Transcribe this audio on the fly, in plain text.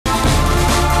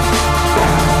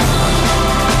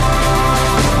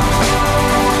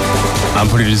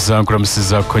Ampuliriza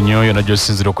nkulamusiza konyoyo na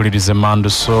josinzira okuliriza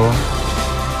manduso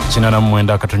kinana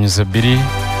mwenda akatonyiza 2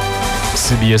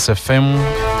 CBS FM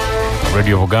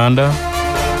Radio Buganda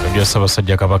Radio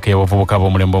Sabasajja Kabaka y'abavubuka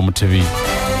b'omulembe omutebi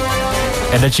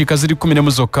eddakiika ziri 10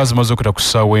 zokka zimaze okuta ku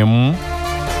ssaawa emu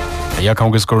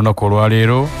ey'akamugezi k'olunaku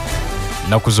olwaleero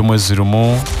nnaku z'omwezi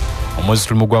lumu omwezi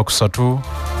tulimu gwa kusatu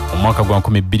omwaka gwa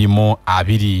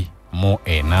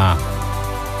 2024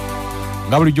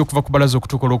 nga bulijjo okuva ku balaza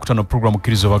okutuuka olwokutaano programu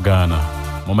Kkiriza Oba Gaana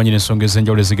mumanyi n'ensonga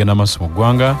ez'enjawulo ezigenda amaaso mu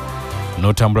ggwanga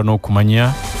n'otambula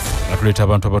n'okumanya nga tuleeta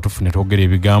abantu abatuufu ne twogera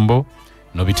ebigambo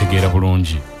n'obitegeera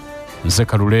bulungi. Nze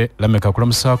Kalule Lameka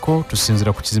akulamusaako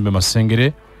tusinzira ku kizimbe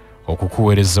Masengere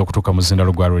okukuweereza okutuuka mu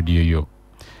zindalo gwa rediyo yo.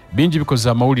 Bingi bikoze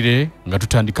amawulire nga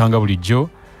tutandikanga bulijjo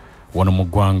wano mu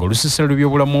ggwanga. Olusiisira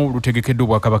lw'ebyobulamu lutegekeddwa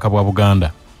Obwakabaka bwa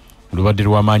Buganda lubadde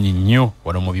lw'amaanyi nnyo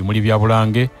wano mu bimuli bya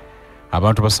Bulange.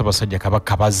 Abantu Basabasajja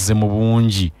Kabaka bazze mu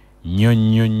bungi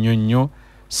nnyo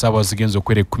ssaawa zigenza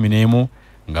okwera 11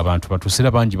 ng'abantu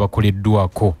batuusira bangi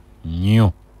bakoleddwako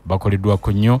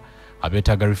nnyo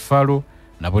abeetaaga rifaalo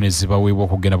nabo ne zibaweebwa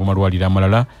okugenda mu malwaliro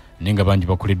amalala naye nga bangi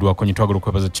bakoleddwako nnyo. Twagala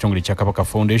okwebaza kitongole kya Kabaka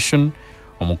Foundation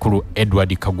omukulu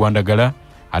Edward Kagwandagala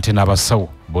ate n'abasawo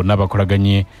bonna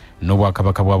bakolaganye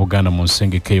n'Obwakabaka bwa Buganda mu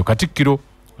nsengeke eyo. Katikkiro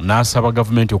n'asaba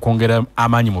gavumenti okwongera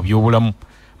amaanyi mu byobulamu,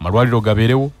 malwaliro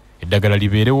gabeerewo, eddagala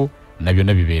libeerewo na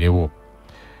byonna bibeerewo.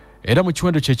 Era mu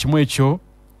kiwendo kye kimu ekyo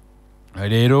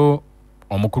leero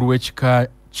omukulu w'ekika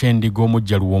ky'endiga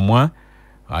omujja Luwomwa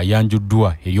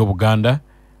ayanjuddwa eri Obuganda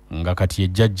nga kati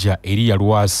ejjajja Eriya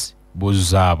Lwasi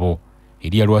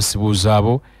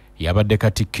Buzaabo yabadde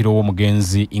Katikkiro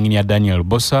w'omugenzi Engineer Daniel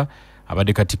Bosa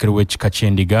abadde Katikkiro w'ekika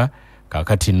ky'endiga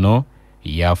kaakati nno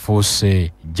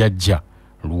yafuuse jjajja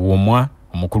Luwomwa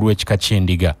omukulu w'ekika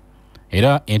ky'endiga.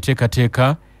 Era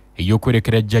enteekateeka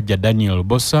ey'okwerekera jjajja Daniel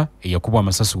Bosa eyakubwa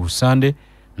amasasi ku Sande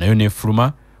nayo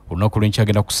neefuluma olunaku lw'enkya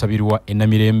agenda kusabirwa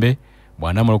ennamirembe.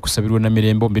 Bw'anaamala okusabirwa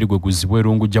ennamirembe omubiri gwe guzzibwe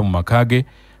erungujja mu maka ge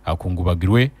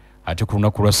akungubagirwe ate ku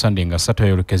lunaku lwa Sande nga ssatu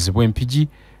ayolekezebwa empigi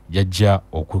jjajja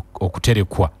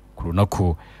okuterekwa ku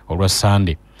lunaku olwa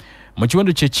Sande. Mu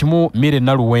kiwendo kye kimu Mire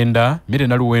Naluwenda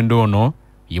ono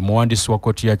ye muwandiisi wa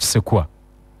kkooti ya Kisekwa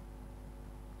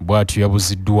bw'atyo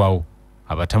yabuziddwawo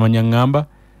abatamanya ngamba.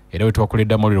 Era we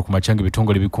twakoledde amawulire ku makyanga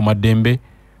ebitongole bikuumaddembe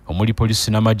omuli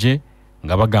poliisi n'amagye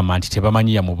nga bagamba nti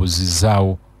tebamanyi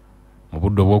yamubuzizzaawo mu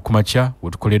budde obw'okumakya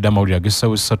we tukoledde amawulire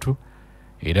ag'essaawa 3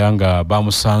 era nga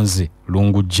bamusanze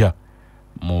lungujja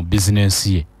mu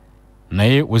bizinensi ye.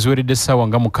 Naye weziweredde essaawa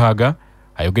nga 6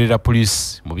 ayogerera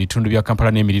poliisi mu bitundu bya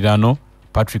Kampala n'emiriraano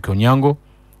Patrick Onyango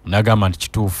n'agamba nti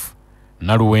kituufu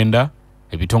Naluwenda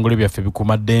ebitongole byaffe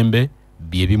bikuumaddembe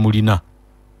bye bimulina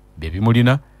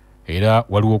era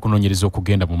waliwo okunoonyereza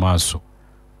okugenda mu maaso.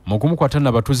 Mu kumukwatana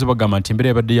abatuuze bagamba nti embeera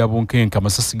yabadde ya bunkenke,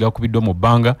 amasasi gakubiddwa mu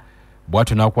bbanga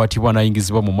bw'atyo n'akwatibwa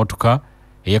n'ayingizibwa mu motoka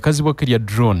eyakazibwako erya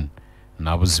drone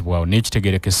n'abuzibwawo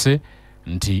n'ekitegerekese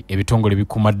nti ebitongole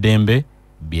bikuumaddembe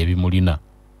bye bimulina.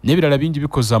 N'ebirala bingi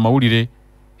bikoze amawulire.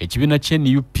 Ekibiina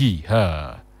ky'NUP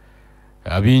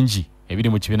abingi ebiri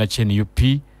mu kibiina ky'NUP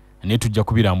naye tujja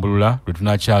kubirambulula lwe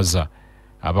tunaakyaza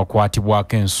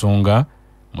abakwatibwako ensonga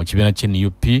mu kibiina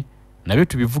ky'NUP nabyo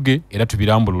tubivuge era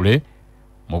tubirambulule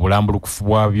mu bulambulukufu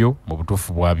bwabyo mu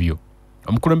butuufu bwabyo.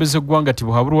 Omukulembeze gw'eggwanga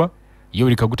Tibuhaburwa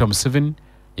Yoweri Kaguta Museveni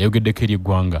yayogeddeko eri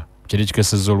eggwanga kyali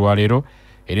kikesezza olwaleero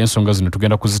era ensonga zino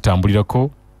tugenda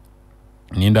kuzitambulirako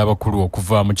ninda abakulu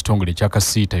okuva mu kitongole kya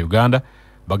Kasiita Uganda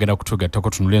bagenda kutugattako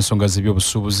tunula ensonga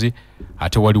z'ebyobusuubuzi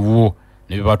ate waliwo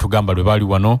ne bye batugamba lwe baali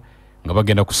wano nga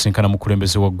bagenda kusinkana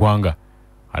mukulembeze wa ggwanga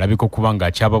alabika okuba nga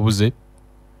akyababuze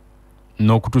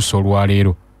n'okutuusa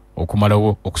olwaleero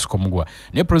okumalawo okusika omugwa.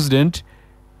 Ne President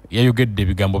yayogedde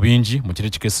ebigambo bingi mu kiro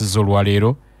kikesezza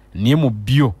olwaleero naye mu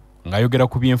byo ng'ayogera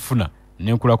ku byenfuna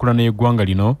n'enkulaakulana y'eggwanga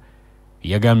lino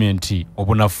yagambye nti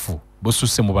obunafu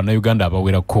bususse mu bannayuganda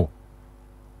abawerako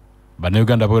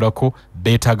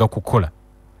beetaaga kukola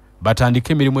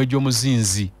batandika emirimu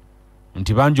egy'omuzinzi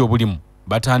nti bangi obulimu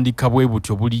batandika bwe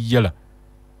butyo buliyala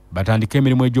batandika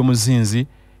emirimu egy'omuzinzi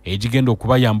egigenda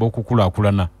okubayamba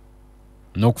okukulaakulana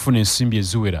n'okufuna ensimbi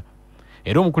eziwera.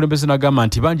 Era omukulembeze n'agamba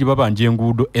nti bangi babanja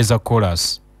enguudo eza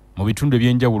kolas mu bitundu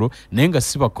ebyenjawulo naye nga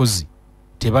si bakozi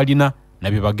tebalina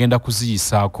na bye bagenda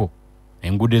kuziyisaako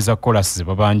enguudo eza kolas ze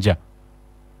babanja.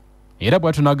 Era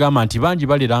bw'atyo n'agamba nti bangi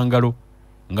balera ngalo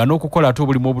nga n'okukola ate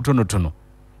obulimu obutonotono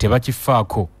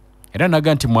tebakifaako. Era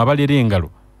n'agamba nti mwabalera engalo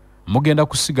mugenda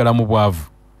kusigala mu bwavu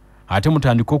ate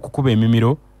mutandika okukuba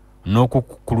emimiro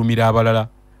n'okukulumira abalala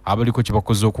abaliko kye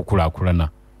bakoze okukulaakulana.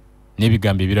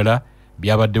 N'ebigambo ebirala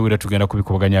byabaddewo era tugenda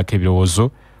kubikubaganyako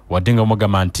ebirowoozo wadde nga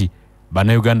mugamba nti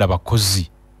bannayuganda bakozi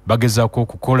bagezaako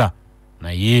okukola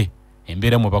naye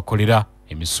embeera mwe bakolera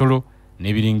emisolo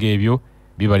n'ebiringa ebyo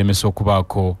bibalemesa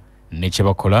okubaako ne kye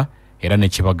bakola era ne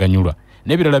kye baganyulwa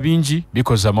n'ebirala bingi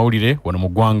bikoze amawulire wano mu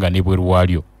ggwanga n'ebweru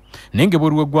waalyo naye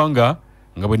ng'ebweru w'eggwanga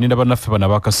nga bwe nina bannaffe bano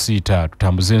abakasiita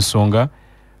tutambuze ensonga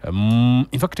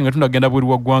infact nga tunagenda bweru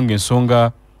wa ggwanga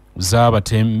ensonga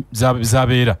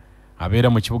zabeera abeera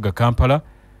mu kibuga Kampala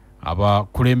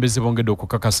abakulembeze bongedde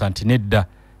okukakasa nti nedda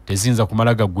teziyinza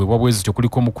kumala gaggwebwa bwe zityo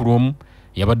kuliko omukulu omu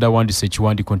yabadde awandiisa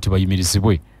ekiwandiiko nti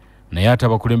bayimirizibwe naye ate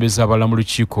abakulembeze abalala mu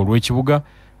lukiiko olw'ekibuga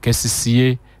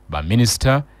KCCA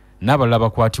baminisita n'abalala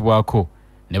bakwatibwako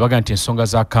ne baga nti ensonga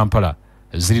za Kampala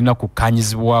zirina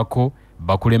kukkaanyizibwako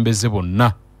bakulembeze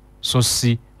bonna so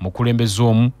si mukulembeze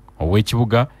omu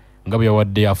ow'ekibuga nga bwe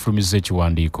yawadde afulumiza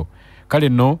ekiwandiiko kale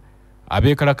nno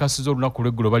abeekalakasiza olunaku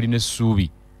lw'eggulo balina essuubi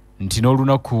nti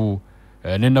n'olunaku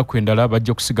n'ennaku endala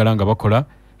bajja kusigala nga bakola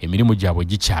emirimu gyabwe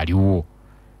gikyaliwo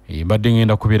mbadde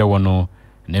ngenda kubeera wano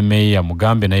ne meeya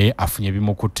mugambe naye afunye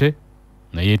ebimukutte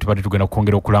naye tubadde tugenda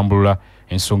kwongera okulambulula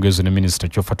ensonga ezo ne minisita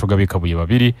Kyofa Togabika bwe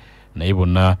babiri naye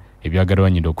bonna ebyagala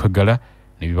banyinda okweggala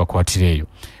ne bibakwatira eyo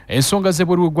ensonga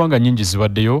z'ebweru w'eggwanga nnyingi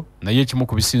zibaddeyo naye ekimu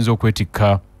ku bisinza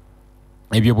okwetikka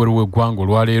ebyebweru w'eggwanga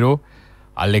olwaleero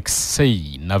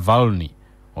Alexei Navalny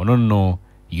ono nno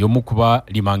y'omu ku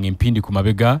balimanga empindi ku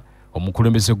mabega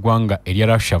omukulembeze eggwanga erya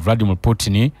Russia Vladimir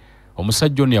Putin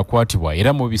omusajja ono yakwatibwa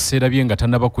era mu biseera bye nga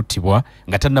tannaba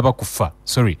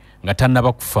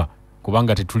kufa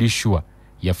kubanga tetuli sure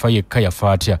yafa yekka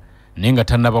yafa atya naye nga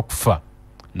tannaba kufa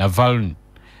Navalny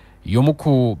y'omu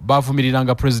ku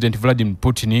baavumiriranga President Vladimir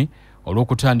Putin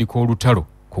olw'okutandika olutalo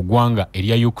ku ggwanga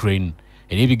erya Ukraine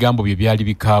era ebigambo bye byali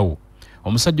bikaawo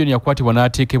omusajja ono yakwatibwa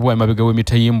n'ateekebwa emabega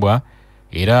w'emitayimbwa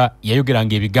era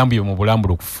yayogeranga ebigambo bye mu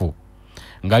bulambulokufu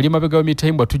ng'ali emabega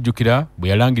w'emitayimbwa tujjukira bwe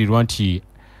yalangirirwa nti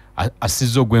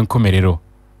asizza ogw'enkomerero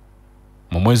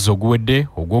mu mwezi oguwedde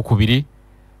ogwokubiri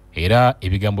era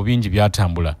ebigambo bingi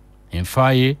byatambula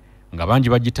enfaaye nga bangi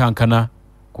bagitankana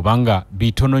kubanga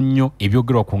bitono nnyo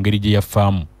ebyogerwa ku ngeri gye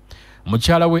yafaamu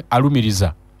mukyala we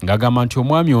alumiriza ng'agamba nti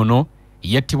omwami ono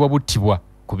yattibwa buttibwa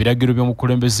ku biragiro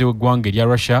by'omukulembeze w'eggwanga erya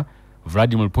Russia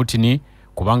Vladimir Putin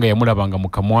kubanga yamulabanga mu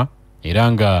kamwa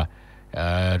era nga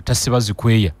tasiba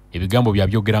zikweya ebigambo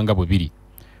byabyogeranga bwe biri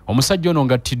omusajja ono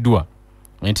ng'attiddwa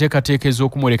enteekateeka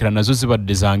ez'okumwolekera nazo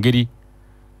zibadde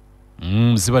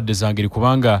za ngeri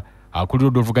kubanga akulira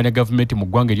oddovuganya gavumenti mu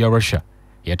ggwanga erya Russia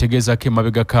yategeezako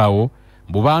emabega kaawo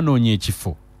bwe baanoonya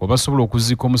ekifo we basobola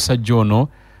okuziika omusajja ono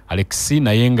Alexei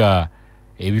naye nga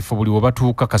ebifo buli we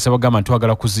batuuka kasa bagamba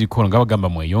ntwagala kuziika ono nga bagamba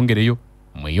mweyongereyo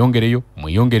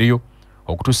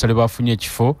okutuusa lwe bafunye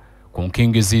ekifo ku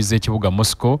nkengezi z'ekibuga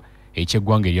Moscow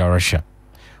eky'eggwanga erya Russia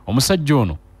omusajja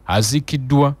ono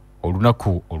aziikiddwa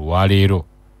olunaku olwaleero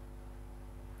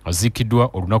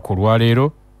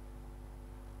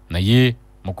naye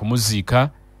mu kumuziika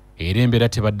era embeera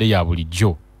tebadde ya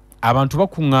bulijjo abantu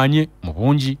bakuŋŋaanye mu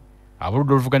bungi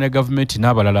abaludde oluvuganya gavumenti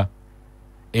n'abalala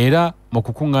era mu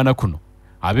kukuŋŋaana kuno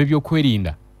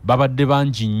ab'ebyokwerinda babadde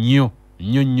bangi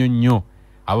nnyo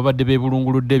ababadde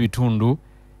beebulunguludde ebitundu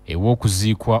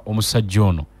ew'okuziikwa omusajja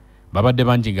ono babadde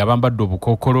bangi nga bambadde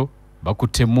obukookolo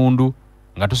bakutte emmundu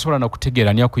nga tosobola na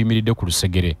kutegeera ani akuyimiridde ku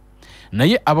lusegere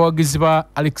naye abawagizi ba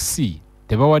Alexei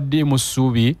tebawadde mu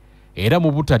ssuubi era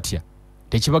mu butatya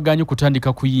tekibaganye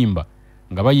kutandika kuyimba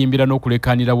nga bayimbira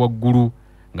n'okulekaanira waggulu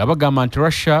nga bagamba nti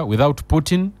Russia without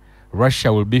Putin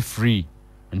Russia will be free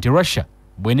nti Russia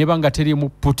bw'eneba nga teriimu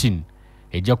Putin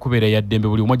ejja kubeera yaddembe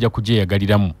buli omu ajja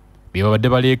kugyeyagaliramu bye babadde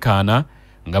baleekaana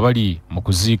nga bali mu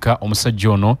kuziika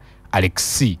omusajja ono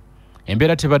Alexei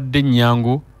embeera tebadde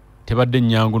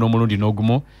nnyangu n'omulundi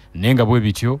n'ogumu naye nga bwe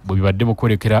bityo bwe bibadde mu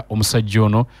kwolekera omusajja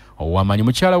ono ow'amaanyi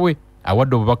mukyala we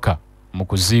awadde obubaka mu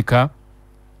kuziika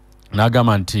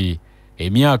n'agamba nti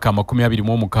emyaka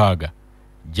 26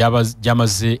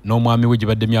 gyamaze n'omwami we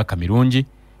gibadde myaka mirungi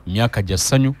myaka gya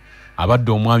ssanyu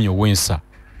abadde omwami ow'ensa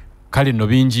kale nno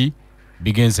bingi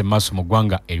bigenze maaso mu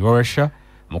ggwanga erya Russia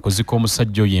mu kuziika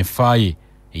omusajja oyo enfaaye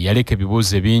eyaleka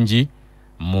ebibuuzo bingi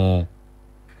mu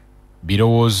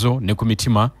birowoozo ne ku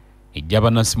mitima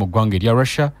egy'abannansi mu ggwanga erya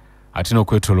Russia ate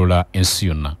n'okwetoloola ensi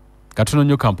yonna katono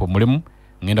nnyo kampa omulemu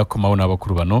ngenda kukomawo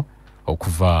n'abakulu bano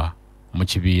okuva mu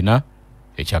kibiina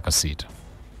ekyakasiita.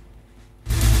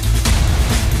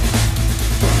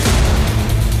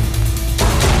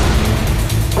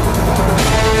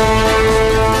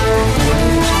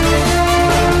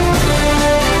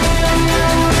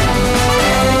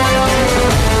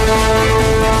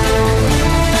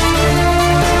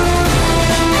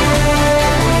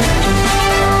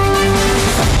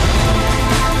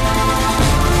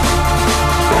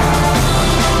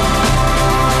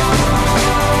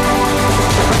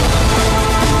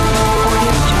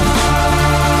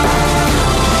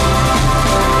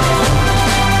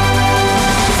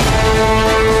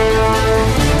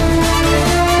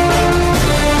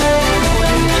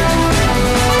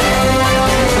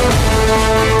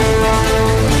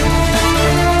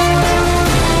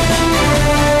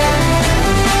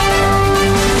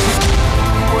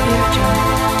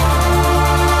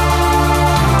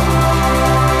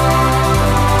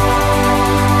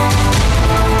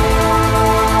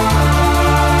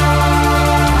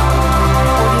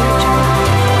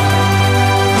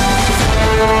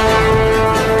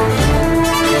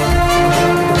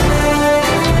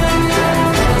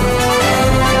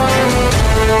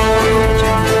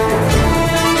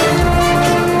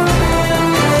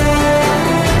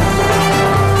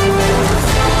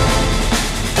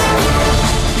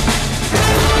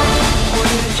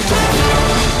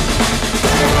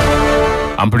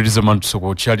 Ampuliriza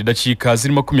mantusoko kyali dakiika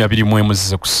ziri 21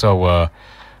 zize ku ssaawa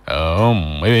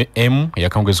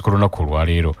yakangezi ku lunaku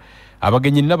olwaleero.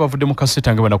 Abagenyi n'abavudde mu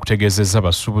Kasita nga banakutegeezezza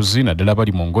abasuubuzi naddala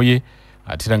bali mu ngoye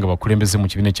ate era nga bakulembeze mu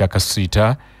kibiina kya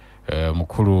Kasita.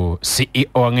 Mukulu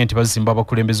CEO wange nti bazimba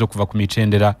abakulembeze okuva ku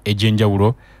mitendera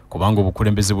egy'enjawulo kubanga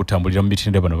obukulembeze butambulira mu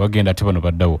mitendera bano bagenda ate bano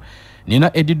baddawo. Nina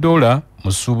Eddie Dollar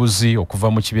musuubuzi okuva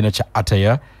mu kibiina kya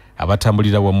Ataya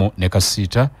abatambulira wamu ne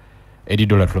Kasita. Eddie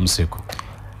Dollar tulamuseeko.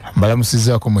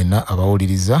 Mbalamusizaako mwenna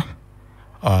abawuliriza.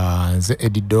 Nze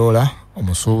Eddie Dollar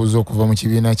omusuubuzi okuva mu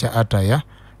kibiina kya Ataya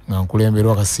nga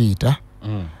nkulemberwa Kasita.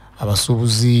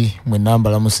 Abasuubuzi mwenna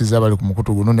mbalamusiza bali ku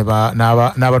mukutu guno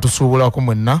n'abatusuubulako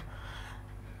mwenna.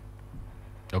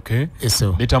 Okay.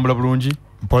 Eso. Litambula bulungi?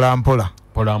 Mpola mpola.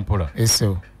 Mpola mpola.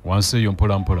 Eso. Wansi eyo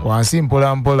mpola mpola. Wansi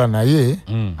mpola mpola naye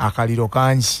akaliro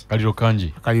kangi. Kaliro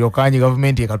kangi. Akaliro kangi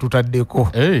gavumenti ekatutaddeko.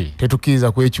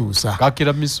 Tetukkiriza kwekyusa.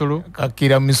 Kakira misolo?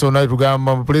 Kakira misolo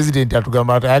tugamba president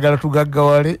atugamba ayagala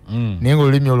tugaggawale naye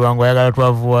ng'olulimi olwangu ayagala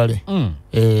twavuwale.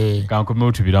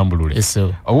 Kankomyewo tubirambulule.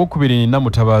 Eso. Owokubiri nina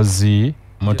Mutabazi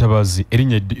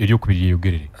erinnya eryokubiri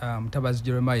lyeyogerere. Mutabazi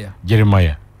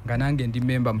Jeremiah. Nga nange ndi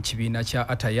memba mu kibiina kya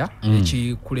Ataya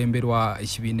ekikulemberwa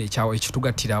ekibiina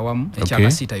ekitugattira awamu ekya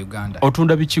Kasita Uganda.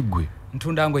 Otunda biki ggwe?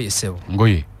 Ntunda ngoye sebo.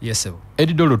 Ngoye? Yes sebo.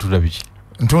 Eddie Dollar otunda biki?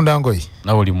 Ntunda ngoye.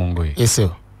 Nawe oli mu ngoye? Yes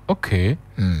sebo. Okay.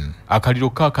 Akaliro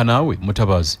kaaka naawe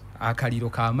Mutabazi? Akaliro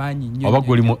k'amaanyi nnyo. Oba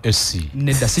gwe oli mu SC?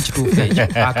 Nedda si kituufu ekyo.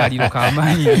 Akaliro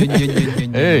k'amaanyi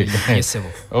nnyo. Yes sebo.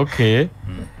 Okay.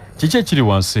 Kiki ekiri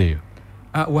wansi eyo?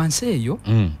 Wansi eyo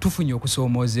tufunye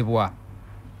okusoomoozebwa.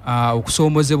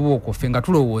 Okusoomoozebwa okwo ffe nga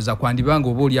tulowooza kwandibanga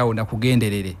oba oli awo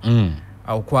nakugenderere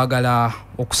okwagala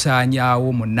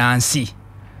okusaanyaawo munnansi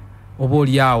oba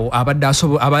oli awo abadde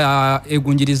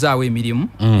egunjirizaawo emirimu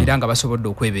era nga basobodde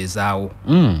okwebeezaawo.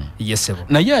 Yesebo.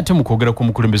 Naye ate mu kwogera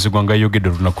kw'omukulembeze gwange ayogedde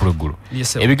olunaku lw'eggulu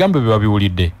ebigambo bye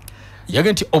babiwulidde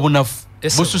yagamba nti obunafu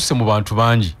bususse mu bantu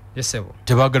bangi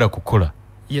tebaagala kukola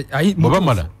bwe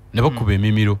bamala ne bakuba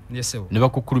emimiro ne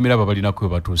bakukkulumira abo balinako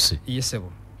we batuuse.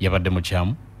 Yabadde mu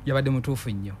kyamu? Yabadde mutuufu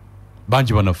nnyo.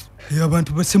 Bangi banafu?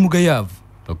 Abantu basemugayaavu.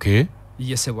 Okay.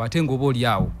 Yesebo ate ng'oba oli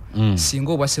awo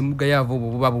singa obwasemugayaavu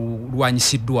obwo buba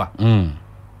bulwanyisiddwa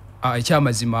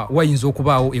ekyamazima wayinza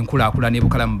okubaawo enkulaakulana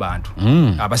ebukala mu bantu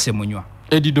abasemunywa.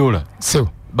 Eddie Dollar. So.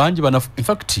 Bangi banafu. In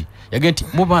fact yagamba nti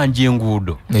mubanja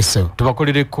enguudo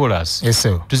tubakolere chorus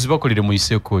tuzibakolere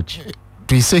muyiseeko ki?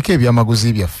 Tuyiseeko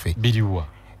ebyamaguzi byaffe. Biriwa?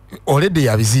 Already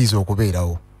yabiziiza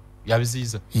okubeerawo.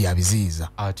 Yabiziiza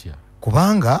atya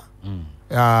kubanga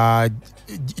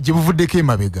gye buvuddeko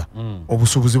emabega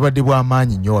obusuubuzi badde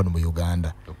bw'amaanyi nnyo wano mu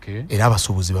Uganda era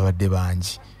abasuubuzi babadde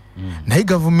bangi naye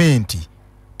gavumenti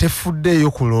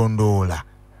tefuddeeyo kulondoola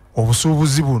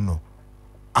obusuubuzi buno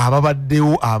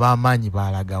ababaddewo ab'amaanyi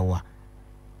balagawa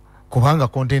kubanga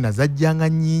konteyina zajjanga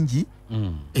nnyingi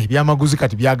ebyamaguzi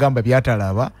kati byagamba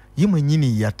byatalaba ye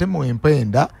mwennyini yatema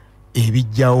empenda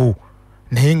ebijjawo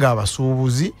naye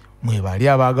ng'abasuubuzi mwe bali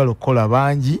abaagala okukola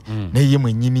bangi naye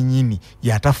mwennyini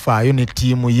yatafaayo ne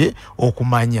ttiimu ye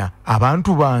okumanya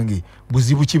abantu bange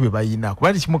buzibu ki bwe bayina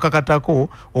kuba tikimukakatako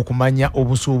okumanya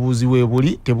obusuubuzi we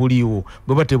buli tebuliiwo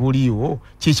bweba tebuliiwo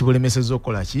ki ekibulemeseza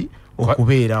okukola ki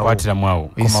okubeerawo. Kwatiramu awo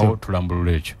komawo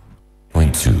tulambulula ekyo.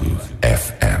 2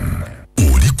 FM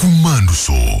oli ku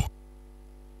Manduso.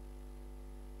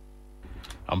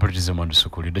 Ampuliriza Manduso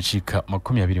kuli dakiika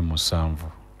 27.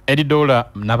 Eddie Dollar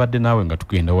nabadde naawe nga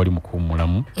tugenda wali mu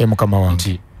kuwummulamu mukama wange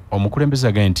nti omukulembeze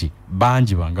agambye nti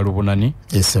bangi bangala obunani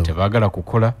tebaagala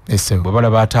kukola bwe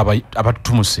balaba ate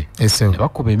abatumuse ne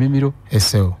bakuba emimiro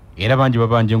era bangi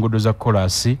babanja enguudo za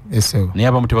kolasi naye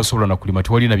abamu tebasobola na kulima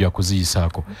tewalina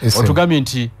byakuziyisaako. Otugambye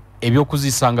nti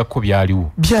ebyokuziyisangako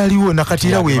byaliwo nakati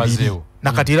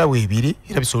era weebiri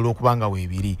era bisobola okuba nga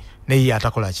weebiri naye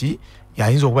atakola ki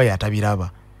yayinza okuba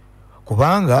yatabiraba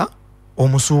kubanga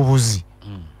omusuubuzi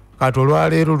kati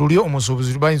olwaleero luli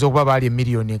omusuubuzi bayinza okuba baali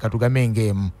emiliyoni katugambe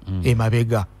ng'emu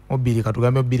emabega mubiri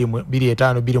katugambe 2.5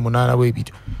 2.8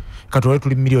 bwebityo kati olwaleero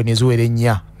tuli miliyoni eziwera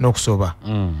 4 n'okusoba.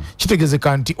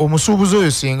 Kitegeezeka nti omusuubuzi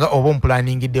oyo singa oba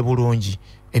omuplaningidde bulungi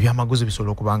ebyamaguzi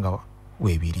bisobola okuba nga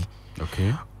weebiri.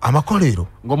 Amakolero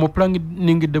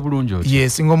ng'omuplaningidde bulungi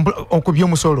yes okubya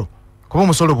omusolo kuba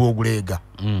omusolo bw'oguleega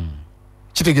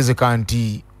kitegeezeka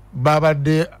nti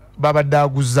babadde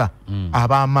aguza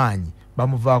ab'amaanyi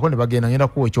bamuvaako ne bagenda ngenda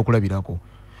kuwa ekyokulabirako.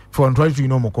 Ffe wano twali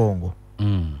tulina Omukongo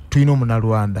tulina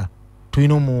Omunalwanda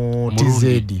tulina omu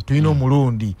TZ tulina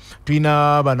Omulundi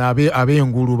tulina bano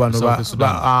ab'engulu bano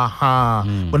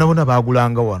bona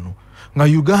baagulanga wano nga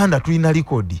Uganda tulina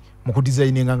likodi mu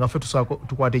kudesigninga nga ffe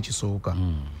tukwata ekisooka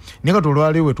naye kati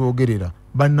olwaleero we twogerera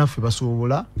bannaffe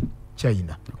basobola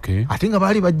China. Okay. Ate nga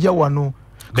baali bajja wano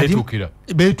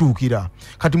betuukira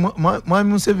kati mwami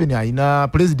Museveni ayina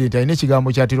president ayina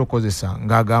ekigambo kyatera okukozesa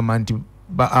ng'agamba nti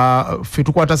ffe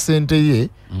tukwata ssente ye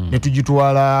ne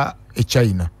tugitwala e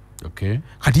China. Okay.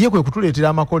 Kati ye kwe kutuleetera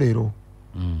amakolero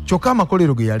kyokka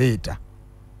amakolero ge yaleeta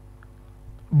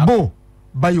bo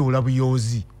bayoola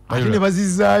buyoozi ate ne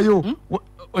bazizaayo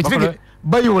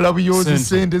bayoola buyoozi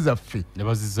ssente zaffe ne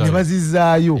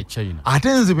bazizaayo ate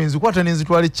nze bwe nzikwata ne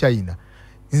nzitwala e China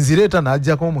nzireeta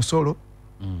n'ajjako omusolo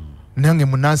nange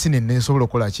munnansi ne nsobola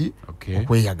okukola ki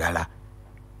okweyagala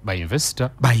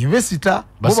bayinvesita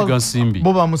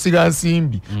bo bamusiga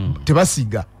nsimbi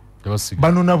tebasiga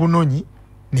banona bunonyi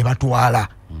ne batwala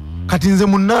kati nze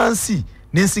munnansi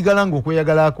nensigala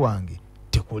ng'okweyagala kwange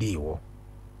tekuliiwo.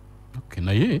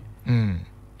 Naye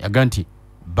yaga nti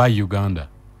buy Uganda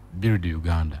build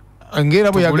Uganda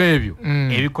ebyo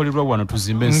ebikolerwa wano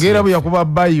tuzimbe ngera bwe yakuba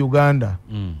buy Uganda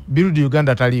build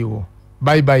Uganda taliiwo.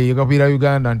 Bye bye yakabira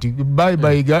Uganda nti bye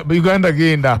bye Uganda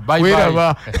genda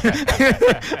weraba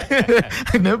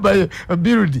ne bye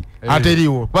build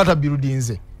ateriwo kwata build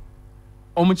nze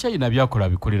omuchina byakola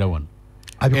bikolera wano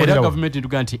era government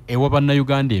nduga nti ewa banna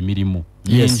Uganda emirimu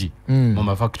nyingi mu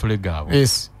mafactory gaabo.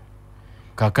 Yes.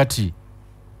 Kakati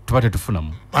tubate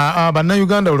tufunamu banna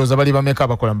Uganda oloza bali bameka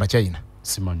abakola mba China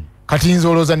simanyi kati nze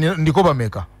oloza ndiko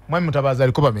bameka mwami Mutabazi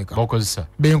aliko bameka bakozesa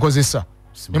benkozesa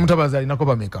ne Mutabazi alinako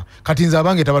bameka kati nze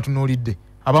abange tabatunuulidde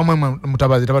abamwe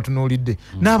Mutabazi tabatunuulidde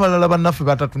n'abalala bannaffe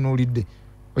batatunuulidde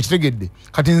okitegedde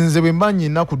kati nze bwe mbanyi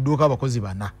nnaku dduuka abakozi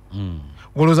bana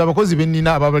oloza abakozi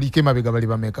bennina ababaliko emabega bali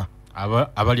bameka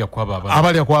abalya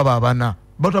kwaba abana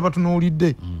bato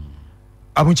abatunuulidde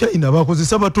Amuchina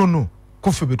bakozesa batono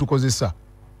kuffe betukozesa.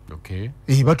 Okay.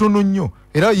 Batono nnyo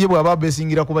era ye bw'aba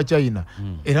besingira kuba China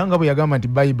era nga bwe yagamba nti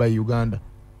bye bye Uganda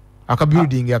aka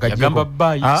building akajjeko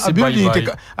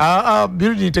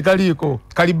building tekaliko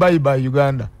kali bye bye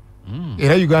Uganda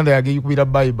era Uganda yagiyikubira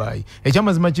bye bye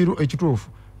ekyamazima ekituufu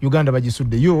Uganda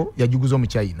bagisudde yo yajuguzo mu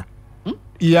China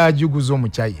yajuguzo mu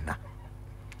China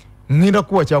ngenda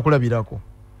kuwa kyakulabirako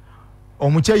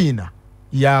omu China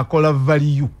yakola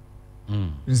value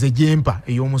nze jempa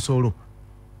ey'omusolo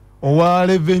owa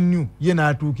revenue ye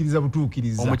n'atuukiriza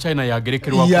butuukiriza omu China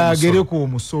yagereko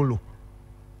omusolo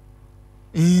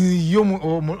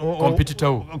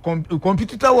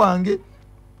competitor wange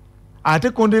ate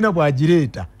kondeina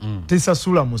bwagireeta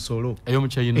tesasula musolo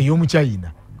ey'omu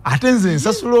China ate nze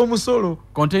nsasula omusolo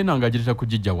konteina nga agireta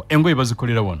kugijjawa engoye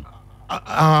bazikolera wano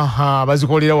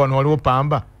bazikolera wano waliwo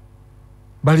pamba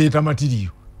baleeta matiriyo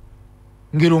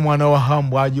ngero omwana wa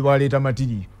Hambu aje baleeta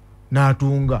matiriyo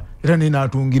n'atunga era ne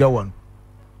n'atungira wano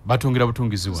batungira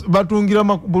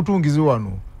butungizi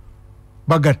wano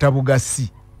bagatta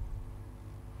bugasi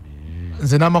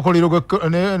nze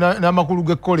n'amakulu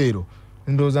g'ekkolero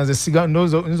ndowooza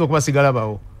nze okuba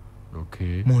sigalabawo.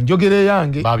 Okay. Mu njogere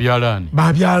yange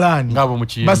babyalaani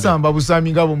basamba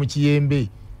busami ngabo mu kiyembe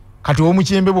kati wo mu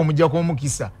kiyembe bwo mujja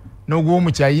kw'omukisa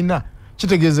n'ogw'omu China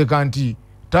kitegeezeka nti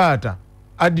taata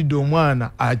addidde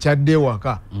omwana akyadde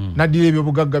waka n'addira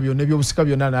ebyobugagga byonna ebyobusika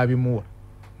byonna n'abimuwa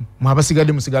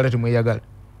mwabasigadde musigala temweyagala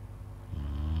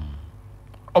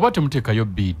oba temuteekayo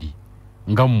biidi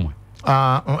nga mmwe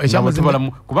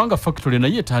kubanga factory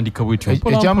naye etandika bwetyo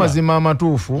ekyamazima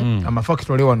amatuufu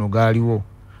amafactory wano gaaliwo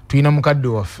tuyina mukadde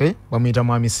waffe bamuyita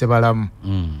mwami Sebalamu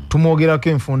tumwogerako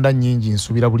enfunda nnyingi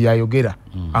nsubira buli ayogera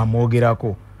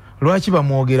amwogerako. Lwaki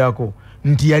bamwogerako?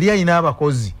 Nti yali alina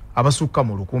abakozi abasukka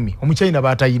mu 100 omuchina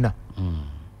batayina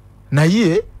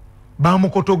naye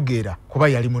bamukotogera kuba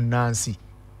yali munnansi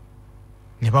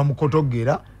ne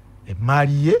bamukotogera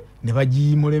emaali ye ne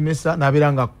bagimulemesa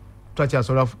n'abeera nga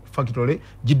twakyasola factory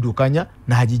giddukanya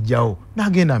n'agijjawo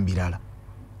n'agenda mbirala.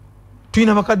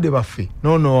 Tuyina bakadde baffe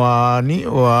nono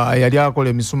yali akola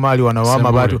emisumaali wana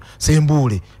w'amabaati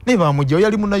Sembule ne bamujjawo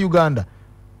yali munna Uganda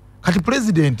kati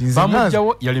president nze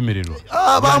bamujjawo yalemererwa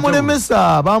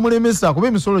bamulemesa kuba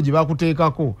emisolo gye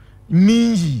bakuteekako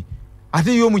mingi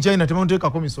ate yo mu China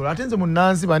tebamuteekako misolo ate nze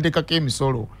munnansi banteekako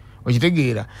emisolo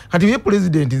okitegeera kati ye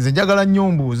president nze njagala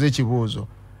nnyo mbuuza ekibuuzo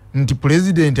nti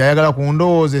president ayagala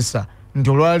kundowoozesa nti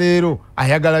olwaleero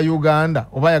ayagala Uganda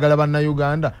oba ayagala banna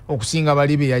Uganda okusinga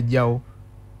bali be yajjawo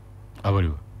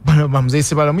abaliwo bamuzeyi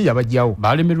Sebalamu yabajjawo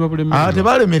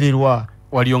tebalemererwa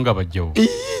waliyo nga bajjawo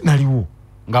naliwo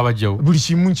ngabajjawo buli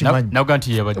kimu nkimanyi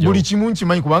naganti yabajjawo buli kimu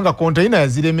nkimanyi kubanga kontaina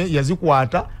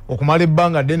yazikwata okumala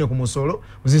ebbanga ddene ku musolo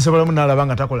muzeyi Sebalamu n'alaba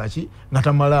nga takola ki nga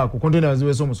tamalaako kontaina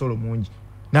yaziweesa omusolo mungi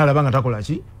n'alaba nga takola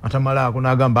ki nga tamalaako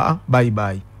n'agamba bye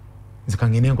bye nze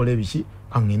kangene nkola ebiki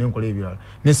kangene nkola ebirala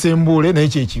ne Sembule naye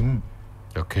kyekimu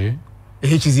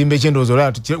ekizimbe ky'endowooza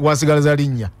olaba wasigala za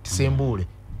linnya tisembule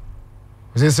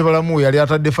Sebalamu yali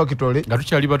atadde factory nga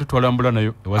tukyali batutwala mbula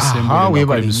nayo ewasembule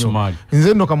nga ebisumaali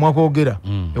nze nno kamwakoogera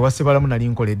ewa Sebalamu nali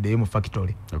nkoleddeyo mu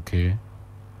factory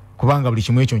kubanga buli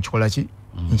kimu ekyo nkikola ki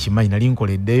nkimanyi nali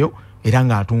nkoleddeyo era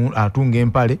nga atunga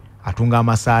empale atunga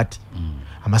amasaati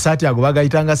amasaati ago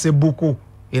bagayitanga sebbuko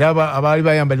era abaali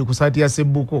bayambali ku saati ya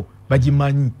sebbuko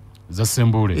bagimanyi za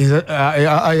sembule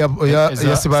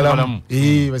ya Sebalamu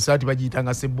basaati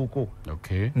bagiyitanga sebbuko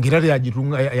ng'era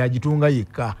yagitunga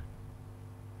yekka.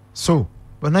 So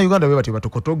bannayuganda bwe bati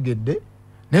batokotogedde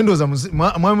nendoza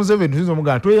mwami Museveni tuyinza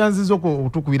omugamba tweyanziza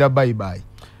okutukubira bye.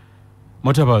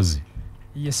 Mutabazi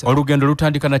olugendo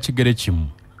lutandika na kigere kimu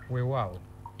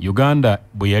Uganda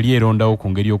bwe yali erondawo ku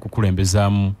ngeri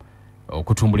y'okukulembezaamu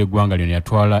okutumbula eggwanga lyonna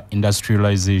yatwala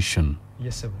industrialization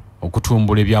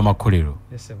okutumbula ebyamakolero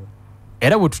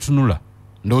era bwe tutunula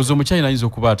ndowooza omukyayina ayinza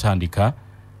okuba atandika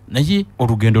naye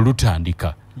olugendo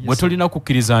lutandika bwe tolina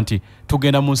kukkiriza nti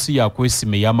tugenda mu nsi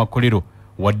yakwesima ey'amakolero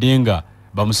wadde nga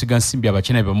bamusiga nsimbi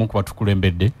abakina bamu ku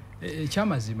batukulembedde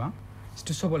ekyamazima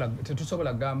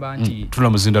tetusobola gamba nti tula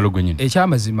muzindalo gwenyini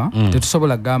ekyamazima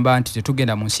tetusobola gamba nti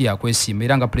tetugenda mu nsi yakwesima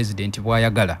era nga pulezidenti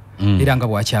bw'ayagala era nga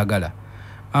bw'akyagala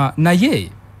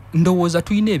naye ndowooza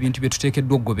tulina ebintu bye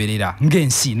tuteekeddwa okugoberera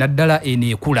ng'ensi naddala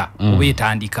eneekula oba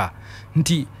etandika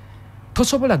nti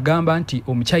tosobola gamba nti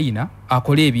omuchina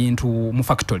akola ebintu mu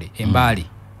factory embaali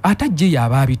atajje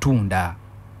yaba abitunda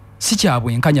si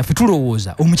kyabwenkanya ffe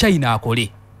tulowooza omuchina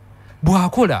akole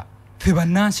bw'akola ffe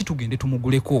bannansi tugende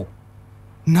tumuguleko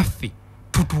naffe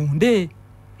tutunde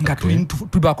nga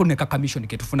tubaako ne kakamishoni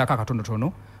ke tufunako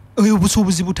akatonotono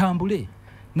obusuubuzi butambule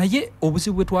naye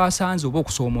obuzibu bwe twasanze oba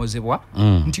okusoomoozebwa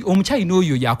nti omuchina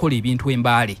oyo yakola ebintu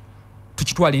embaale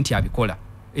tukitwale nti abikola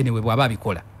enewe bw'aba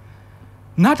abikola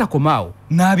n'atakomaawo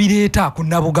n'abireeta ku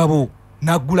nabugabo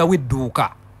n'aggulawo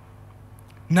edduuka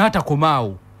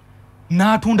n'atakomaawo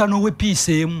n'atunda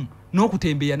n'owepiisa emu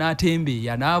n'okutembeeya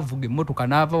n'atembeeya n'avuga emmotoka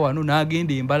n'ava wano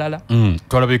n'agenda embalala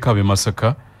twalabeeko ab'e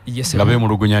Masaka nga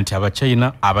beemulugunya nti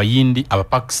abachina abayindi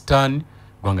abapakistan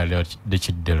gwanga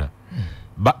lekiddala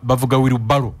bavuga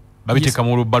wirubalo babiteeka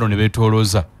mu lubalo ne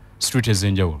beetoolooza street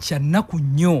ez'enjawulo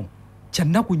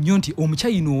kyannaku nnyo nti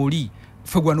omuchina oli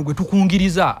ffe gwano gwe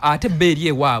tukungiriza ate bbeeri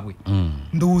ewaabwe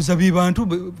ndowooza be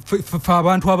bantu ffe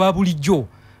abantu aba bulijjo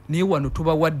naye wano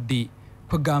tubawadde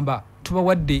kwegamba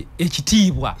tubawadde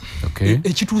ekitiibwa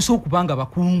ekituusa okubanga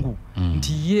bakungu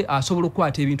nti ye asobola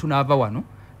okukwata ebintu n'ava wano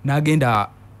n'agenda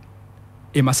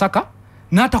e Masaka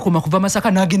n'atakoma kuva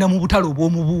Masaka n'agenda mu butale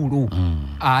obw'omubuulo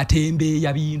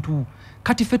atembeeya bintu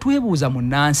kati ffe twebuuza mu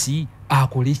nnansi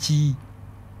akole ki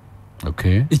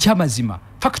ekyamazima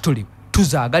factory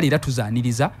tuzaagala era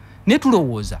tuzaaniriza naye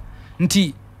tulowooza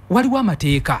nti waliwo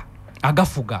amateeka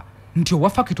agafuga nti owa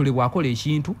factory bw'akola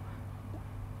ekintu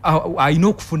ayina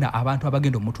okufuna abantu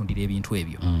abagenda omutundira ebintu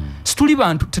ebyo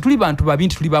tetuli bantu babi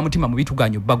nti tuli ba mutima mubi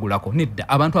tuganya obbagulako nedda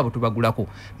abantu abo tubagulako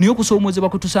naye okusoomoozebwa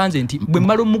kwe tusanze nti bwe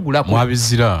mmala omugulako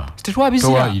mwabizira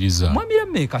tetwabizira mwamira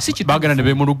meeka si kitu bagenda ne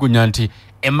beemulugunya nti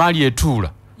emaali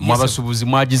etuula mwabasuubuzi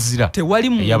mwagizira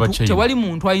tewali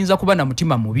muntu ayinza kuba na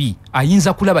mutima mubi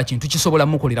ayinza kulaba kintu kisobola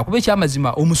mukolera kuba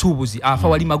ekyamazima omusuubuzi afa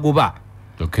wali magoba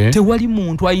tewali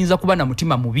muntu ayinza kuba na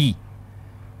mutima mubi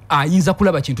ayinza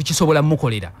kulaba kintu kisobola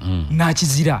mukolera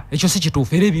nakizira ekyo si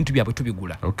kituufu era ebintu byabwe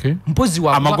tubigula mpozi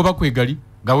wa amagoba kwegali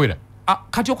gawera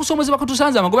kati okusoomozebwa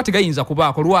kutusanze amagoba tegayinza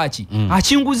kubaako lwaki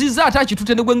akinguzizza ate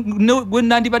akitute gwe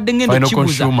nandibadde ngenda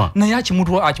okukiguza naye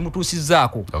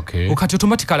akimutuusizzaako kati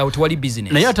automatically awo tewali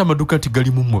business naye ate amaduuka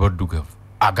tigalimu mmwe baddugavu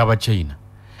agaba China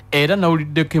era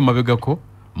nawuliddeko emabegako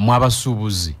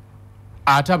mwabasuubuzi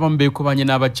ate abamu beekobanye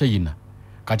n'abachina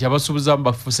kati abasuubuzi abamu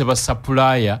bafuuse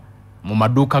basapulaya mu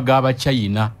maduuka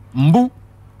g'abachina mbu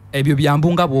ebyo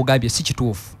byambunga bwogambye si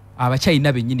kituufu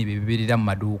abachina bennyini bebibeerera mu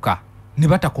maduuka ne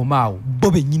batakomaawo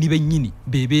bo bennyini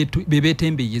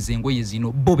bebeetembeeyeza engoye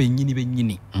zino bo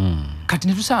bennyini kati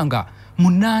ne tusanga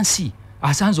munnansi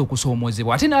asanze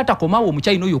okusoomoozebwa ate n'atakomaawo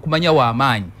omuchina oyo okumanya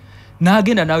w'amaanyi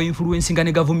n'agenda nawe influencinga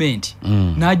ne gavumenti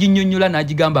n'aginnyonnyola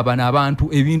n'agigamba bano abantu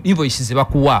invoices ze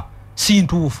bakuwa si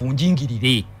ntuufu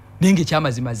njingirire naye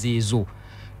ng'ekyamazima zeezo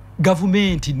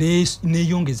gavumenti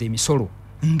neeyongeza emisolo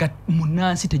nga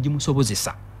munnansi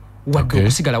tegimusobozesa wadde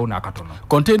okusigalawo n'akatono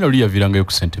container oli yaviirangayo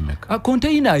ku sentimeka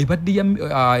container ebadde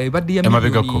ya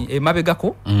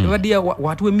emabegako ebadde ya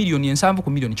watu w'emiliyoni 7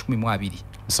 ku miliyoni 12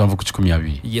 7 ku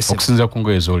 12 okusinziira ku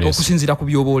ngoye z'oleese okusinziira ku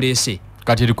by'oba oleese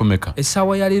kati eri kumeka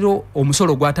essaawa ya leero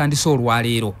omusolo gwatandise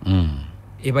olwaleero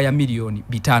eba ya miliyoni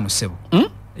 5 sebo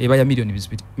eba ya miliyoni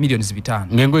 5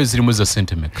 ng'engoye zirimu za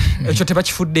sentimeka ekyo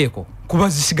tebakifuddeeko kuba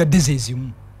zisigadde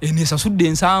zeezimu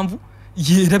eneesasudde 7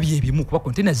 yera byebimu kuba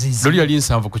kontena zizi loli yali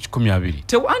 7 ku 12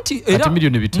 te anti era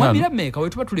milioni 5 mwamira meka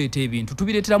wetuba tuleeta ebintu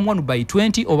tubireetera mu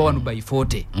 1/20 oba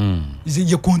 1/40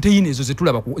 ye container ezo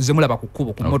zemulaba ku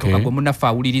kkubo ku motoka gwe munaffe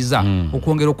awuliriza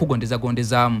okwongera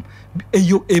okugondezagondezaamu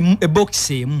eyo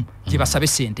box emu gye basabe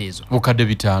sente ezo bukadde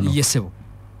 5 yesebo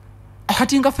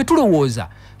kati nga ffe tulowooza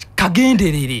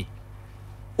kagenderere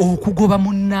okugoba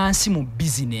munnansi mu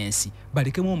bizinensi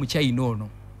balekemu omukyayina ono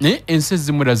naye ensi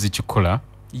ezimwera zikikola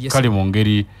kale mu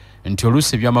ngeri nti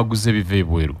oluusi ebyamaguzi ebiva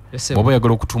ebweru bw'oba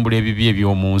oyagala okutumbula ebibi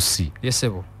eby'omu nsi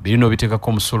birina obiteekako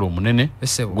omusolo omunene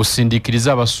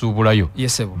gusindiikiriza abasuubulayo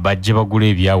bajje bagula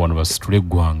ebyawano basitule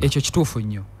eggwanga ekyo kituufu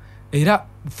nnyo era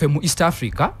ffe mu east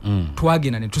africa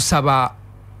twagenda ne tusaba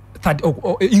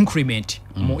increment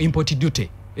mu import duty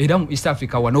era mu east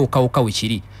africa wano okawuka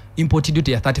wekiri import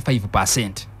duty ya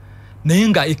 35% naye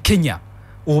nga e Kenya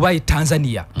oba e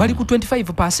Tanzania bali ku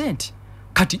 25%.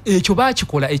 Kati ekyo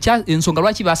bakikola ensonga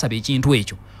lwaki basaba ekintu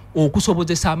ekyo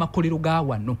okusobozesa amakolero ga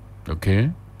wano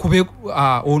kube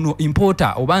ono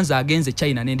importer obanza agenze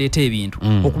China nendeeta ebintu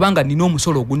okubanga nina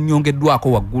omusolo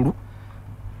ogunnyongeddwako waggulu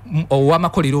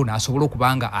ow'amakolero n'asobola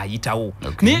okubanga ayitawo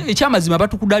naye ekyamazima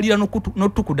batukudaalira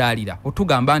n'otukudaalira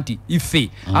otugamba nti ife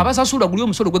abasasula guli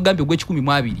omusolo gw'egambye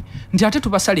ogw'ekikumi nti ate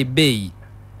tubasala ebbeeyi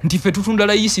nti ffe tutunda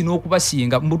layisi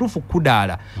n'okubasinga mbutuufu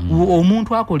kudaala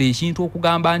omuntu akola ekintu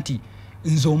okugamba nti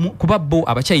kuba bo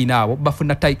abachina abo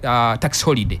bafuna tax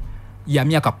holiday ya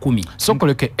myaka 10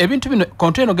 sokoleke ebintu bino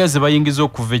container gaze bayingiza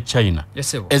okuva China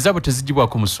ezabo tezigibwa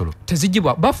ku musolo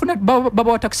tezigibwa bafuna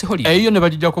baba wa tax holiday eyo ne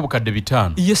bagijjako bukadde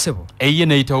 5 yesebo eyo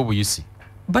ne yitawo buyisi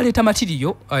baleta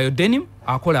material denim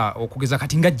akola okugeza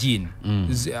kati nga jean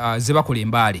ze bakola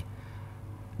embale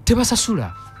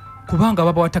tebasasula kubanga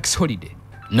baba wa tax holiday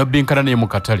no binkana ne mu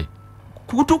katale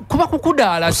kuba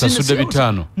kukudaala sinasude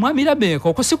 5 mwamira beko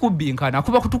okosikubinkana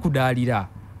kuba kutukudaalira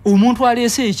omuntu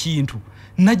alese ekintu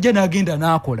najja nagenda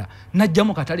nakola najja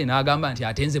mu katale nagamba nti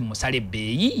atenze mu musale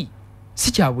beeyi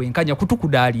si kyabwenkanya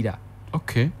kutukudaalira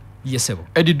yesebo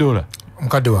 $80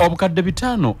 mukadde wa obukadde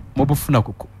 5 mu bufuna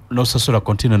no sasula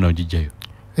container no jijayo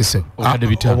yesebo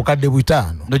obukadde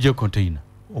 5 no je container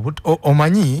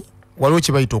omanyi waliwo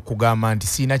kibayita okugamba nti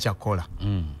siina kyakola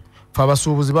fa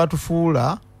abasuubuzi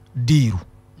batufuula diiru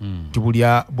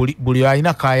buli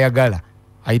alina kayagala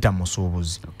ayita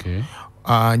musuubuzi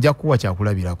nja kuwa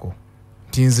kyakulabirako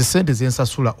nti nze sente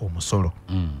zensasula omusolo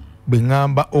bwe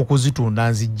ngamba okuzitunda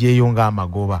nzijjeeyo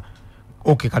ng'amagoba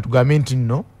katugambe nti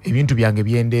nno ebintu byange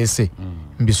byendeese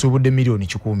mbisuubudde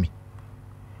 $1,000,000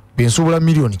 bensuubula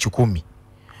 $1,000,000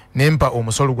 nempa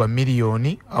omusolo gwa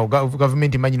 $1,000,000 awo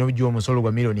gavumenti manyi n'obujja omusolo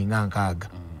gwa $6,000,000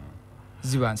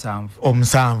 ziba 7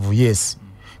 7 yes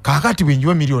kakati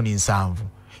bwenjiwa $7,000,000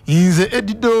 nze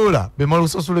 $80 bemala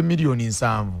osasula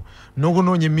 $7,000,000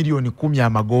 n'okunoonya $10,000,000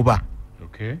 amagoba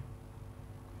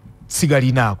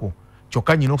sigalinaako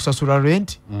kyokka nyina okusasula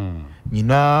rent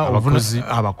nyina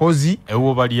abakozi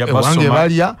ewange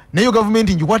balya naye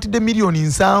gavumenti njikwatidde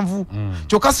 $7,000,000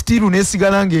 kyokka sitiiru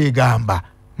neesigala ng'egamba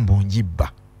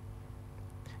mbunjibba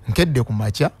nkedde ku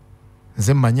makya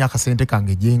nze mmanyi akasente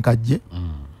kange gyenkajje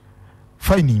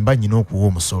fayini mba nyina okuwa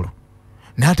omusolo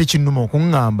nate kinnuma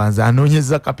okuŋŋamba nze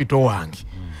anoonyeza kapito wange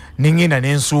nengenda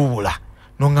nensuubula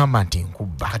noŋŋamba nti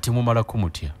nkubba kati mumalako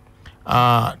mutya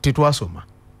tetwasoma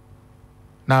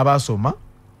n'abaasoma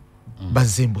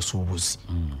bazze mbusuubuzi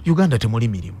Uganda temuli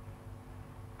mirimu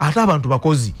ate abantu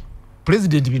bakozi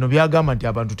pulezidenti bino byagamba nti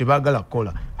abantu tebaagala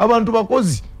kukola abantu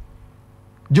bakozi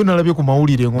jo nalabye ku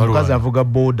mawulire ng'omukazi avuga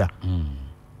booda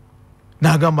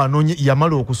n'agamba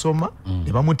yamala okusoma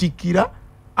ne bamutikkira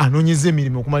anoonyeza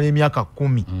emirimu okumala emyaka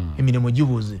 10 emirimu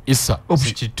gibuze Issa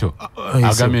Sikito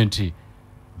agambye nti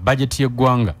bajeti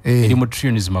y'eggwanga eri mu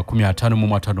trillions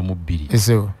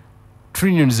 55.52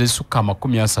 trillions ezisukka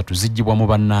 30 zijjibwa mu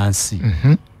bannansi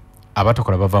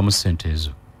abatokola bavaamu ssente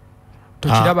ezo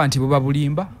tokiraba nti buba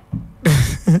bulimba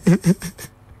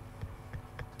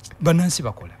bannansi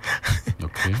bakola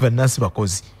bannansi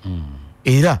bakozi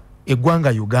era eggwanga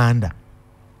Uganda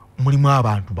mulimu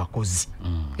abantu bakozi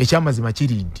ekyamazima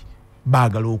kiri nti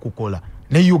baagala okukola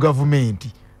naye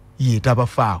gavumenti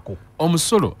yeetabafaako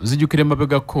omusolo zijjukira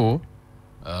emabegako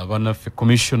banaffe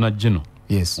commissioner general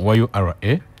wa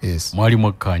URA mwali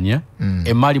mwakkanya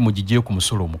emaali mugijjeyo ku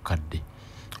musolo omukadde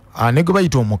ne gwe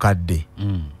bayita omukadde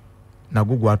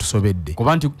nagwo gwatusobedde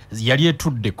kuba nti yali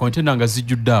etudde kontena nga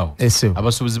zijjudde awo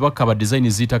abasuubuzi bakaba design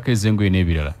ziyitako ez'engoye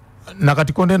n'ebirala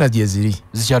nakati kontena gye ziri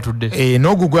zikyatudde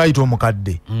n'ogwo gwayita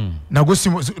omukadde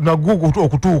nagwo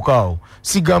okutuuka awo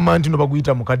sigamba nti no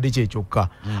baguyita mukadde kyekyokka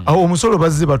awo omusolo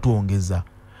bazze batwongeza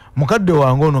mukadde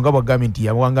wange ono nga bwagambye nti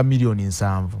yawanga milioni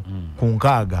 7 ku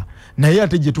nkaaga naye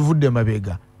ate gye tuvudde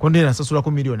mabega kontena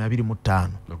asasulako milioni 25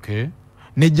 okay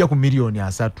nejja ku milioni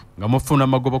 3 nga mufuna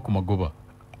magoba ku magoba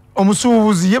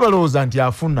omusuubuzi ye balowooza nti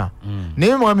afuna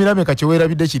naye Mwamirabe Kakyewera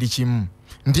kiri kimu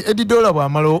nti $80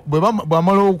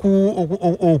 bw'amala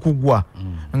okugwa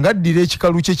ng'addira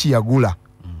ekikalu kye kiyagula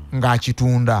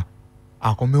ng'akitunda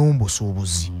akomewo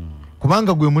mbusuubuzi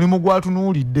kubanga gwe mulimu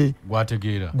gwatunuulidde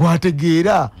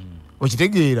gwategeera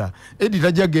okitegeera Edi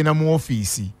tajja genda mu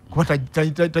ofiisi kuba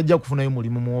tajja kufunayo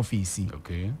mulimu mu ofiisi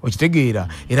okitegeera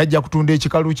era ajja kutunda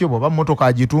ekikalu kye bw'oba mmotoka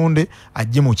agitunde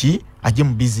ajje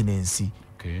mu bizinensi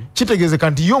kitegeezeka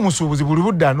nti ye omusuubuzi buli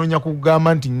budde anoonya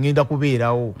kugamba nti ngenda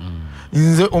kubeerawo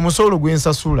nze omusolo gwe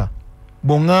nsasula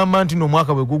bw'oŋŋamba nti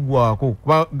n'omwaka bwe guggwako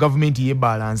kuba gavumenti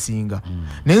yebalansinga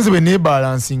naye nze bwe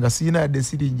neebalansinga sirina yadde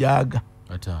sirinjaaga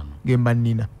gemba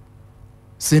nnina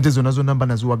sente zonna mba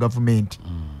naziwa gavumenti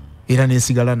era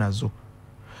neesigala nazo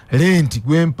lenti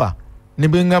gwempa ne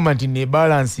bwe ŋŋamba nti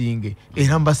neebalansinge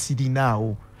era mba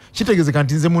sirinaawo kitegeezeka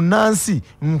nti nze munnansi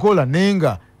nkola naye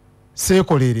nga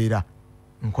seekolerera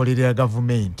nkolerera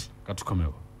gavumenti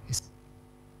katukomewo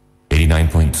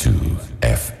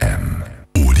 89.2 FM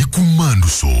oli ku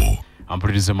Manduso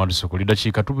ampulirize Manduso ku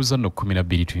lidakiika tubuza no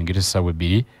 12 tuyingire essaawa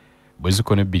 2 bwe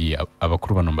zikone 2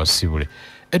 abakulu bano mbasibule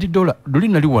 $80 luli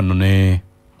nali wano ne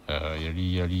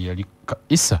yali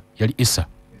Isa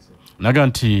naga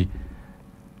nti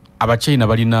Abachina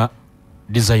balina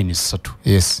design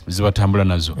 3 zibatambula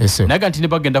nazo naga nti ne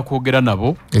bagenda kwogera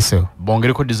nabo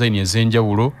bongereko design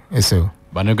ezenjawulo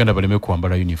Bannayuganda baleme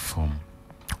kwambala uniform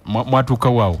mwatuuka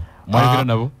waawo mwayogera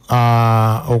nabo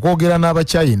okwogera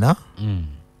n'Abachina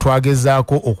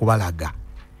twagezaako okubalaga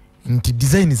nti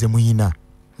design ze muyina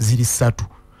ziri 3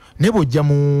 ne bw'ojja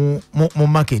mu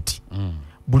market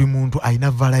buli muntu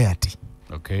alina variety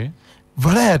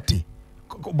variety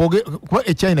kuba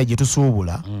eChina gye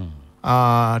tusuubula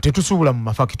tetusuubula mu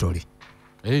mafactory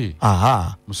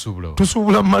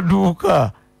tusuubula mu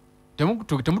maduuka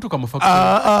temutuka mu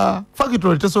factory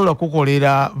factory tesobola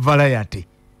kukolera variety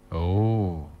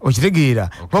okitegeera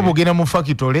kuba bw'ogenda mu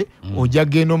factory ojja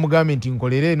genda omugambe nti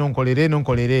nkolere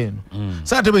eno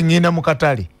saa te bwe ngenda mu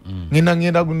katale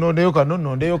ngenda nondeyo kano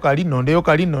nondeyo kali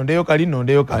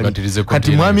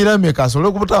kati Mwamirabe kasobole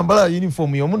okubutambala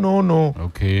uniform y'omunoono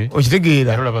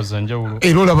okitegeera era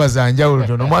olaba zanjawulo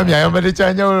tono mwami ayambadde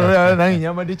kyanjawulo nange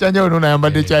nyambadde kyanjawulo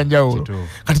n'ayambadde kyanjawulo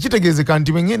kati kitegeezeka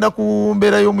nti bwe ngenda ku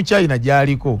mbeera y'omu China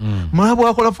gy'aliko mala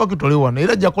bw'akola factory wano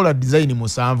era ajja kola design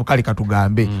 7 kale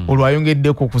katugambe olwo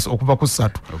ayongeddeko okuva ku 3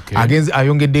 agenze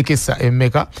ayongeddeko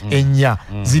emmeka 4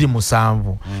 ziri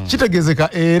 7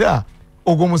 kitegeezeka era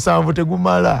ogwo 7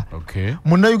 tegumala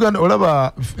Munnayuganda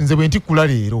olaba nze bwe ntikkula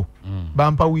leero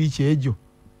bampa wiiki egyo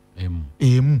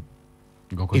emu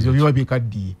ebyo biba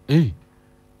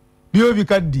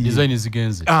bikaddiye design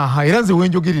zigenze era nze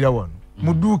wenjogerera wano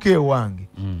mu dduuka ewange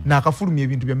n'akafulumya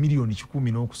ebintu bya milioni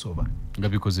 10 n'okusoba nga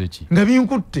bikoze ki nga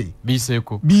binkutte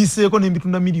biseeko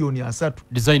n'embitunda milioni 3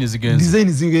 design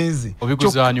zigenze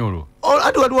obikuzaani olwo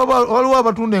ati waliwo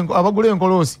abatunda abagula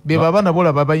enkoloosi beba abaana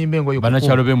bolaba bayimba engoye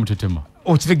banakyalo bemutetema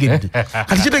okitegedde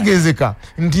kati kitegeezeka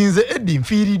nti nze Edi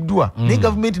nfiiriddwa naye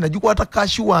gavumenti nagikwata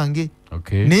kashi wange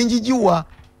nenjigiwa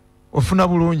ofuna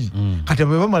bulungi kati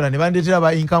bwe bamala ne bandeetera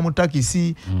aba income tax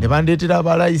ne bandeetera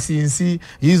aba license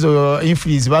izo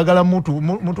influence bagala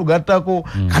mutu gattako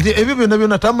kati ebyo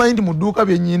byonna tamanyi nti mu dduuka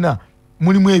byennyina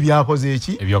mulimu ebyakoze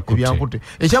eki ebyankutte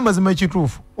ekyamazima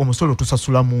ekituufu omusolo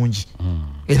tusasula mungi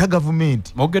era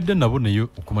gavumenti mogedde nabo nayo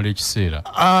okumala ekiseera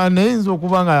naye nza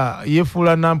okuba nga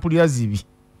yeefuula nampulira zibi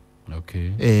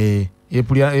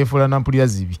yeefuula nampulira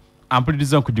zibi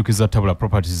ampuliriza nkujjukiza Tabula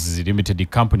Properties Limited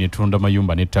company etunda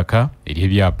mayumba n'ettaka eri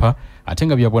ebyapa ate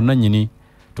nga bya bwannannyini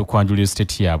tukwanjulira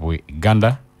estate yaabwe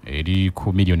Ganda eri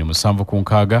ku milioni 7 ku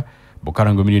nkaaga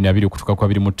Bukarango milioni 2 kutuka ku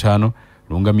 25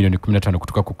 Lunga milioni 15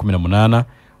 kutuka ku 18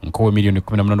 Nkowe milioni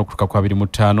 18 kutuka ku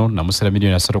 25 na Musera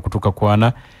milioni 3 kutuka ku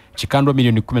 4 Chikandwa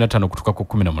milioni 15 kutuka ku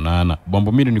 18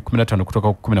 Bombo milioni 15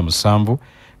 kutuka ku 17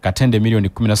 Katende milioni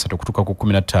 13 kutuka ku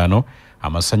 15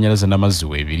 Amasanyalaze n'amazzi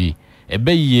webiri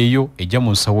ebbeeyi yeeyo ejja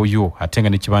mu nsawo yo ate nga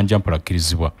n'ekibanja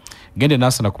mpulakkirizibwa gende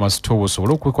n'asana ku masitoowa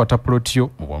osobole okwekwata puloti yo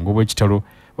mu bwangu bw'ekitalo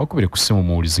bakubire ku ssimu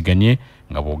muwuliziganye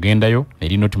nga bw'ogendayo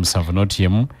eri noti 7 noti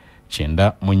emu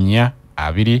 9 4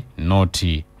 2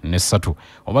 noti 3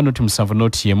 oba noti 7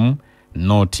 noti emu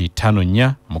noti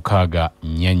 5 4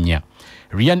 6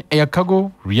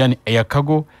 4 Ryan Air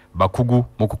Cargo bakugu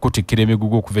mu kukutikkira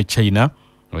emigugu okuva e China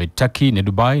Turkey ne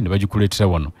Dubai ne bagikuleetera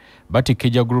wano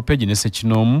Batikija Group ne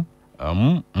Sekinomu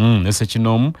ese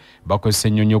kinomu bakozesa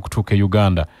ennyonyi okutuuka e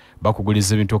Uganda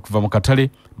bakuguliza ebintu okuva mu katale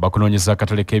bakunoonyeza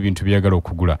akatale k'ebintu byagala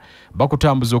okugula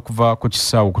bakutambuza okuva ku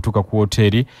kisaawe okutuuka ku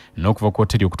woteeri n'okuva ku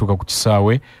woteeri okutuuka ku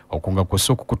kisaawe okunga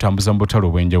kwose okukutambuza mu butale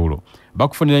obw'enjawulo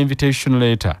bakufunira invitation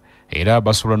letter era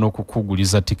basobola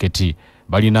n'okukuguliza tiketi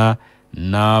balina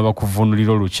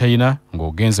n'abakuvunulira oluchina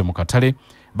ng'ogenze mu katale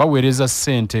baweereza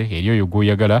ssente eri oyo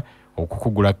gw'oyagala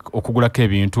okugulako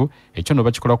ebintu ekyo no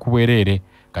bakikola ku bwereere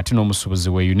kati n'omusuubuzi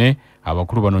weeyune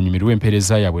abakulu banoonyumirwa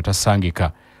empeereza yaabwe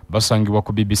etasangika basangibwa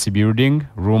ku BBC Building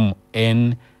room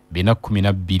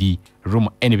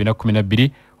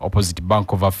N212 opposite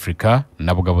Bank of Africa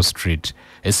Nabugabo Street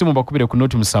esimu bakubire ku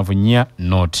noti 74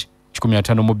 noti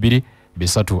 152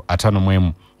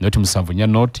 351 noti 74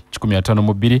 noti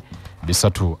 152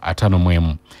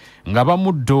 351 nga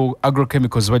bamuddo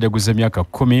agrochemicals bajaguza emyaka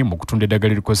 10 mu kutunda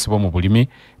eddagala erikozesebwa mu bulimi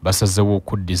basazeewo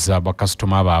okuddiza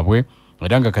bakasitoma baabwe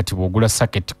era nga kati bw'ogula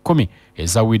saketi 10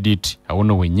 eza Widit awo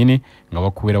nno wennyini nga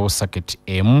bakuweerawo saketi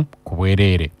emu ku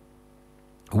bwereere.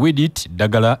 Widit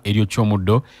ddagala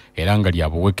ery'okyomuddo era nga lya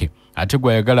buweke ate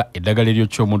gw'ayagala eddagala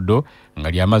ery'okyomuddo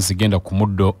nga ly'amazzi genda ku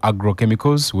muddo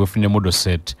agrochemicals weefune muddo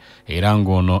set era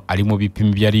ng'ono ali mu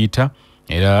bipimo bya liita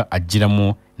era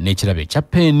agiramu n'ekirabo ekya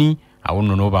peeni awo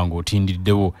nno n'oba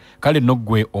ng'otindiddewo kale nno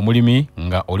ggwe omulimi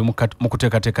nga oli mu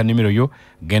kuteekateeka nnimiro yo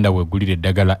genda weegulira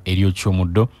eddagala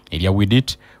ery'okyomuddo erya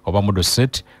Widit oba muddo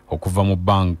set okuva mu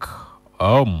bank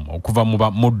okuva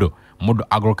mu muddo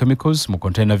agrochemicals mu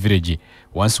Container Village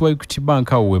wansi wa Equity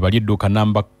Bank awo webali edduuka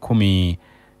namba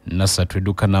 13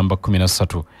 edduuka namba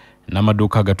 13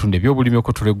 n'amaduuka agatunda ebyobulimi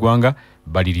okutula eggwanga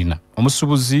balirina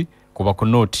omusuubuzi kuba ku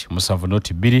noti 7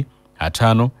 noti 2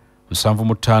 5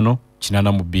 75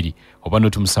 82 oba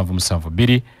noti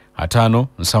 772 5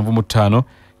 75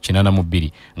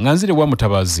 82 nganzire wa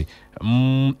Mutabazi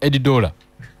Edidola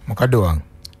mukadde wange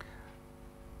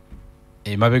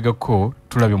emabegako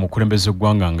tulabye omukulembeze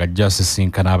eggwanga nga ajja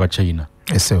asisinkana abachina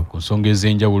ku nsonga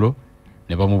ez'enjawulo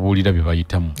ne bamubuulira bye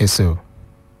bayitamu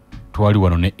twali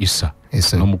wano ne Isa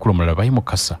n'omukulu omulala bayi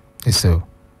Mukasa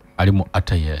ali mu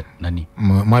ataya nani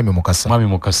mwami Mukasa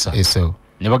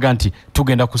ne baga nti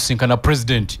tugenda kusinkana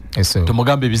president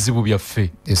tumugambe ebizibu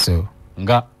byaffe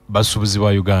nga basuubuzi ba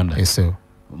Uganda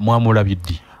mwamulabye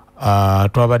ddi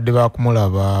twabadde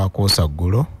bakumulaba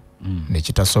kosaggulo ne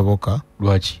kitasoboka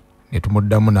lwaki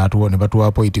netumuddamu ne batuwa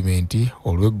appointment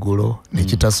olw'eggulo ne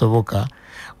kitasoboka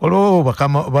olwo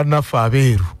bakama bannaffe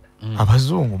abeeru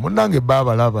abazungu munnange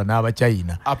baabalaba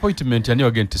n'abachina appointment yani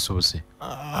wagenti sobose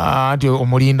anti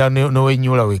omulinda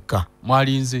n'owenyula wekka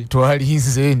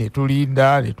twalinze ne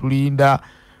tulinda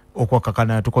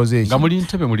okwakakana tukoze eki nga muli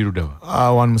ntebe muli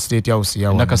ludawa one state house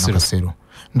ya Nakasero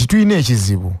nti tuyina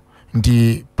ekizibu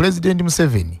nti President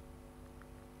Museveni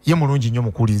ye mulungi nnyo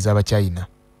mukuwuliriza abachina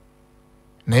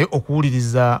naye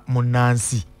okuwuliriza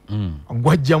munnansi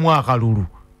gwajjamu akalulu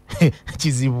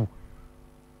kizibu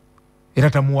era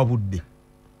tamuwa budde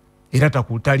era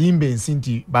takutalimba ensi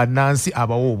nti bannansi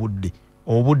abawa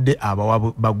obudde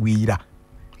abawa bagwira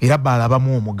era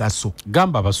balabamu omugaso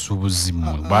gamba abasuubuzi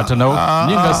mmwe bwatanawo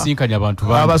ninga sinkanya abantu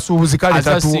bangi abasuubuzi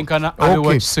kale sinkana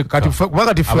abewa kiseka kati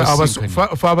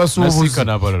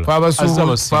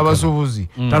abasuubuzi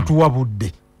tatuwa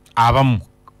budde abamu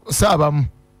saabamu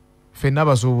fenna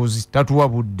abasuubuzi tatuwa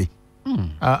budde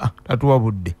tatuwa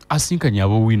budde asinkanya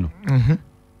abowino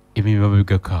emirimu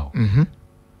babigakaawo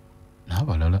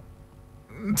n'abalala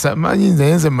manyi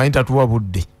nze mmanyi tatuwa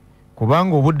budde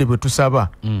kubanga obudde bwe tusaba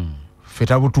ffe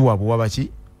tabutuwa buwa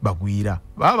baki bagwira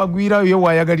bagwira ye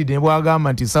waayagalidde ne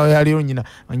bwagamba nti ssaawa ya leero nyina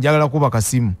njagala kuba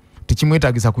kasimu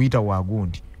tekimwetaagisa kuyita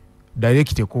waagundi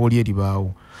direct ekooli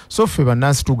eribaawo so ffe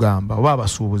bannansi tugamba oba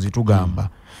abasuubuzi tugamba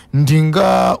nti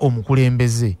nga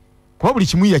omukulembeze kuba buli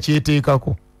kimu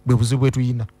yakyeteekako bwe buzibu bwe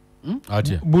tuyina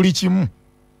buli kimu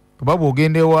kuba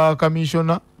bw'ogenda ewa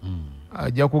kamishona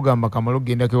ajja kugamba kamala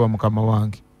okugendako ewa mukama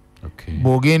wange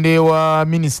bw'ogenda ewa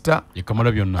minisita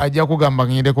ajja kugamba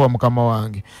ngendeko wa mukama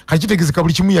wange kati kitegeezeka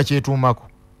buli kimu yakyetuumako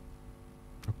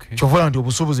kyovola nti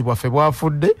obusuubuzi bwaffe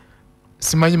bwafudde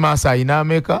simanyi maaso ayina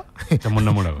ameka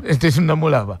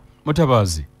tetunnamulaba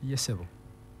Mutabazi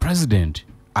president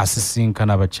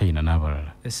asisinkana abachina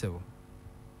n'abalala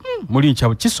muli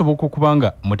nkyabo kisoboka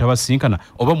okubanga mutabasinkana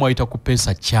oba mwayita ku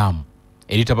peesa kyamu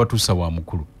eri tabatuusa wa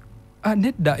mukulu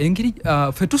nedda engeri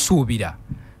ffe tusuubira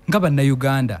nga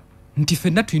bannayuganda nti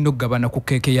ffenna tulina okugabana ku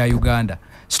keeke ya Uganda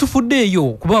situfuddeeyo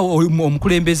kuba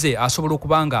omukulembeze asobola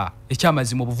okuba nga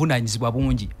ekyamazima obuvunaanyizibwa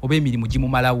bungi oba emirimu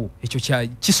gimumalawo ekyo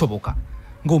kisoboka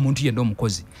ng'omuntu yenna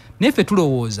omukozi naye ffe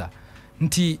tulowooza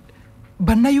nti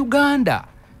bannayuganda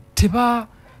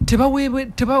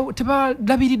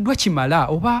tebalabiriddwa kimala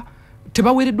oba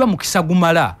tebawereddwa mukisa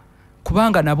gumala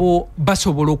kubanga nabo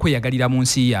basobola okweyagalira mu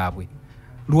nsi yaabwe.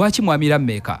 Lwaki mwamira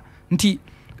mmeka nti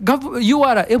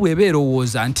URA ebweba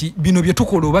erowooza nti bino bye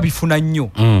tukola oba bifuna nnyo.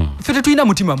 Ffe tetulina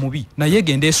mutima mubi naye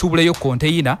egenda esuubuleyo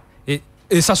konteyina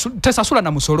tesasula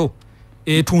na musolo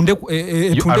etunde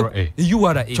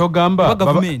URA kyogamba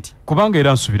kubanga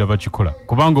era nsubira bakikola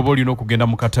kubanga oba olina okugenda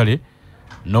mu katale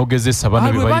n'ogezesa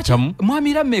bano bye bayitamu.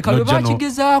 Mwamira mmeka bwe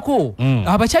bakigezaako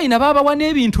Abachina baabawa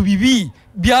n'ebintu bibi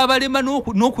byabalema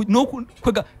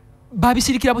n'okwega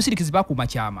babisirikira busirikizi bakuuma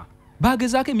kyama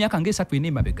bagezaako emyaka ng'esatu ena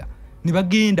emabega ne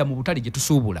bagenda mu butale gye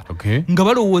tusuubula nga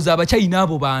balowooza Abachina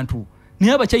abo bantu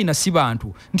naye Abachina si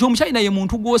bantu nti Omuchina ye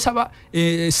muntu gw'osaba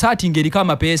saati ng'eriko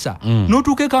amapeesa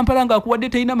n'otuuka e Kampala ng'akuwadde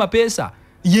terina mapeesa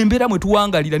yembeera mwe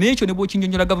tuwangalira naye ekyo ne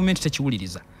bw'okinyonnyola gavumenti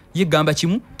tekiwuliriza ye gamba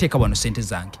kimu teeka wano ssente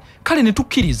zange kale ne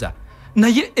tukkiriza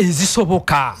naye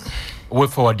ezisoboka. We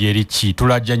forward eriki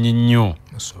tulajjanye nnyo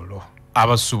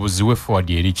abasuubuzi we forward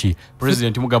eriki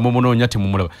President mugamba omunoonya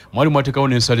temumulaba mwali mwateekawo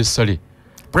n'ensalessale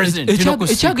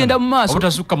ekyagenda mu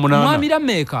maaso mwamira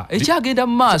mmeka ekyagenda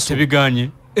mu maaso tebiganye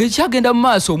ekyagenda mu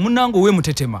maaso munnango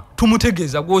ow'emutetema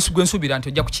tumutegeeza gwensuubira nti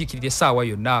ojja kukiikirira essaawa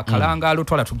yonna kalangaalo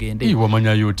twala tugende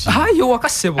wamanyayo oti ayo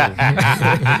wakasebo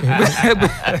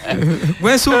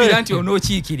gwensuubira nti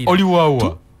onookiikirira oli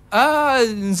waawa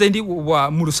nze ndi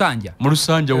mu Lusanja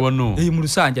wano mu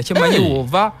Lusanja kyemanyi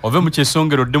woova ove mu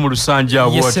kyesongero dde mu Lusanja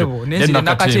awo yesebo nenzira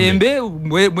nakatembe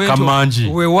kamanji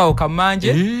weewaawo kamanje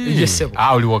yesebo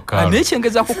oli wakala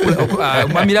nekyengezaako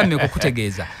mwamira mmeka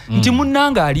okutegeeza nti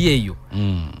munnanga ali eyo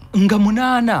nga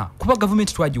 8 kuba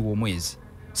gavumenti twagiwa omwezi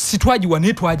sitwagiwa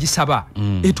naye twagisaba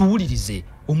etuwulirize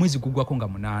omwezi gugwako nga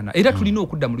 8 era tulina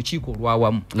okudda mu lukiiko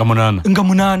olwawamu nga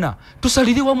 8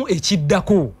 tusalire wamu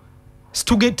ekiddako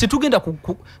tetugenda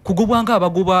kugobwanga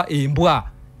abagoba embwa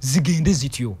zigende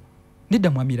zityo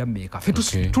nedda mwamira mmeka ffe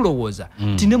tulowooza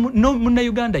nti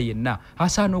munnayuganda yenna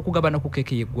asaana okugabana ku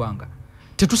keeke y'eggwanga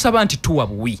tetusaba nti tuwa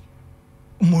buwi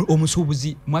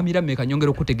omusuubuzi mwamira mmeka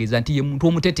nyongera okutegeeza nti ye muntu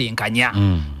omutetenkanya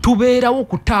tubeerawo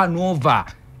ku turnover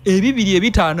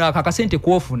 2-5 akakasente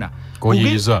kwofuna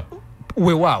koyiriza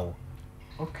weewaawo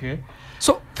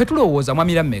so ffe tulowooza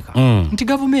mwamira mmeka nti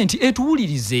gavumenti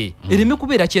etuwulirize ereme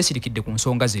kubeera kyesirikidde ku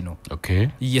nsonga zino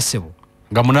yesebo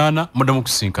nga 8 mudde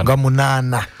mukusinkana nga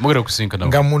 8 mugera kusinkana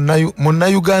nga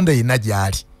munnayuganda yenna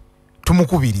gyali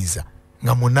tumukubiriza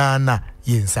nga 8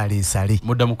 yensaleesale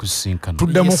muddamu kusinkana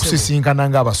tuddamu kusisinkana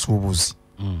ng'abasuubuzi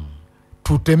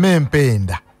tuteme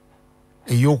empenda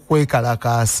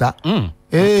ey'okwekalakaasa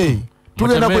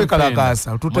tugenda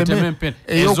kwekalakaasa tuteme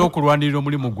ez'okulwanirira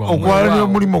omulimu gwaffe okulwanirira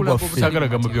omulimu gwaffe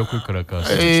sagalagamu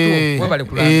byokwekalakaasa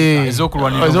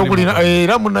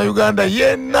era munnayuganda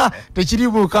yenna tekiri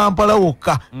mu Kampala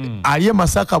wokka ali e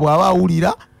Masaka bw'aba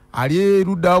awulira ali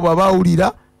eruddawo bw'aba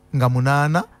awulira nga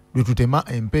 8 lwe tutema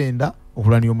empenda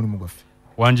okulwanirira omulimu gwaffe.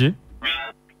 Wanje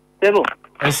Ebo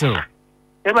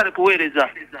ebale kuweereza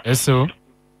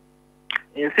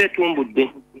ensi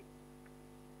etumbudde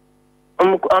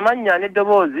amannya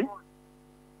n'eddoboozi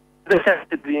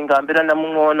nga mbeera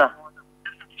namuŋoona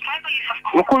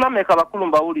mukulu ameka bakulu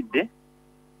mbawulidde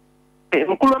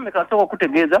mukulu ameka asooka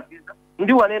okutegeeza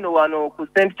ndi waneeno wano ku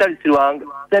St.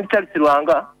 Charles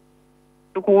Lwanga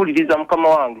tukuwuliriza mukama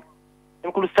wange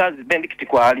mukulu Stars Benedict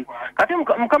kwali kati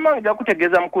mukama wange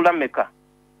jakutegeeza mukulu ameka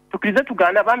tukirize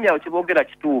tugaana abaami awo kyeboogera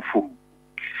kituufu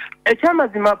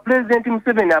ekyamazima Pulezidenti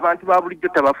Museveni abantu ba bulijjo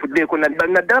tabafuddeeko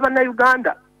naddala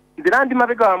bannayuganda nzira ndi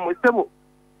mabega wammwe ssebo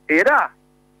era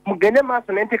mugende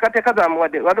maaso n'enteekateeka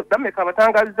zamuwadde Lameka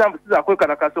abatangaaliza mbu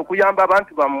sizakwekalakasa okuyamba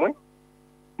abantu bammwe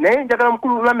naye njagala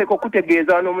mukulu Lameka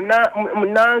okutegeeza wano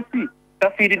munnansi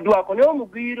tafiiriddwako naye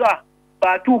omugwira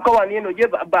batuuka wano eno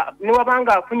ne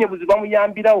wabanga afunye buzibu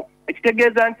bamuyambirawo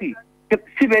ekitegeeza nti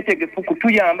si beetegefu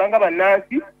kutuyamba nga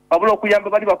bannansi wabula okuyamba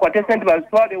bali bakwate sente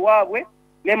bazitwale waabwe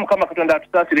naye Mukama Katonda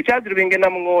atusaasire kyaziro bengenda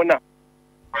muŋoona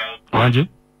wanje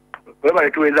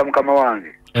webale tuweeza mukama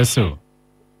wange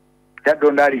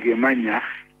kyadonda alige emanya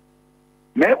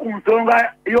naye ku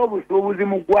nsonga y'obusuubuzi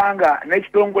mu ggwanga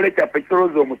n'ekitongole kyaffe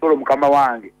kitoloza omusolo mukama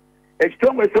wange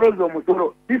ekitongole kitoloza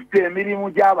omusolo sisita emirimu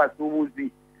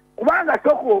gy'abasuubuzi kubanga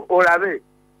sooka olabe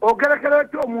ogerekera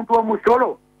otya omuntu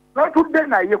omusolo n'otudde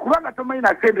naye kubanga tomanyi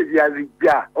na sente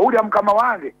gyeyazijja owulira mukama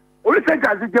wange oli sente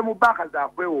azijje mu banka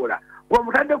zakwewola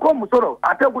bw'omutaddeko omusolo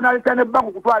ate ogunaaleta ne banka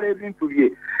okutwala ebintu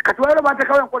bye kati waleero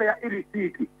bateekawo enkola ya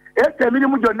irisiiti ese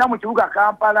emirimu gyonna mu kibuga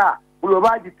Kampala buli we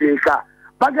bagiteeka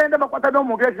bagenda bakwata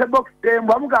n'omuntu ekisebokisi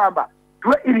tembu bamugamba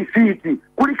tuwe irisiiti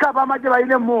kuliko ab'amagye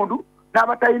balina emmundu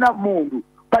n'abatalina mmundu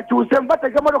bakyuse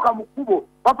bateeka emmotoka mu kkubo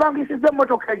bapangisiza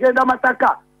emmotoka egenda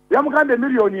Masaka yamuganda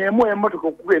miliyoni emu emmotoka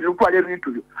okugenda okutwala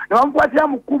ebintu byo ne bamukwatira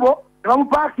mu kkubo ne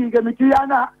bamupaakinga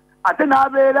emitiyana ate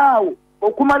n'abeeraawo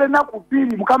okumala ennaku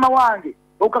bbiri mukama wange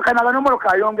okakanaga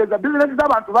n'omoloka ayongeza bizinesi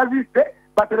z'abantu bazisse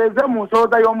batereze mu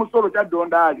nsoloza y'omusolo kya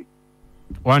Dondaali.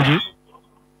 Wanji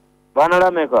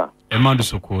Banalameka Emandu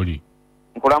Sokoli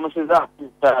nkulamusiza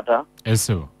taata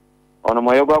Eso ono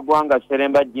mwoyo gwa ggwanga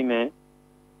Seremba Jime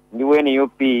ndi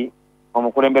WNUP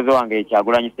omukulembeze wange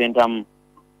Ekyagulanyi Sentamu.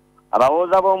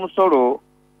 Abawooza b'omusolo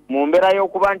mu mbeera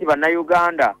y'okuba nti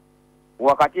bannayuganda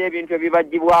wakati ebintu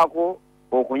ebibagibwako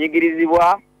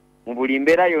okunyigirizibwa mu buli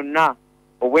mbeera yonna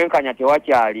obwenkanya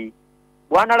tewakyali.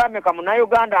 Bwanalameka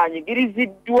munnayuganda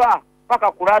anyigiriziddwa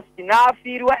paka kulasiti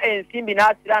n'afiirwa ensimbi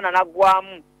n'asiraana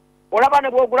naggwamu. Olaba ne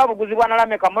bwogula buguzi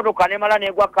Bwanalameka motoka nemala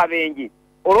negwa kabenje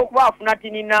olw'okuba afuna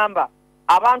tini namba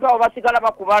abantu abo basigala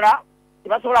bakubala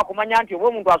tibasobola kumanya nti oba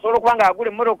omuntu asobola okuba nga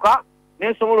yagula emmotoka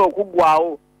nesobola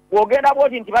okuggwawo. Bwogenda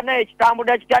bwoti nti bannaye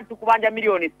ekitambula kitya tukubanja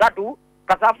miliyoni 3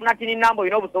 kasafuna tini namba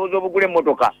olina obusobozi obugula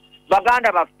emmotoka.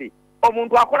 Baganda baffe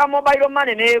omuntu akola mobile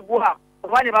money neegwa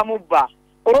oba ne bamubba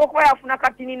olw'okuba yafuna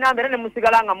katini namba era ne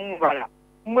musigala nga mumubala.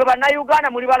 Mmwe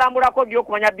bannayuganda muli balambulako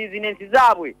by'okumanya bizinensi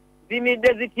zaabwe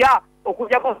zimidde zitya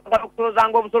okujjako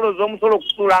okusolozanga obusolozi omusolo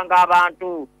okusuulanga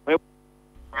abantu.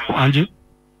 Anji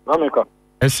Lameka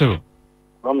Eso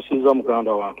bamusiza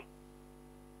muganda wange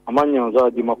amanya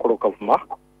nzaadi makolo kavuma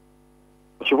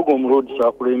ekibuga omulodi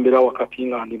kyakulembera wakati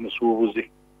nga ndi musuubuzi.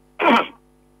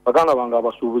 Baganda bange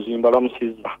abasuubuzi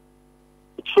mbalamusiza.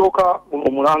 Ekisooka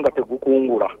omulanga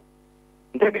tegukungula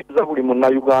ntegeeza buli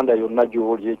munnayuganda yonna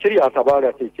gy'oli ekiri atabaali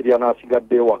ate ekiri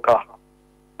anaasigadde ewaka.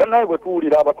 Naye bwe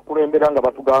tuwulira abatukulembera nga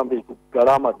batugamba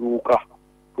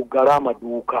tuggale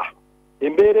amaduuka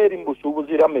embeera eri mu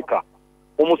busuubuzi Lameka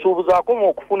omusuubuzi akoma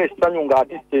okufuna essanyu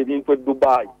ng'atisse ebintu e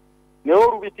Dubai naye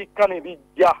olubitikka ne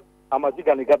bijja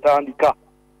amaziga ne gatandika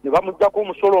ne bamuggyako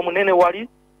omusolo omunene wali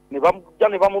ne bamujja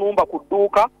ne bamulumba ku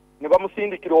dduuka ne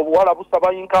bamusindikira obuwala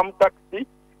busaba income tax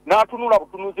n'atunula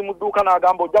butunuzi mu dduuka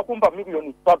n'agamba ojja kumpa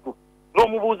miliyoni 3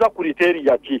 n'omubuuza ku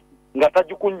literiya ki nga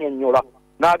tagikunnyonnyola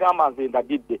n'agamba nze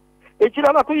ndagidde.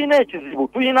 Ekirala tuyina ekizibu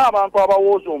tuyina abantu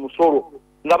abawooza omusolo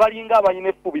nga balinga abalina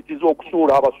effubitiza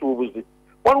okusuula abasuubuzi.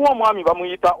 Waliwo omwami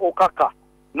bamuyita Okaka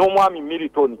n'omwami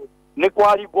Milton ne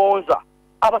Kwali Gonza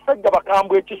abasajja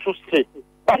bakambwe ekisusse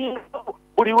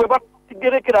buli lwe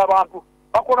bagerekera abantu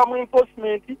bakola mu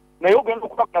enforcement naye ogenda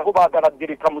okubakako baagala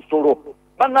gereka musolo.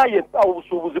 Bannaye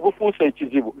obusuubuzi bufuuse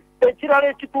ekizibu. Ekirala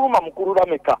ekituluma mukulu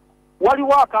Lameka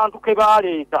waliwo akantu ke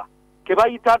baaleeta ke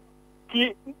bayita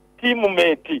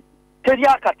teammate teri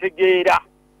akategeera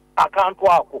akantu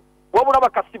ako wabula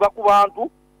bakasiba ku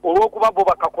bantu olw'okuba bo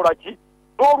bakakola ki.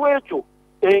 N'olwekyo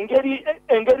engeri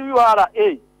URA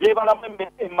yeebalamu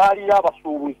emaali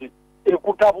y'abasuubuzi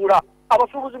ekutabula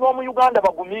abasuubuzi b'omu Uganda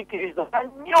bagumiikiriza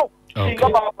nnyo singa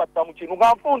babatta mu kinu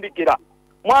nga nfundikira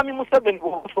mwami Museveni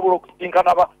bw'osobola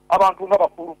okusinkana abantu nga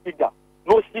bafulufiga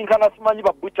n'osinkana simanyi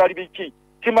babukyali biki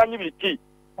simanyi biki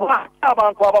lwaki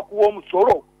abantu abakuwa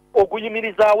omusolo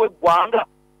oguyimirizaawo eggwanga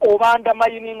obanda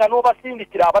mayininga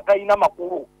n'obasindikira abatalina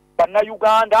makulu.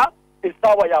 Bannayuganda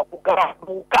essaawa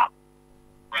yakugaluuka.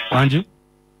 Wanji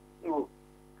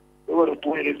ewala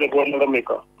tuweereza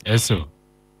Bwanalameka Eso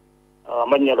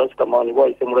amannya Rasitamani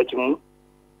bwayise mulakimu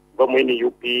bamu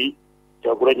NUP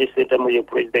Kyagulanyi Sentamu ye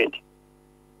president.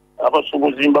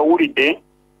 Abasuubuzi mbawulidde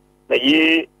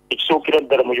naye ekisookera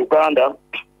ddala mu Uganda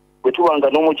bwe tubanga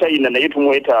n'omuchina naye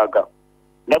tumwetaaga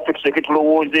naffe tuseke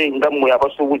tulowooze nga mmwe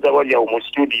abasuubuzi abali awo mu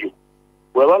studio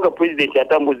bw'abanga president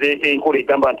atambuze enkola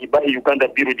egamba nti bahe Uganda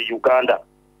build Uganda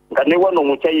nga ne wano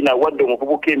omuchina wadde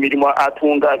omuvubuka emirimu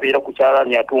atunga abeera ku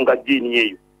kyalaani atunga jiini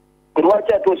eyo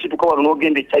lwaki ate osituka wano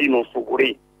n'ogenda e China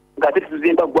osugule ng'ate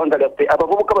tuzimba ggwanga lyaffe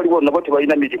abavubuka bali wano nabo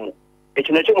tebalina mirimu.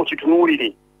 Ekyo nakyo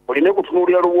mukitunuulire olina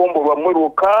okutunuulira luwombo lwammwe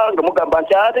lwokka nga mugamba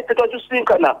nti ate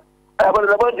tetwatusinkana.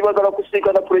 Abalala bangi baagala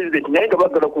kusinkana president naye nga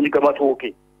baagala kunyiga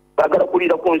matooke baagala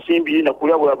kuliira ku nsimbi na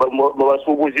kulya mu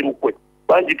basuubuzi lukwe.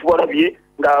 Bangi tubalabye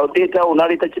ng'aleetaawo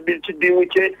n'aleeta kidiimu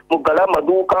kye muggale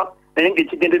amaduuka naye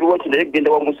ng'ekigendererwa ki naye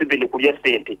kugenda wa Museveni kulya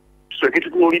ssente. Tusooke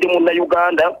tutunuulire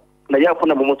munnayuganda naye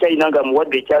afuna mu muchina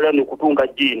ng'amuwadde ekyalaani okutunga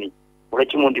jiini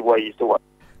olw'ekimundi bwayise wa.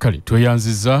 Kale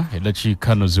tweyanziza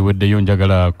eddakiika no ziweddeyo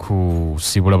njagala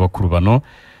kusibula bakulu bano.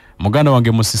 Muganda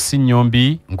wange Musisi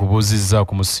Nnyombi nkubuuzizza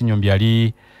ku Musisi Nnyombi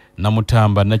ali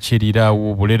Namutamba Nakyerira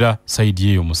Bulera saidi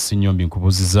eyo Musisi Nnyombi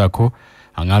nkubuuzizzaako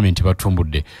agambye nti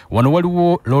batumbudde. Wano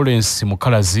waliwo Lawrence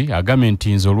Mukalazi agambye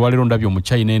nti nze olwaleero ndabye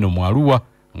omuchina eno mu Arua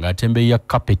ng'atembeeya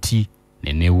kapeti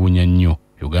neneewuunya nnyo.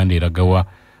 Uganda eragawa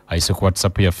ayise ku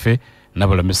WhatsApp yaffe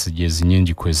nabala messages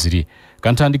nnyingi kweziri.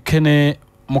 Kantandike ne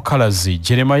Mukalazi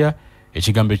Jeremiah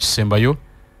ekigambo ekisembayo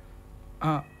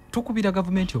tukubira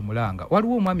gavumenti omulanga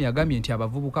waliwo omwami agambye nti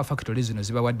abavubuka factory zino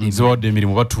zibawadde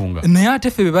emirimu batunga naye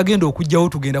ate ffe begenda okujjawo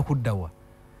tugenda kuddawa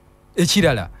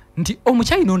ekirala nti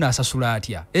omukyayina ono asasula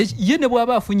atya ye ne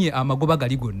bw'aba afunye amagoba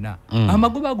gali gonna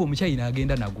amagoba ago omukyayina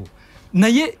agenda nago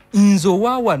naye nze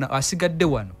owaawano asigadde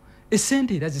wano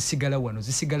esente era zisigala wano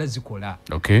zisigala zikola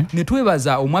ne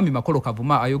twebaza omwami Makolo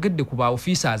Kavuma ayogedde ku ba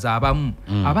officers abamu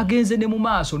abagenze ne mu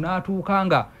maaso n'atuuka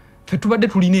nga ffe tubadde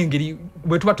tulina engeri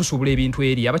bwe tuba tusobola ebintu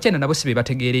eri abakyayina nabo si be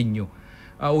bategeera ennyo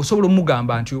osobola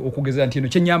omugamba nti okugeza nti eno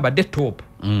kyenyambadde top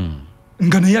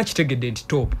nga naye akitegedde nti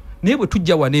top naye bwe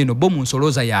tujja wano eno bo mu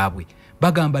nsolooza yaabwe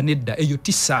bagamba nedda eyo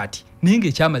tisaati naye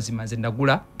ng'ekyamazima nze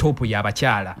nagula top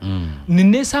y'abakyala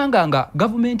neneesanga nga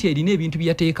gavumenti erina ebintu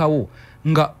byateekawo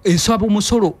nga esaba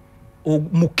omusolo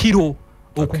mu kiro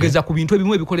okugeza ku bintu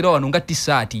ebimu ebikolera wano nga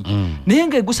tisaati naye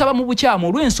ng'egusaba mu bukyamu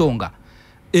olw'ensonga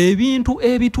ebintu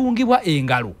ebitungibwa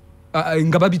engalo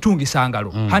nga babitungisa ngalo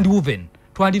handwoven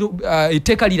twandiro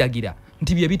etteeka liragira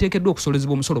nti bye biteekeddwa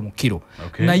okusolezebwa omusolo mu kiro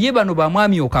naye bano ba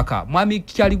mwami Okaka mwami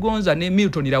Kyaligonza ne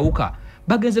Milton Rawuka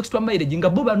bagenze extra mileage nga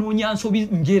bo banoonya nsobi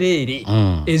njereere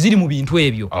eziri mu bintu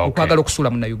ebyo okwagala okusula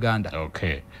mu Uganda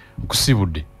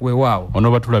kusibudde weewaawo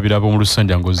ono batulabira abo mu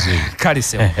Lusanja ngoze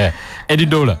kaliseo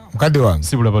Edidola mukadde wange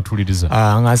sibula batuuliriza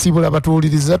nga sibula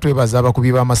batuuliriza twebaza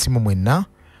abakubi b'amasimu mwenna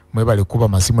mwebale kuba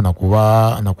amasimu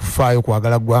nakufaayo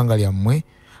kwagala ggwanga lyammwe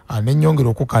n'ennyongera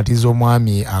okukatiza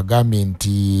omwami agambye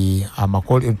nti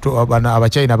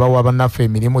abakyayina bawa bannaffe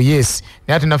emirimu yes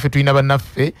naye ate naffe tulina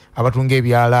bannaffe abatunga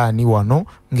ebyalaani wano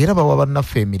ng'era bawa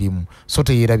bannaffe emirimu so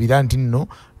teyerabira nti nno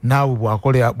naawe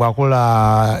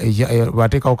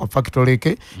bwateekawo ka factory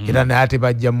ke era naye ate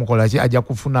bajja mukola ki ajja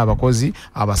kufuna abakozi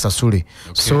abasasule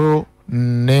so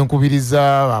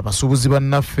nenkubiriza abasuubuzi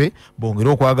bannaffe bongere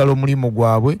okwagala omulimu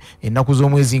gwabwe ennaku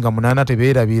z'omwezi nga 8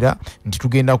 tebeerabira nti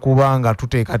tugenda kuba nga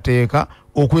tuteekateeka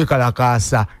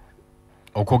okwekalakaasa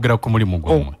okwogera ku mulimu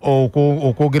gwaffe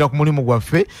okwogera ku mulimu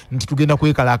gwaffe nti tugenda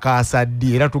kwekalakaasa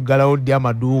ddi era tuggalawo ddi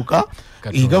amaduuka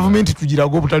gavumenti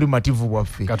tugiraga obutali mativu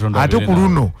bwaffe ate ku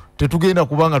luno tetugenda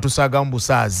kuba nga tusaaga mu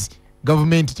busaazi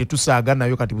gavumenti tetusaaga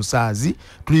nayo kati busaazi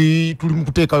tuli mu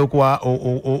kuteekayo kwa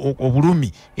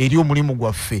obulumi eri omulimu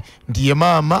gwaffe nti ye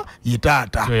maama ye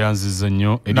taata tweyanziza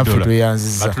nnyo naffe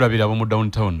tweyanziza batulabira abo mu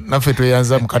downtown naffe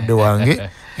tweyanza mukadde wange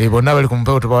bonna bali ku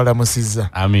mpewo tebawalamusizza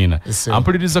amina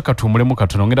ampuliriza katuumulemu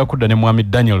katono ngenda kudda ne mwami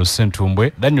Daniel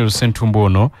Sentumbwe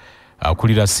ono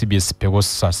akulira CBS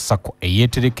Pewosa Sako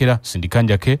eyeeterekera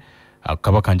sindikanjake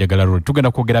Kabaka Njagala Road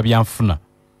tugenda kwogera byanfuna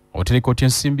otereka otya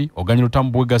ensimbi oganyira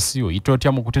otamu bwegasi oyita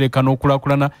otya mu kutereka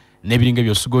n'okulaakulana n'ebiringa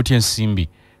by'osiga otya ensimbi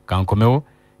kankomewo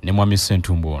ne mwami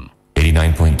Sentumbwe ono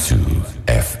 89.2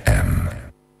 FM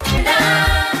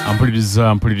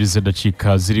ampuliriza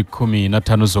eddakiika ziri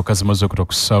 15 zokka zimaze okuta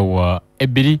ku ssaawa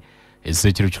 2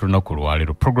 ez'ekiro ky'olunaku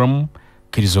olwaleero programu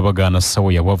Kkiriza Oba Gaana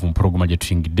ssaawa ya bwavu mu pulogulama gye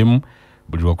tuyingiddemu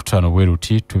buli lwakutaano bwe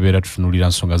ruti tubeera tutunuulira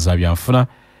nsonga za byanfuna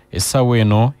essaawa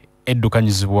eno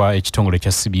eddukanyizibwa ekitongole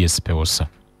kya CBS Pewosa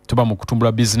tuba mu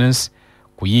kutumbula bizinesi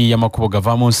kuyiiya makubo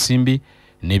gavaamu nsimbi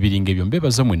n'ebiringa ebyo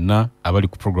mbeebaza mwenna abali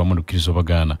ku pulogulamu Kkiriza Oba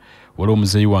Gaana waliwo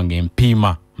omuzeeyi wange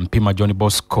mpima John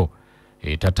Bosco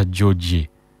tata George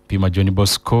mpima John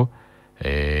Bosco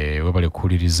webale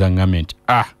kuwuliriza ngambye nti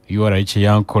URA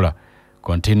kyeyankola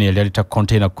konteina yali alita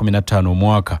konteina 15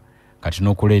 omwaka kati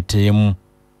n'okuleeta emu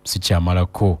si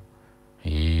kyamalako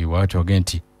waati wage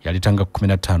nti yalitanga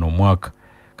 15 omwaka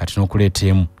kati n'okuleeta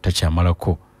emu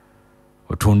takyamalako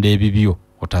otunda ebibyo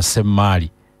otase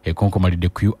maali ekonkomalidde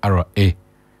ku URA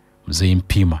muzeeyi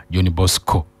mpima John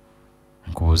Bosco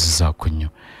nkubuuzizaako nnyo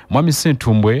mwami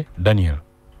Sentumbwe Daniel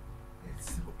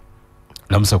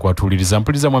lamusa kwatuuliriza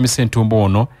mpuliriza mwami Sentumbwe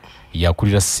ono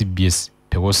yakulira CBS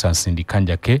Pewosa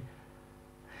nsindikanjake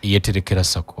yeterekera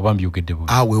Sako oba mbyogedde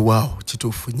bubi weewaawo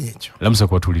kituufunye ekyo lamusa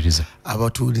kwatuuliriza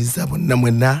abatuuliriza bonna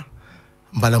mwenna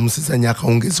mbalamusiza nnyo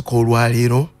akawungezi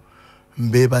k'olwaleero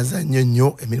mbeebaza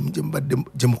nnyo emirimu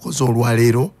gye mukoze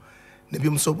olwaleero ne bye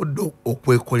musobodde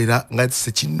okwekolera nga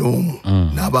sekinnoomu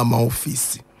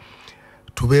n'abamaofiisi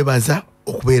tubeebaza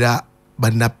okubeera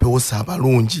bannapewosa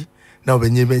abalungi nabo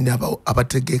benyebenya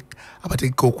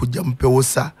abategeka okujja mu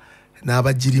pewosa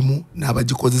n'abagirimu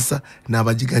n'abagikozesa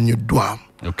n'abagiganyuddwamu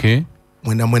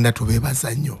mwena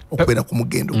tubeebaza nnyo okubeera ku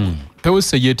mugendo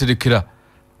pewosa yeeterekera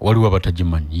waliwo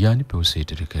abatagimanyi yani pewosa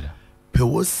yeeterekera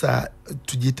pewosa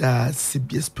tugita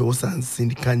CBS Pewosa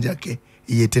nsindikanjake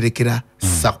yeeterekera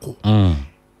Sako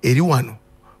eri wano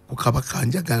ku Kabaka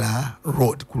Njagala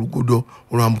Road ku luguudo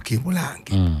olwambuka e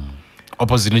Bulange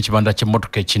opposite n'ekibanda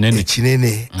ky'emmotoka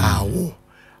ekinene awo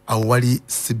awo wali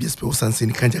CBS Pewosa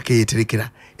Nsindikanja ke yeterekera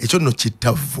ekyo nno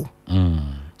kitavu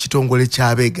kitongole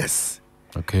kya Vegas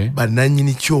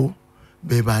bannannyini kyo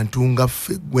be bantu nga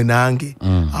ffe gwe nange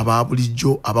aba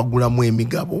bulijjo abagulamu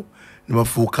emigabo ne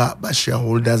bafuuka ba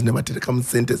shareholders ne batereka mu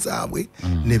ssente zaabwe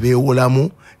ne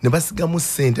beewolamu ne basigamu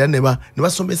ssente ne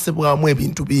basomesebwamu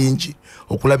ebintu bingi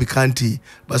okulabika nti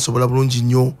basobola bulungi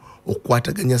nnyo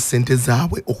okukwataganya ssente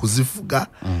zaabwe okuzifuga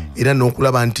era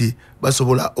n'okulaba nti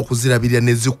basobola okuzirabirira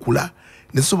ne zikula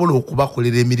ne zisobola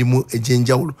okubakolera emirimu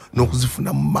egy'enjawulo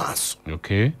n'okuzifuna mu maaso.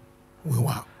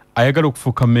 Weewaawo ayagala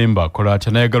okufuuka memba akola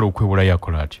atya n'ayagala okwewolayo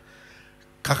akola atya?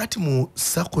 Kakati mu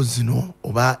sako zino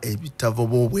oba ebitavo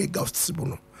bw'obwegassi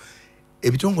buno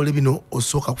ebitongole bino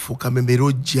osooka kufuuka memba era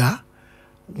ojja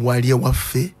wali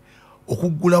ewaffe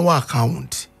okuggulawo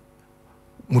akawunti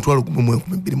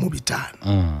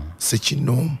 $1,250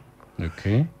 sekinoomu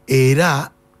era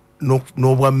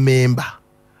n'obwa memba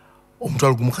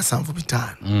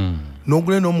 $1,750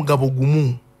 n'ogula n'omugabo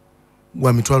gumu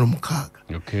gwa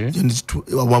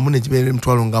 $6,000 wamu ne gibeera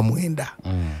 $9,000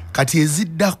 kati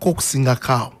eziddako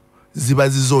okusingako ziba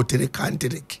zizootereka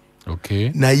ntereke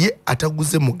naye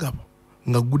ataguze mugabo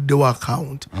nga guddewo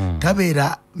akawunti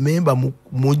tabeera memba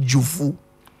mujjuvu.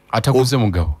 Ataguze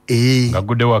mugabo nga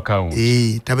guddewo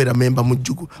akawunti tabeera memba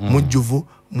mujjuvu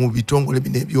mu bitongole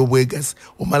bino eby'obwegassi.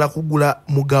 Omala kugula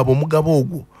mugabo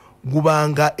ogwo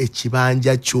gubanga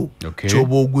ekibanja kyo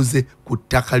kyoba oguze ku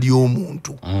ttaka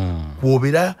ly'omuntu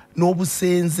kwobera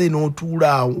n'obusenze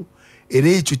n'otuulaawo era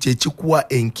ekyo kye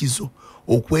kikuwa enkizo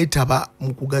okwetaba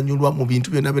mu kuganyulwa mu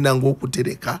bintu byonna byonna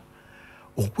ng'okutereka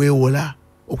okwewola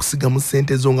okusigamu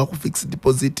ssente zo nga ku fixed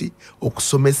deposit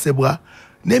okusomesebwa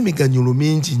n'emiganyulo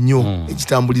mingi nnyo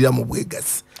egitambulira mu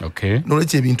bwegassi.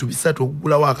 N'olwekyo ebintu bisatu: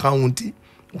 okugulawo akawunti,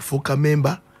 okufuuka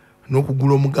memba,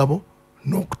 n'okugula omugabo,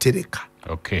 n'okutereka.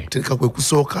 Kutereka kwe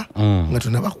kusooka nga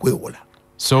tonaba kwewola.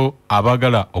 So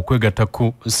abagala okwegatta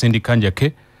ku Nsindikanja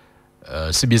ke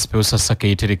CBS Pewosa Sako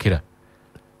yeterekera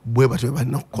bwe batwe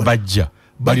bannakukola bajja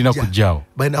balina kujjaawo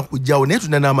naye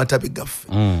tulina n'amatabi gaffe.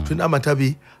 Tulina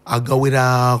amatabi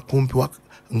agawera kumpi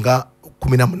nga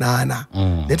 18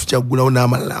 naye tukyaggulawo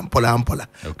n'amalala mpola mpola.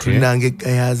 Tulina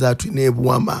ng'Egayaza, tulina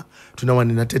Ebuwama, tulina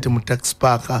Wanenatete mu tax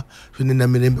park, tulina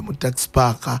Namirembe mu tax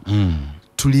park,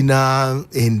 tulina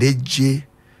Endejje,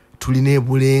 tulina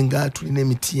Ebulenga, tulina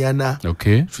Emitiyana,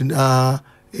 tulina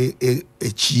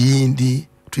Ekiyindi,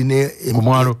 tulina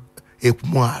Kumwalo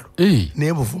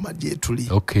naye Buvuma gye tuli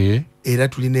era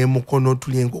tulina Emukono,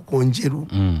 tuli Enkoko Njeru.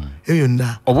 Ebyo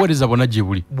byonna obuweereza bwonna gye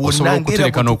buli osobola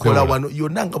okutereka n'okwewola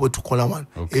yonna nga bwe tukola wano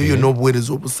ebyo byonna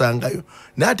obuweereza obusangayo.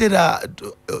 N'ate era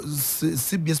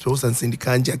CBS Pewosa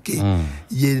Nsindikanja ke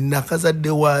ye nakazadde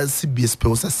wa CBS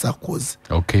Pewosa Sakozi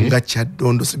nga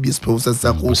Kyaddondo CBS Pewosa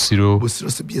Sako, Busiro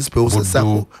CBS Pewosa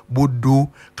Sako, Buddu.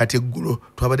 Kati eggulo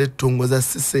twabadde tutongoza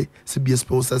Sese CBS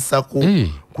Pewosa Sako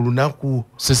ku lunaku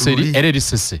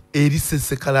eri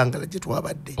Sese Kalangala gye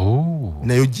twabadde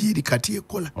nayo gyeri kati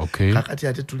ekola. Kakati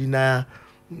ate tulina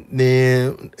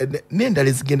n'endala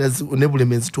ezigenda ne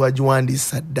Bulemeezi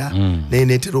twagiwandiisa dda naye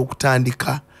neetera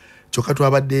okutandika kyokka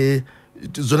twabadde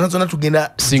zonna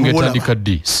tugenda singo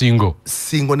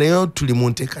naye tuli mu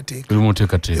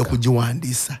nteekateeka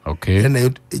okugiwandiisa era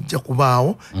nayo ejja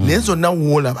kubaawo naye zonna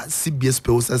woolaba CBS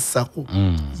Pewosa Sako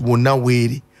wonna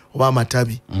weeri oba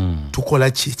amatabi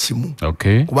tukola kyekimu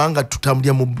kubanga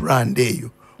tutambulira mu brand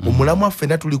eyo. Omulamwa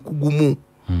ffenna tuli kugumu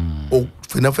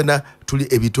ffenna tuli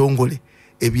ebitongole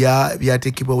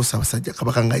ebyateekebwawo Ssaabasajja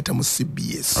Kabaka ng'ayita mu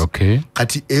CBS.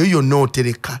 Kati eyo yonna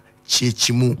otereka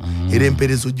kyekimu era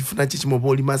empeereza ogifuna kyekimu oba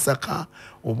oli Masaka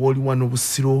oba oli wano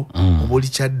Busiro oba oli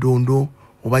Kyaddondo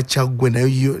oba Kyaggwe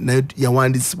nayo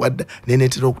yawandiisibwa dda naye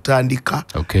neetera okutandika.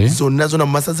 Zonna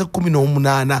mu masaza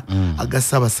 18 aga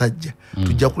Ssaabasajja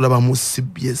tujja kulaba mu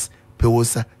CBS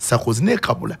Pewosa Sako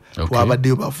nekabula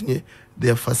twabaddeyo bafunye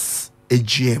their first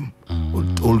AGM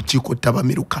olukiiko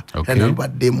tabamiruka era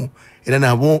nalubaddemu era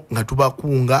nabo nga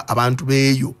tubakunga abantu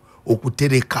beeyo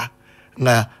okutereka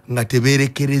nga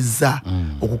tebeerekereza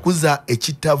okukuza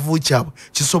ekitavu kyabwe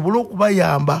kisobole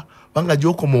okubayamba banga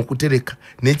gyokoma okutereka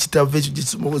n'ekitavu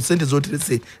ekyo sente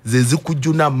z'oterese ze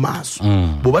zikujjuna mu maaso.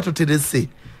 Bw'oba toterese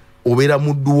obeera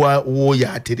muddu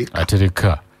w'oyo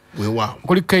atereka.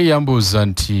 Kuliko eyambuuza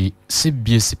nti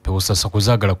CBS Pewosa Sako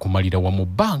zaagala kumalira wa mu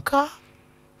banka.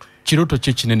 Kirooto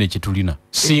kye kinene kye tulina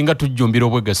singa tujjumbira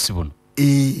obwegassi buno.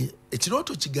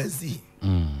 Ekirooto kigazi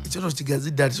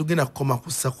ddala tugenda kukoma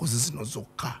ku Sako zino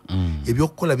zokka.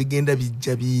 Ebyokukola bigenda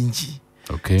bijja bingi.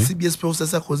 CBS Pewosa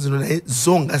Sako zino naye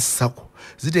zo nga Sako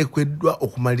ziteekeddwa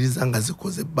okumaliriza nga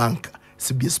zikoze banka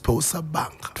CBS Pewosa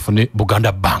Bank. Tufune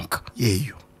Buganda Bank.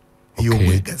 Yeeyo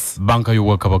ey'obwegassi banka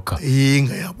y'obwakabaka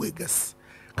nga ya bwegassi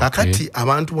kakati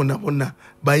abantu bonna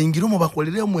bayingire mu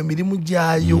bakoleremu emirimu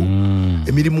gyayo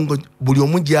emirimu buli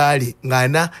omu gyali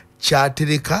ng'ana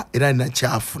kyatereka era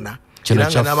nakyafuna era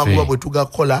nga n'amagoba bwe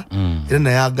tugakola era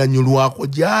naye aganyulwako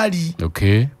gyali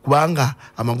kubanga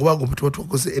amagoba ago bwe tuba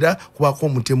tugakoze era kubako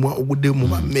omutemwa ogudde mu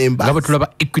bamemba nga bwe tulaba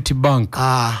Equity Bank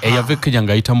eyava e Kenya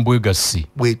ng'ayita mu bwegassi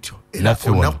bwetyo era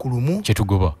olunaku lumu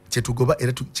kyetugoba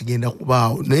era kigenda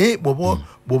kubaawo naye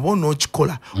bw'oba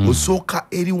onookikola osooka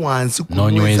eri wansi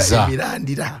kunyweza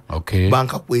emirandira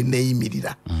banka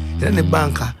kweneeyimirira era ne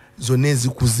banka zonna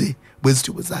ezikuze bwe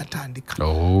zityo bwe zatandika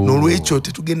n'olwekyo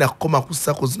tetugenda kukoma ku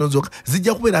sako zino zokka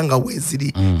zijja kubeera nga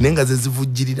weeziri naye nga ze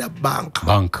zivujjirira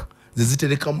banka ze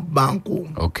zitereka mu banka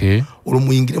omwo olwo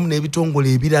muyingiremu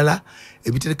n'ebitongole ebirala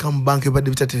ebitereka mu banka ebadde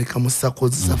bitatereka mu sako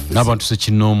zaffe n'abantu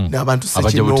sekinoomu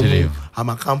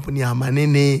amakampuni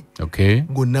amanene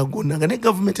gonna nga ne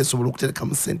gavumenti esobola okutereka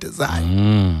mu ssente zaayo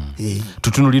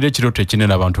tutunulire ekirooto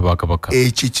ekinene abantu ba Kabaka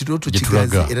ekyo ekirooto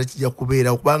kigazi era kijja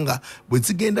kubeera kubanga bwe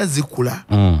zigenda zikula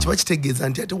kiba kitegeeza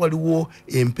nti ate waliwo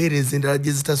empeereza endala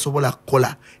gye zitasobola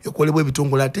kukola ekolebwa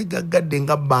ebitongole ate gaggadde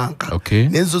nga banka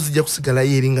naye zo zijja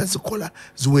kusigalayo eri nga zikola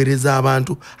ziweereza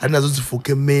abantu ate nazo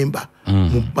zifuuka ememba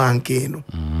mu banka eno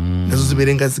nazo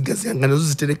zibeere nga zigazi nga nazo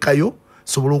ziterekayo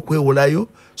sobola okwewolayo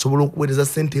sobola okuweereza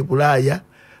ssente e Bulaaya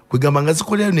kwegamba nga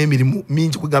zikolerayo n'emirimu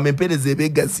mingi kwegamba empeereza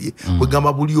ebeegaziye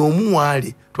kwegamba buli omu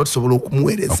waale tuba tusobola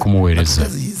okumuweereza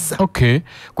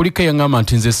kuliko eyaŋŋamba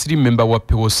nti nze siri memba wa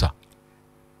Pewosa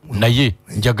naye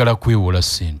njagala kwewola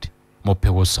ssente mu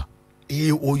Pewosa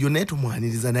oyo naye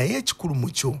tumwaniriza naye ekikulu mu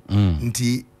kyo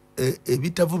nti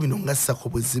ebitavu bino nga sako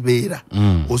bwe zibeera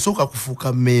osooka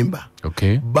kufuuka memba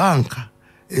banka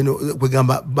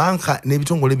kwegamba banka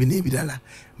n'ebitongole bino ebirala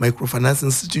microfinance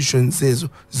institutions ezo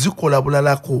zikola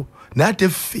bulalako naate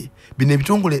ffe bino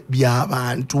ebitongole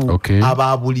by'abantu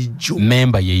aba bulijjo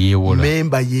memba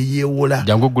yeyeewola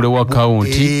jangu ogulewo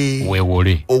akawunti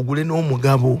weewole ogule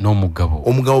n'omugabo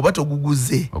omugabo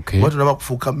batoguguze batonaba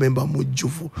kufuuka memba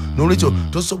mujjuvu n'olwekyo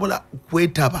tosobola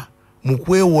kwetaba mu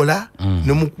kwewola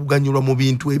ne mu kuganyulwa mu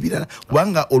bintu ebirala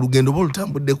kubanga olugendo bwe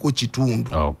lutambuddeko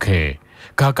kitundu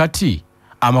kakati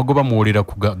amagoba muwolera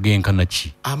kugenkana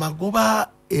ki amagoba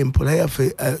empola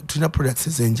yaffe tulina products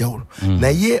ez'enjawulo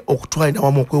naye okutwalira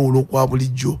wamu okwewola okwa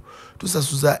bulijjo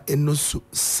tusasuza ennusu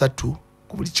 3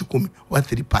 ku buli 100 oba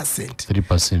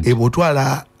 3%. Ebo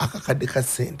otwala akakadde ka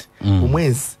ssente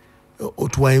omwezi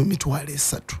otuwayo emitwalo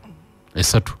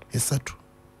 3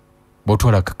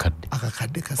 bw'otwala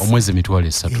akakadde ka omwezi emitwalo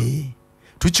 3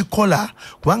 tukikola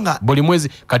kubanga buli mwezi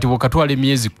kati bw'okatwala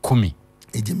emyezi 10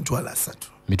 egyo emitwalo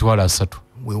 3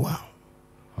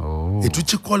 weewaawo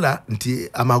tukikola nti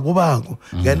amagoba ago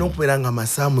galina okubeera nga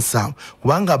masaamusaamu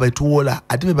kubanga abetuwola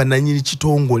ate be bannannyini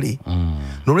kitongole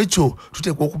n'olwekyo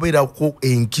tuteekwa okubeerako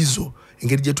enkizo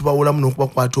engeri gye tubawolamu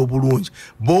n'okubakwata obulungi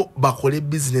bo bakole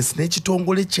bizinesi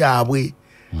n'ekitongole kyabwe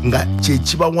nga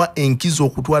kyekibawa enkizo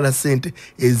okutwala ssente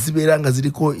ezibeera nga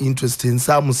ziriko interest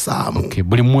ensaamusaamu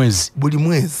buli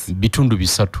mwezi bitundu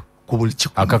 3 ku buli 100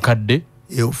 akakadde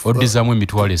oddizaamu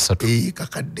emitwalo 3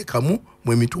 kakadde kamu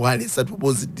mu emitwalo 3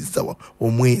 boziddiza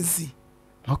omwezi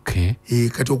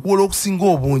kati okuwola okusinga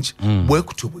obungi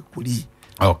bwekutyo bwe kuli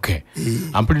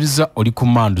ampuliriza oli ku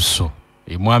Manduso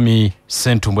mwami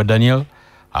Ssentumbwe Daniel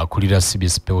akulira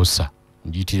CBS Pewosa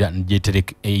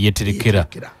yeterekera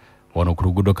wano ku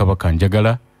luguudo Kabaka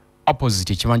Njagala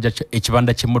opposite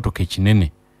ekibanda ky'emmotoka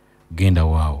ekinene genda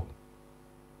waawo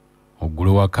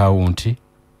ogulewo akawunti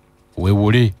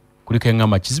weewole kuliko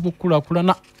eŋŋamba kizibu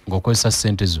okukulaakulana ng'okozesa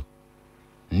ssente zo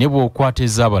ne bw'okwata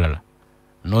ez'abalala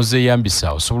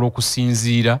n'ozeeyambisa osobola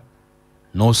okusinziira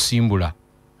n'osimbula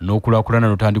n'okulaakulana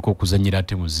n'otandika okuzannyira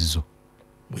ate mu zizo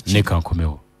ne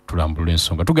kankomewo tulambulula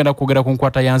ensonga tugenda kwogera ku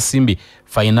nkwata ya nsimbi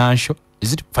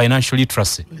financial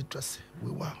literacy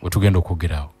we tugenda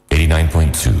okwogeraawo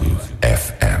 89.2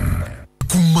 FM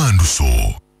ku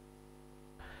Manduso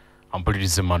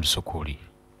ampulirize Manduso kuli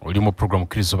oli mu programu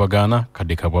Kkiriza Oba Gaana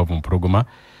kadde kabwavu mu programa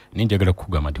ninjagala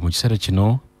kukugamba nti mu kiseera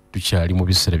kino tukyali mu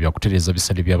biseera bya kutereeza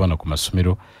bisale by'abaana ku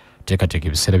masomero teekateeka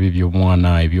ebiseera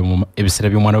by'omwana ebiseera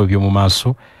by'omwana we by'omu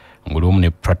maaso ng'oli wamu ne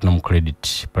platinum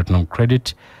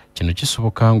credit kino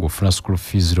kisoboka ng'ofuna school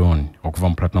fees loan okuva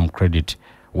mu platinum credit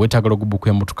weetaagala ogubuku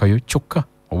y'emmotoka yo kyokka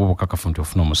oba obukakafu nti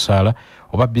ofuna omusaala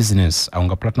oba business awo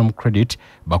nga platinum credit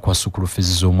bakuwa school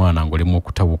fees z'omwana ng'olemu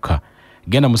okutawuka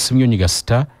genda mu ssimu yonyiga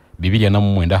star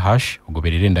 249#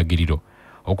 ogoberera endagiriro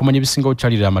okumanya ebisingawo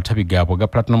kyalira amatabi gaabwe ga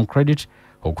platinum credit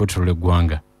okwetolola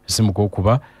eggwanga essimu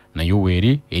k'okuba nayo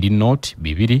weeri eri note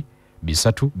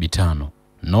 235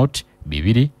 note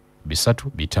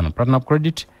 235 platinum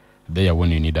credit there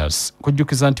when you need us.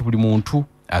 Kujjukiza nti buli muntu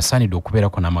asaanidde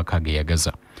okubeerako n'amaka ge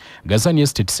yagaza. Gazani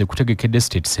Estates ekutegekedde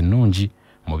estates ennungi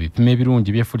mu bipimo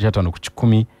ebirungi by'efuti 5 ku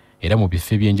 10 era mu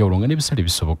bifo eby'enjawulo nga n'ebisale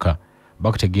bisoboka.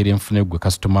 Bakutegeera enfuna gwe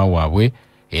kasitoma waabwe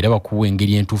era bakuwa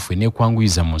engeri entuufu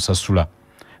eneekwanguyiza mu nsasula.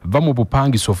 Va mu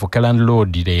bupangisa ofuuke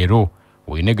landlord leero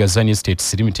oyine Gazani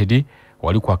Estates Limited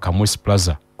wali kwa Kamwesi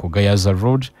Plaza ku Gayaza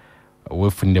Road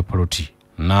weefunire poloti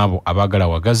n'abo abaagala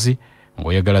wagazi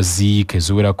ng'oyagala ziike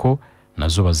ziwerako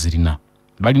nazo bazirina.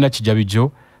 Balina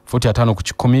kijabijo futi 5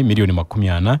 ku 10 milioni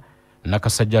 40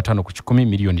 nakasajja 5 ku 10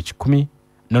 milioni 10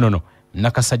 no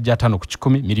nakasajja 5 ku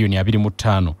 10 milioni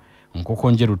 25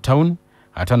 Nkokonjeru Town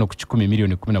 5 ku 10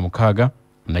 milioni 16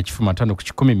 na Kifuma 5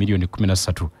 ku 10 milioni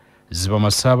 13 Ziba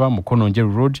Masaba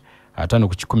Mukononjeru Road 5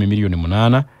 ku 10 milioni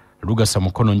 8 Lugasa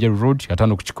Mukononjeru Road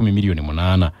 5 ku 10 milioni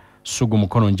 8 Sugu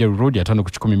Mukononjeru Road 5 ku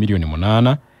 10 milioni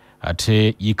 8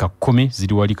 ate yika 10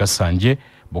 ziri wali Kasanje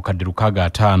bokadde lukaga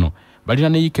 5 balina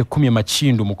ne yike 10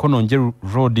 Machindu Mukononjeru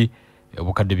Road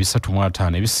bokadde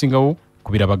 3.5 ebisingawo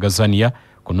kubira bagazania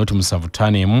ku noti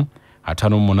 75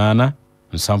 58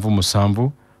 57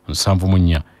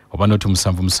 74 oba noti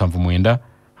 779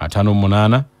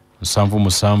 58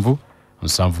 77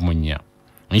 74.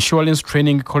 Insurance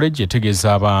Training College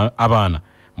etegeeza abaana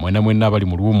mwena abali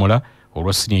mu luwumula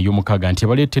olwa senior y'omukaga nti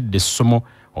baleetedde essomo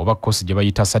oba kosi gye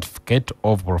bayita Certificate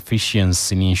of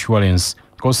Proficiency in Insurance.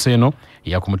 Kosi eno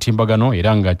ya ku mutimbagano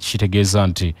era nga kitegeeza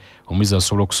nti omuyizi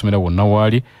asobola okusomera wonna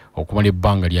waali okumala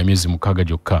ebbanga lya myezi 6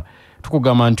 gyokka.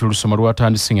 Tukugamba nti olusoma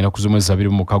lwatandise ng'ennaku z'omwezi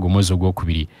 26 omwezi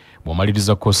ogwokubiri.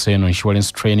 Bw'omaliriza kosi eno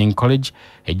Insurance Training College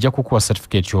ejja kukuwa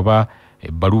certificate oba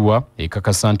ebbaluwa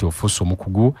ekakasa nti ofuuse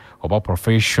omukugu oba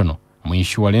professional mu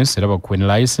insurance era bakuwe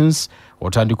ne license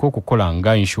otandika okukola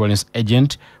nga insurance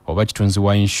agent oba kitunzi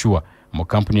wa insure mu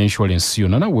company ya insurance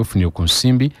yonna nawe weefunire ku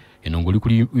nsimbi eno ng'oli ku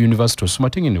university osoma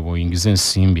tengene bw'oyingiza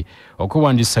ensimbi.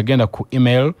 Okuwandiisa genda ku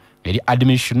email eri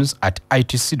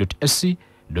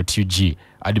admissions@itc.sc.ug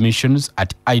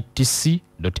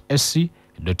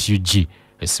admissions@itc.sc.ug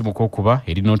esimu kokuba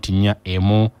eri noti 4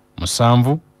 emu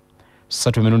 7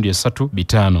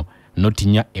 3.3 noti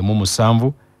 4 emu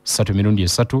 7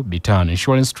 3.3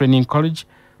 Insurance Training College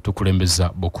tukulembeza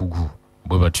bokugu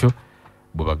bwe batyo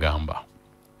bwe bagamba.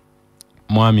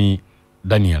 Mwami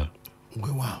Daniel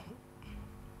ngwe wow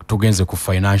tugenze ku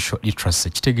financial literacy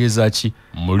kitegeeza ki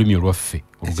mu lulimi lwaffe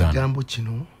Oluganda? Ekigambo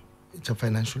kino ekya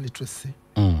financial literacy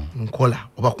nkola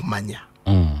oba kumanya.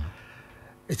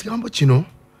 Ekigambo kino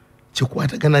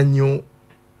kikwatagana nnyo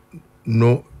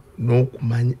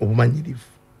n'okumanya obumanyirivu,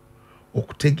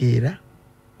 okutegeera,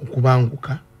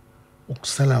 okubanguka,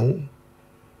 okusalawo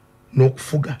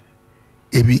n'okufuga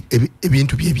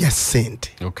ebintu by'ebya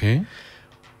ssente. Okay.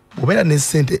 Obeera ne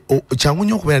ssente kyangu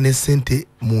nnyo okubeera ne ssente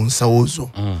mu nsawo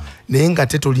zo naye nga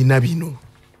tetolina bino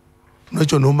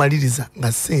n'ekyo n'omaliriza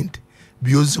nga ssente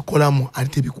byozikolamu ate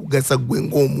tebikugasa gwe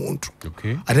ng'omuntu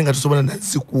ate nga tosobola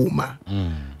nazikuuma.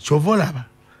 Kyova olaba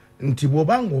nti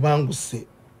bw'obanga obanguse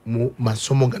mu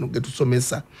masomo gano ge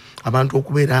tusomesa abantu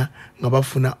okubeera nga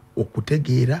bafuna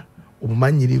okutegeera,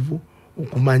 obumanyirivu,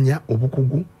 okumanya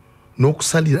obukugu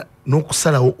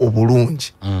n'okusalawo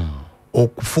obulungi,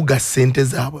 okufuga ssente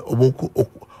zaabwe oba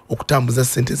okutambuza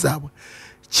ssente zaabwe,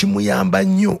 kimuyamba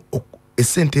nnyo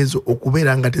essente ezo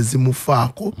okubeera nga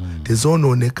tezimufaako,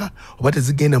 tezoonooneka oba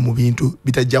tezigenda mu bintu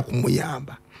bitajja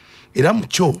kumuyamba. Era mu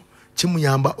kyo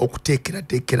kimuyamba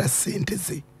okuteekerateekera ssente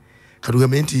ze.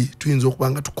 Katugambe nti tuyinza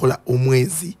okuba nga tukola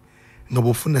omwezi nga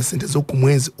bw'ofuna ssente z'oku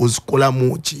mwezi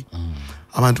ozikolamu ki?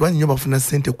 Abantu bangi nnyo bafuna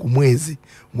ssente ku mwezi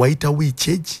wayita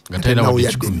wiiki egi nawo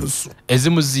yadde ennusu.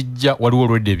 Ezimu zijja waliwo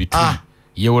olwedde ebitu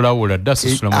yeewolawola dda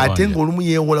sasula mu banja. Ate ng'olumu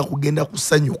yeewola kugenda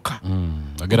kusanyuka.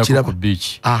 Agerako ku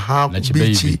beach. Ku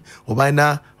beach oba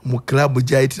na mu club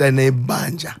gy'ayitira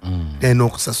n'ebbanja talina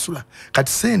okusasula.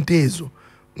 Kati ssente ezo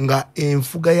nga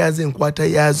enfuga yaazo, enkwata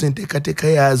yaazo, enteekateeka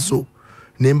yaazo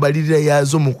n'embalirira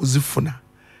yaazo mu kuzifuna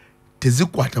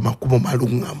tezikwata makubo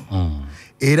malungamu.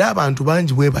 Era abantu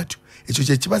bangi bwe batyo ekyo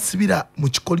kye kibasibira mu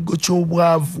kikoligo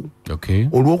ky'obwavu.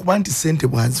 Olw'okuba nti ssente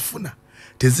bwazifuna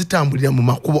tezitambulira mu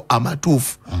makubo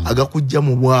amatuufu agakujja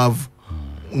mu bwavu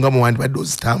nga muwandibadde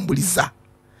ozitambuliza.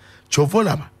 Kyova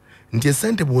olaba nti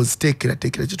essente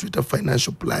bw'oziteekerateekera kye tuyita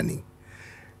financial planning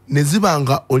ne ziba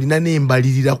nga olina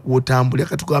n'embalirira kw'otambulira.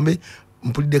 Katugambe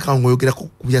mpuliddeko ng'oyogera ku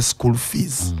bya school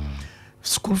fees.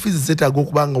 School fees zetaaga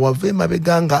okuba nga wava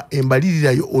emabega nga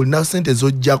embalirirayo olina ssente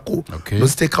z'ojjako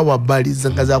n'oziteeka wabbali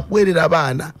nga zakuweerera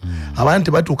abaana. Abaana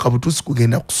tebatuuka butuusi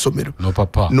kugenda ku ssomero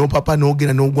n'opapa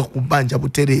n'ogenda n'ogwa ku bbanja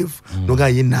butereevu n'ogamba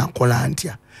ye naakola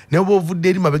ntya. Ne bw'ovudde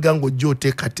eri mabega ng'ojja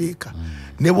oteekateeka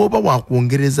ne bw'oba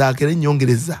wakwongerezaako era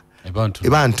ennyongereza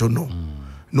eba ntono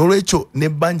n'olwekyo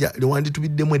n'ebbanja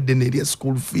lyewanditubiddemu eddene erya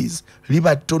school fees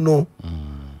liba ttono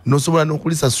n'osobola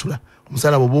n'okulisasula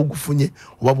omusala bw'oba ogufunye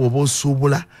oba bw'oba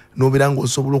osuubula n'obeera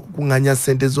ng'osobola okukuŋŋaanya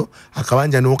ssente zo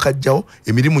akabanja n'okajjawo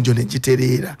emirimu gyo ne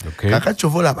gitereera kaakati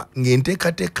kyova olaba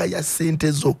ng'enteekateeka ya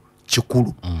ssente zo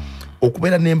kikulu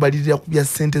okubeera n'embalirira ku bya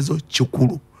ssente zo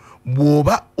kikulu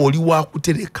bw'oba oli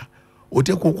wakutereka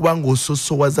oteekwa okuba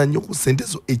ng'ososowaza nnyo ku ssente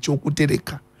zo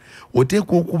ekyokutereka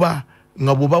oteekwa okuba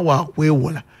nga bw'oba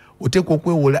wakwewola oteekwa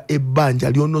okwewola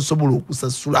ebbanja ly'onoosobola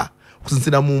okusasula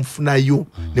okusinziira mu nfunayo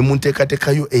ne mu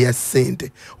nteekateekayo eya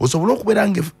ssente osobola okubeera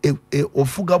nga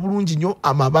ofuga bulungi nnyo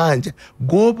amabanja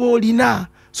g'oba olina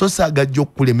so saagajja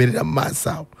okukulemerera mu maaso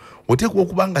awo oteekwa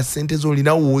okuba nga ssente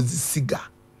z'olina woozisiga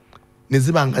ne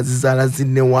ziba nga zizaala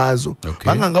zinne waazo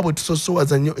kubanga nga bwe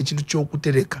tusosowaza nnyo ekintu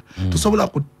ky'okutereka tosobola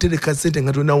kutereka ssente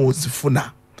nga tolina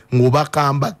woozifuna ng'oba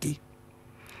kambake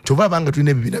kyova abanga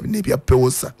tulina ebibiina bino ebya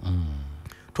pewosa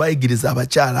twayigiriza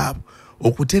abakyala abo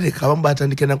okutereka abamu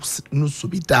batandika na nusu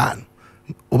 5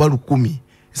 oba 10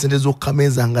 esente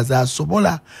z'okukameeza nga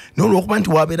zasobola naye olw'okuba nti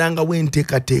wabeerangawo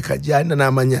enteekateeka gy'alina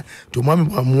n'amanya nti omwami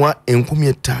bwamuwa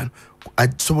 15,000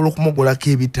 asobola okumogolako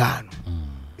 5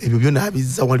 ebyo byonna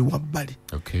abizza wali wabbali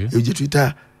ebyo gye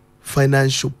tuyita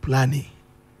financial planning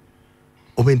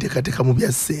oba enteekateeka mu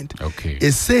bya ssente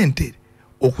essente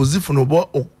okuzifuna oba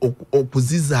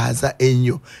okuzizaaza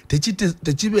ennyo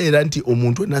tekibeera nti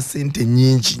omuntu alina ssente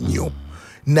nnyingi nnyo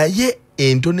naye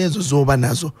entono ezo z'oba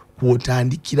nazo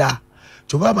kwotandikira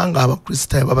kyova abanga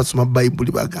abakristaayo babasoma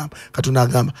bayibuli bagamba katonda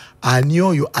agamba ani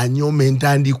oyo anyooma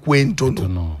entandikwa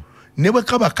entono ne bwe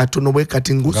kaba katono bwe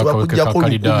kati ngusoba kujjako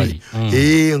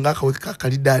 10 ng'akaweke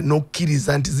kakalidaali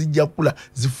n'okkiriza nti zijja kula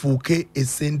zifuuke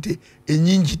essente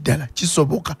ennyingi ddala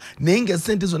kisoboka naye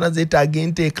ng'essente zonna zeetaaga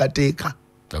enteekateeka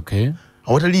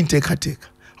awatali nteekateeka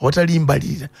awatali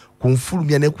mbalirira ku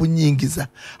nfulumya ne ku nnyingiza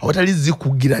awatali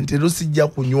zikugira nti leero sijja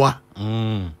kunywa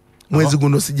mwezi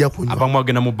guno sijja kunywa abamu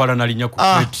agenda mu bbala nalinya ku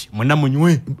plate mwena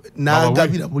munywe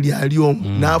n'agabira buli ali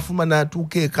omu n'afuma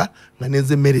n'atuuka eka nga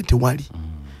n'ezemmere tewali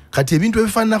kati ebintu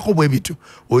ebifaananako bwe bityo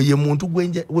oye muntu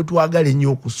gwe twagala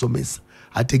ennyo okusomesa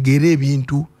ategeera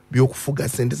ebintu by'okufuga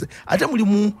ssente ze ate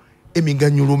mulimu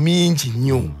emiganyulo mingi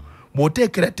nnyo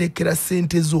bw'oteekerateekera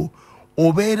ssente zo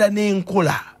obeera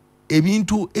n'enkola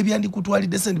ebintu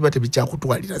ebyandikutwalidde ssente biba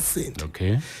tebikyakutwalira ssente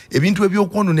ebintu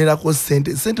ebyokwononerako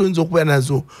ssente oyinza okubeera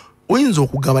nazo oyinza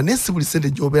okugaba naye si buli ssente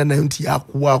gy'obeera nayo nti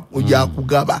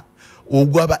yakugaba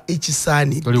ogaba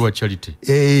ekisaanidde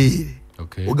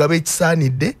ogaba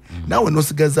ekisaanidde naawe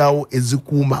n'osigazaawo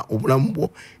ezikuuma obulamu bwo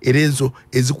era ezo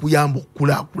ezikuyamba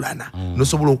okukulaakulana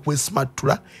n'osobola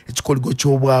okwesimattula ekikoligo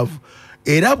ky'obwavu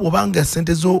era bw'obanga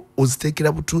ssente zo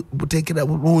oziteekera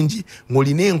bulungi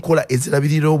ng'olina enkola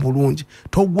ezirabirira obulungi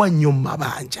togwa nnyo mu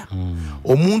mabanja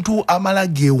omuntu amala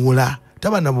geewola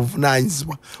taba na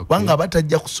buvunaanyizibwa kubanga aba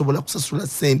tajja kusobola kusasula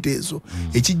ssente ezo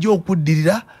ekijja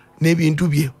okuddirira n'ebintu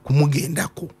bye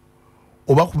kumugendako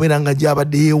oba kubeera nga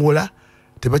gy'abadde yeewola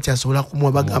tebakyasobola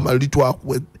kumuwa bagamba luli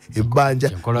twakuwa ebbanja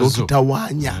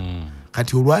n'otutawaanya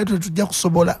kati olwayo tetujja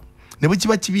kusobola ne bwe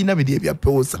kiba kibiina biri ebya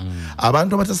pewosa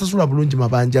abantu abatasasula bulungi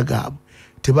mabanja gaabwe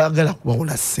tebaagala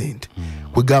kubawola ssente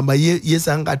kwegamba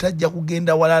yesanga atajja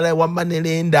kugenda walala wamba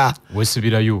nerenda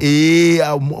wesibirayo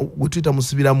gwetuyita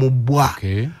musibira mu bbwa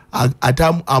ate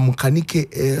amukanike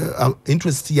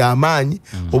interest y'amaanyi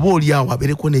oba oliawo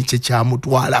abeereko nekye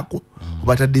kyamutwalako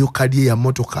oba ataddeyo kadi ya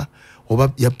motoka oba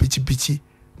ya pikipiki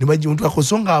nebajja omuntu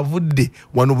akoso nga avudde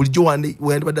wano bulijjo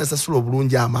wandibadde asasula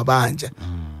obulungi amabanja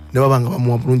ne baba nga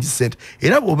bamuwa bulungi ssente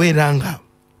era bw'obeera nga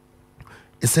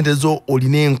essente zo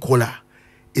olina enkola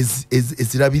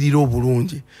ezirabirira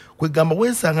obulungi kwegamba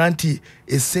weesanga nti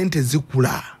essente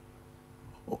zikula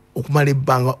okumala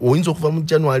ebbanga oyinza okuva mu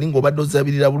January ng'obadde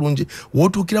ozirabirira bulungi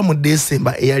wootuukira mu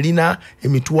December eyalina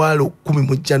emitwalo 10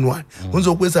 mu January oyinza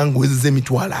okwesanga ng'oweziza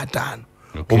emitwalo 5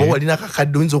 oba walina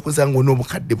akakadde oyinza okwesanga ng'olina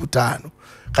obukadde 5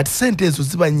 kati ssente ezo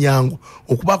ziba nnyangu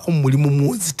okubaako mu mulimu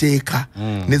mwoziteeka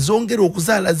ne zongera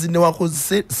okuzaala zinnewako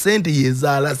ssente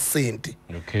yezaala ssente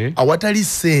awatali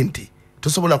ssente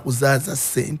tosobola kuzaaza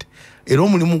ssente era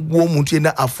omulimu gw'omuntu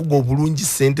yenna afuga obulungi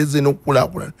ssente ze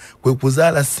n'okukulaakulana kwe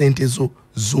kuzaala ssente zo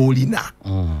z'olina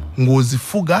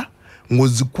ng'ozifuga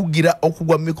ng'ozikugira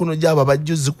okugwa mu mikono gy'abo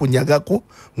abajja zikunyagako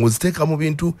ng'oziteeka mu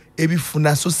bintu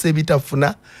ebifuna so si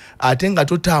ebitafuna ate nga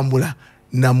totambula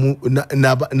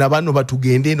na bano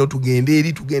batugende no tugende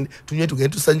eri tugende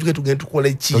tusanjuke tugende tukola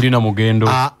iki tulina mugendo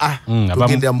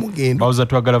tugende mugendo bauza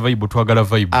twagala vibe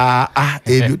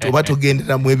ebyo toba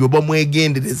tugendera mu ebyo ba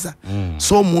mwegendereza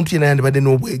so omuntu yena yandibadde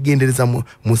n'obwegendereza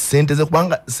mu sente ze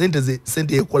kubanga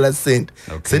sente yekola sente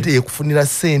sente yekufunira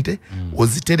sente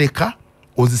ozitereka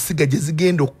ozisiga gye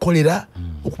zigenda okukolera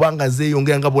okubanga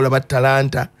zeeyongera nga bwolaba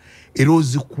talanta era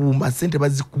ozikuuma sente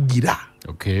bazikugira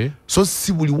so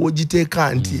si buli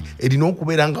wogiteeka nti erina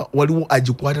okubeera nga waliwo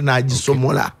agikwata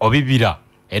n'agisomola obibira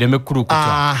ereme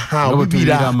kulukuta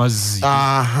obibira amazzi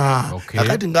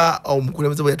akati nga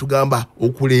omukulembeze bwe yatugamba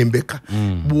okulembeka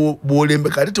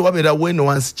bwolembeka ate tewabeera weno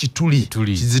wansi kituli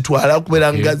kizitwala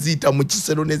okubeera nga ziyita mu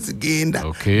kisero ne zigenda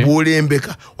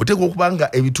bwolembeka oteeka okubanga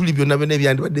ebituli byonna byonna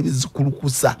ebyandibadde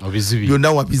bizikulukusa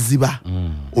byonna wabiziba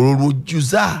olwo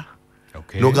lwojjuza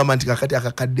nogamba nti kakati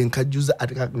akakadde nkajjuza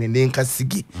ate kakagende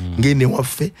nkasigi ngene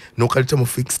waffe nokaleta mu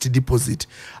fixed deposit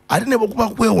ate ne bwokuba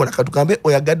kwewola katugambe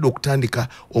oyagadde okutandika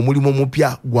omulimu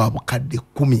omupya gwa bukadde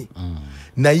 10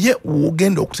 naye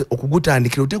wogenda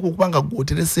okugutandikira oteeka okubanga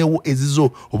gwotereseewo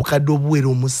ezizo obukadde obuwera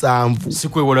 7 si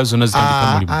kwewola zonna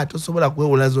zitandika mulimu tosobola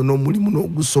kwewola zonna omulimu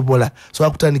n'ogusobola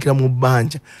sobola kutandikira mu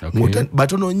bbanja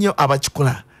batono nnyo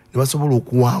abakikola ne basobola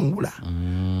okuwangula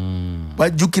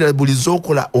bajjukira buli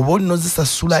z'okola oba olina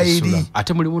ozisasula eri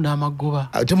ate mulimu n'amagoba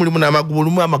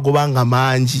olumu amagoba nga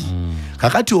mangi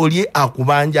kakati oli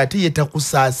akubanja ate ye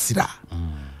takusaasira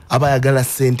aba ayagala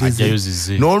sente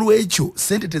ze n'olwekyo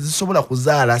sente tezisobola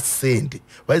kuzaala sente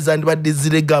bazandibadde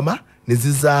ziregama ne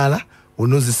zizaala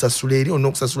onozisasula eri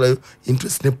onokusasulayo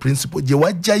interest ne principal gye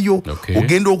wajjayo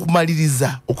ogenda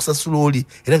okumaliriza okusasula oli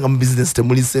era nga mu business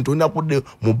temuli sente olina kudde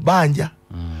mu bbanja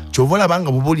kyova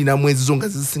olabanga bwoba olina mwezi zo nga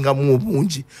zisingamu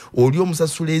obungi oli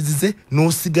omusasula ezize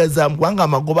n'osigaza kubanga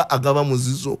amagoba agaba mu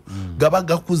zizo gaba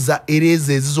gakuza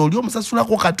ereeza ezizo oli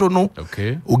omusasulako katono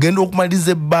ogenda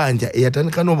okumaliriza ebbanja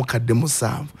eyatandika n'obukadde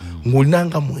 7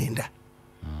 ng'olinanga 9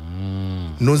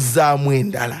 nozzaamu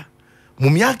endala mu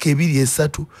myaka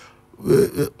 2-3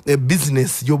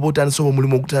 business yoba otandisa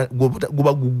omulimu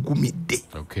guba gugumidde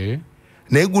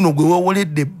naye guno gwe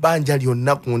weewoledde ebbanja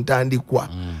lyonna ku ntandikwa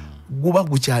guba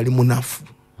gukyali munafu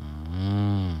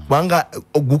kubanga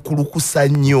gukulukusa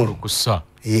nnyo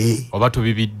oba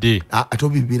tobibidde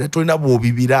tobibira tolina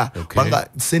bwobibira kubanga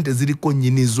sente ziriko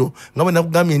nnyinizo nga bwe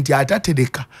nakugambye nti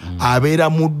atatereka abeera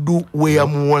muddu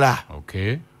weyamuwola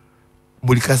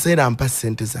buli kaseera mpa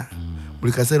sente zange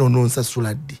buli kaseera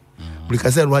ononsasula ddi buli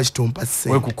kaseera lwaki tompa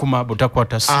sente wekukuma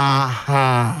butakwata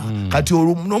kati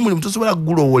n'omulimu tosobola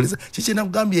kugulowoleza kiki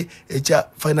nakugambye ekya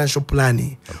financial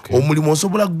planning omulimu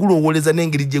osobola kugulowoleza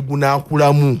n'engeri gye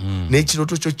gunaakulamu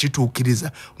n'ekirooto kyo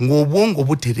kituukiriza ng'obwongo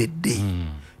buteredde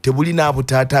tebulina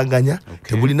abutaatanganya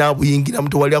tebulina abuyingiramu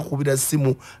tewali akubira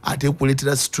simu ate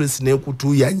kuleetera stress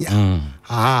n'ekutuuyanya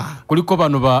kuliko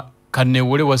bano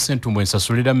kanewole wa sentumbwe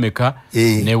nsasulira meka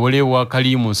newole wa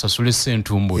kalimu nsasule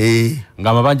sentumbwe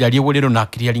ng'amabanja alyewolero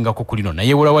n'akiriyalingako kulino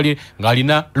naye wola wali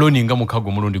ng'alina loni nga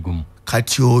mukago mulundi gumu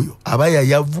kati oyo aba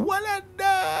yayavuwala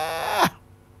dda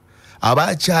aba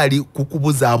akyali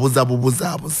kukubuzaabuza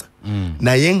bubuzaabuza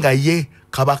naye nga ye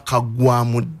kaba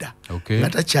kaggwamu dda nga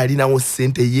takyalinawo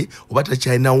sente ye oba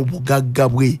takyalinawo bugagga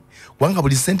bwe kubanga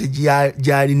buli sente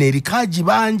gy'alina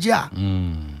erikagibanja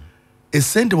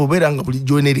esente bwobeera nga buli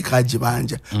gyolina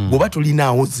erikagibanja bwoba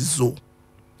tolinaawo zizo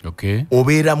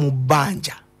obeera mu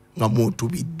bbanja nga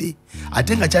mwotubidde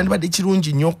ate nga kyandibadde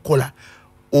kirungi nnyo okukola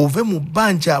ove mu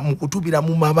bbanja mu kutubira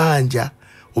mu mabanja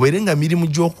obeere nga mirimu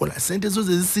gy'okola sente zo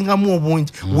ze zisingamu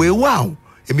obungi weewaawo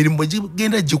emirimu bwe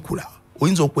gigenda gikula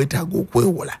oyinza okwetaaga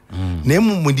okwewola naye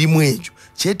mu mirimu egyo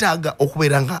kyetaaga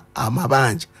okubeera nga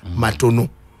amabanja matono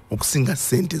okusinga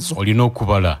sente zo olina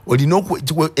okubala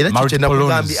era kyo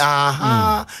kyenakugambye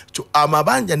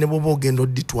amabanja ne bwoba ogenda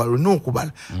odditwala olina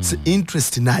okubala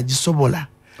interest nagisobola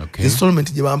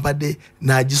installment gye bampadde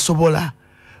nagisobola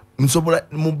nsobola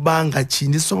mu bbanga ki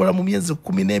ndisobola mu myezi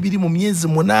 12 mu myezi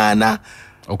 8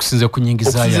 okusinza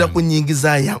ku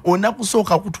nyingiza yange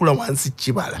onakusooka kutuula wansi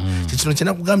kibala kyekino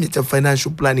kyenakugambye kya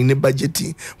financial planning ne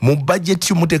budgeting mu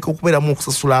budget muteeka okubeeramu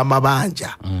okusasula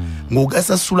amabanja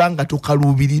ng'ogasasula nga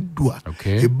tokaluubiriddwa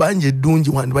ebbanja eddungi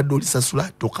wandibadde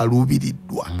olisasula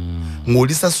tokaluubiriddwa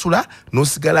ng'olisasula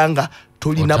n'osigala nga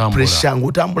tolina pressure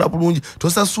ng'otambula bulungi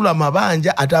tosasula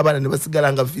mabanja ate abaana ne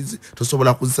basigala nga fizi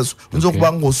tosobola kuzisasula oyinza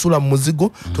okuba ng'osula mu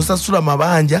muzigo tosasula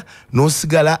mabanja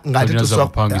n'osigala ng'ate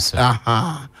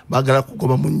baagala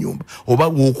kugoba mu nnyumba oba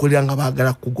wookolera nga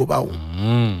baagala kugobawo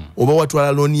oba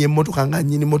watwala looni y'emmotoka nga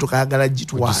nnyini mmotoka ayagala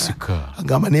gitwala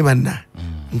agamba ne banna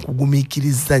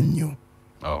nkugumiikiriza nnyo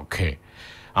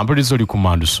Ampulizo oli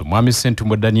kumanduso Mwami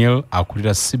Sentumbo Daniel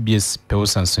akulira CBS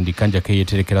Peosa Nsindikanja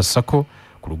keyeterekera sako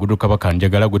ku luguudo Kabaka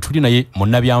njagala gwe tuli naye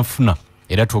monna byanfuna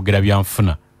era twogera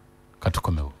byanfuna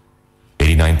katukomewo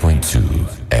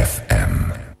 89.2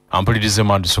 FM. Ampulirize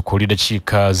manduso ku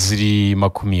dakiika ziri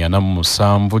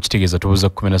 47 kitegeeza tubuza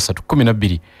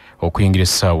 13 okuyingira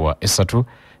essaawa 3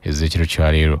 ez'ekiro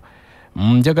kya leero.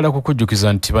 Njagala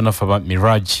kukujjukiza nti banafa ba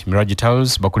Mirage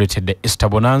Tiles bakuletedde Easter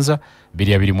Bonanza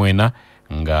 2024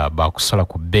 nga bakusala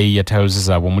ku bbeeyi ya tiles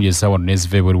zaabwe omuli ez'awano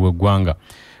n'eziva ebweru w'eggwanga.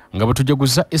 Nga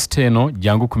batujaguza Easter eno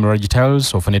jangu ku Mirage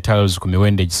Tiles ofune tiles ku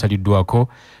miwendo egisaliddwako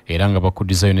era nga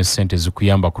bakuddizayo ne ssente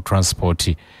zikuyamba ku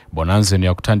transport. Bonanza eno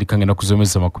yakutandika ng'ennaku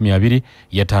z'omwezi 20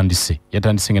 yatandise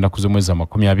ng'ennaku z'omwezi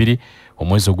 20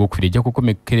 omwezi ogwokubiri ejja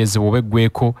kukomekkerezebwa oba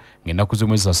eggweeko ng'ennaku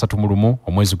z'omwezi 31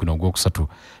 omwezi guno ogwokusatu.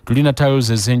 Tulina tiles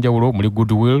ez'enjawulo muli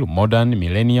Goodwill, Modern,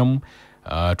 Millennium,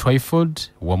 Twyford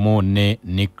wamu ne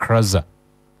Kkiriza.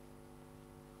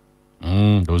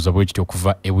 Ndowooza bwe kityo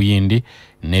okuva ebuyindi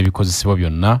n'ebikozesebwa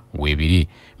byonna weebiri.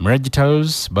 Mirage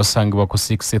Tiles basangibwa ku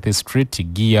 60th Street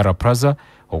Giara Plaza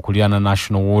okuliraana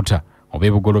National Water oba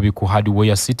ebugolobi ku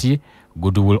Hardware City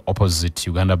Goodwill opposite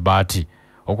Uganda Bati.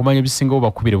 Okumanya ebisingawo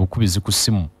bakubire bukubizi ku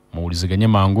simu muwuliziganye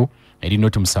mangu eri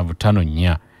noti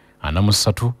 754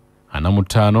 43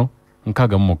 45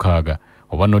 66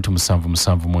 oba noti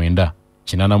 779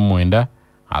 89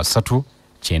 3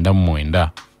 99.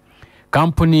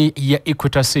 Kampuni ya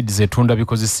Equity Seeds etunda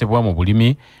bikozesebwa mu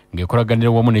bulimi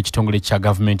ng'ekolaganira wamu n'ekitongole kya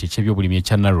gavumenti eky'ebyobulimi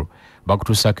ekya Naro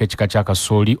bakutuusaako ekika kya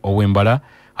kasooli ow'embala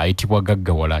ayitibwa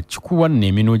gaggawala kikuwa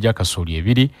n'eminwe gya kasooli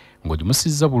ebiri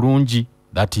ng'ogimusizza bulungi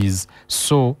that is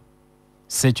so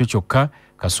sekyo kyokka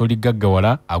kasooli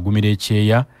gaggawala agumira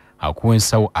ekyeya akuwa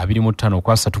ensawo 25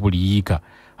 okwasatu buli yiika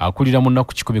akulira mu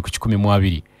nnaku 10 ku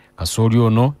 12 kasooli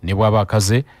ono ne bw'aba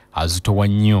akaze azitowa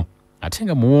nnyo ate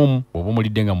nga muwoomu oba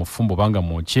omulidde nga mufumbo banga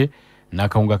mwokye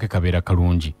n'akawunga ke kabeera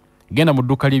kalungi. Genda mu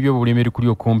dduuka ly'ebyobulimi erikuli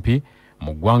okumpi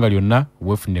mu ggwanga lyonna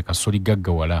weefunire kasooli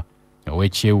gaggawala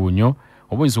ow'ekyewuunyo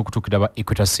oba oyinza okutuukira ba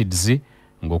Equity Seeds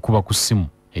ng'okuba ku ssimu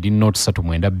eri nooti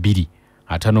 392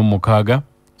 56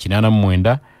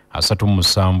 89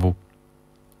 37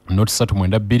 nooti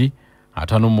 392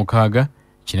 56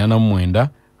 89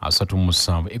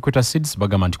 37. Equity Seeds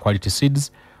bagamba nti quality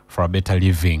seeds for a better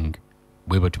living.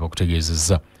 Bweba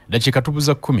tubakutegeezezza dakiika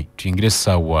tubuza 10 tuyingire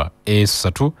essaawa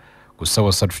 3 ku ssaawa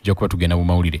 3 tujja kuba tugenda mu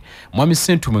mawulire. Mwami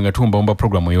Sentumwe nga tumbawumba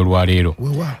puroguramu ey'olwaleero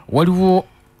waliwo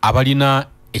abalina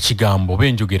ekigambo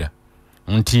benjogera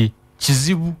nti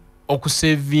kizibu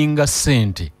okusevinga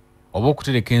ssente oba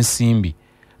okutereka ensimbi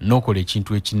n'okola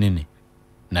ekintu ekinene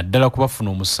naddala kubafuna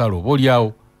omusalo oba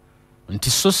oliawo nti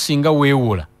so singa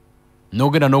weewola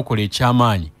n'ogenda n'okola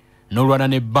ekyamaanyi n'olwana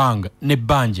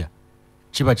n'ebbanja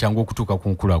kiba kyangu okutuuka ku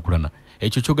nkulaakulana.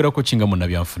 Ekyo kyogerako kinga munna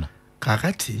byanfuna.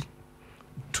 Kakati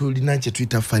tulina kye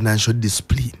tuyita financial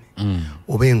discipline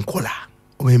oba enkola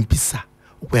oba empisa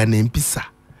okwera n'empisa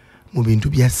mu bintu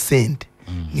bya ssente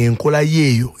ng'enkola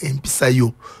yeeyo empisa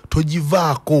yo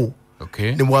togivaako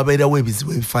ne bwabeerawo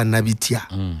ebizibu ebifaanana bitya.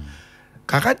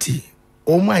 Kakati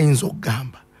omu ayinza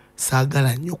okugamba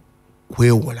saagala nnyo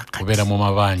kwewola kubeera mu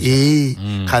mabanja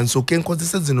kansooka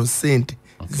enkozesa zino ssente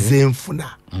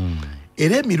zenfuna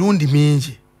era emirundi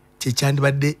mingi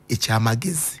kyekyandibadde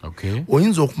ekyamagezi.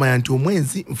 Oyinza okumanya nti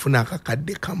omwezi nfuna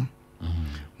akakadde kamu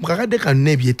mu kakadde kano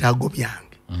n'ebyetaago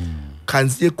byange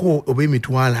kanziyeko oba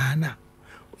emitwalo 4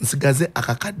 nsigaze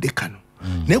akakadde kano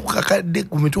naye ku kakadde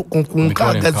ku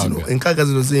enkaaga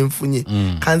zino zenfunye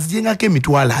kanziyengako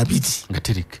emitwalo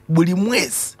 2 buli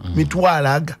mwezi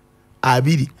mitwalo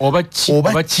 2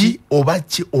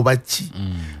 oba ki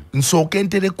nsooke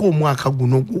ntereko omwaka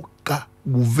guno gwokka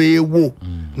guveewo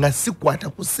nga sikwata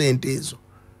ku ssente ezo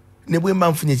ne bwe mba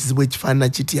nfunye ekizibu ekifaanana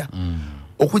kitya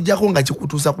okujjako nga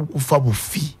kikutuusa ku kufa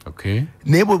bufi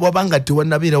naye bwe bwaba nga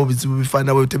tewanabeerawo bizibu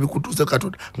bifaanana bwe tebikutuusa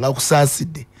Katonda nga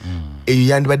kusaasidde eyo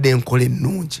yandibadde enkola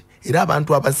ennungi era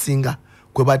abantu abasinga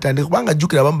kwe batandika kubanga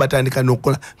jjukira abamu batandika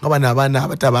n'okukola nga bano abaana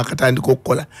abato abakatandika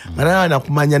okukola nga nabaana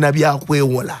kumanya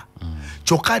nabyakwewola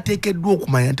kyokka ateekeddwa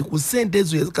okumanya nti ku ssente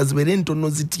ezo kazibeere ntono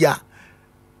zitya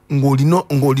ng'olina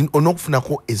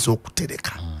okufunako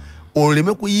ez'okutereka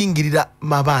oleme kuyingirira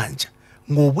mabanja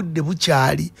ng'obudde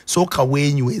bukyali sooka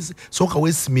weenyweze sooka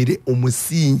weesimire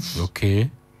omusingi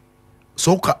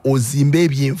sooka ozimbe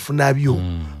ebyenfuna byo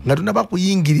nga tonaba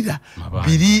kuyingirira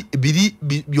biri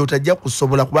byotajja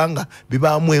kusobola kubanga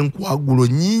bibaamu enkwagulo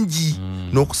nyingi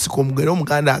n'okusika omugero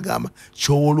omuganda agamba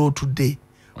kyowola otudde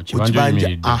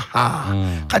okibanja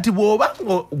kati bw'oba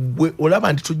gwe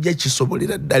olaba nti tujja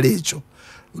kisobolera ddala ekyo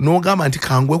n'ogamba nti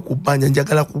kangwe ku bbanja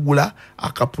njagala kugula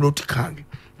akapuloti kange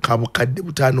ka bukadde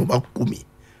 5 oba 10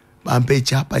 bampe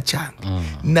ekyapa kyange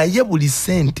naye buli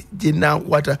sente gye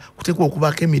nankwata kuteekwa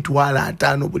okubaako emitwalo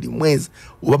 5 buli mwezi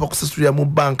oba bakusasulira mu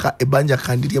banka ebbanja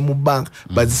kandirye mu banka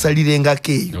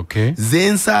bazisalirengako eyo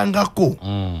zensangako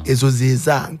ezo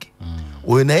zezange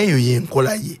oyo naye eyo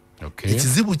yenkola ye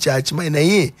ekizibu kyakimanyi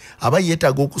naye aba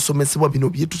yeetaaga okusomesebwa bino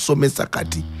byetusomesa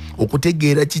kati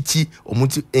okutegeera kiki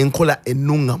omuntu enkola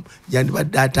ennuŋŋamu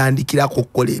yandibadde atandikirako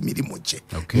okukola emirimu gye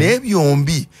naye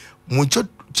byombi mukyo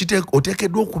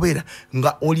oteekeddwa okubeera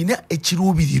nga olina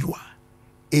ekiruubirirwa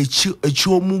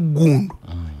eky'omuggundu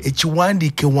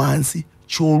ekiwandiike wansi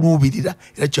ky'oluubirira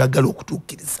era kyoyagala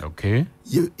okutuukiriza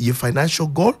ye financial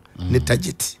goal ne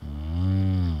target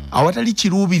awatali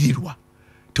kiruubirirwa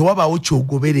tewabaawo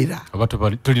kyogoberera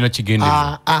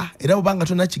era obanga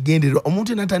tolina kigendererwa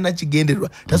omuntu yena talina kigendererwa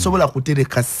tasobola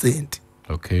kutereka ssente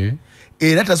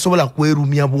era tasobola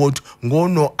kwerumya bwoto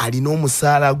ng'ono alina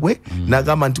omusaala gwe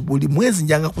n'agamba nti buli mwezi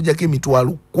njanga kujjako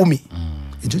emitwalo 10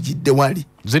 ekyo kidde wali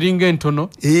ziringa entono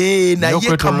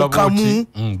naye kamukamu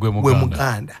gwe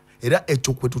muganda era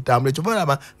ekyo kwe tutambula ekyo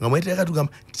balaba nga mwetereka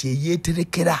tugamba nti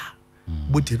eyeeterekera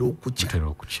butera okukya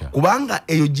kubanga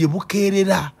eyo gye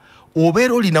bukeerera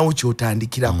obeera olinawo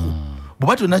kyotandikirako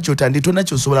bw'oba tolina kyotandika tolina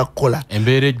kyosobola kukola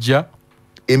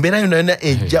embeera yonna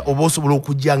ejja oba osobola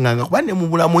okujjanganga kuba ne mu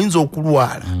bulamu oyinza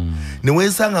okulwala ne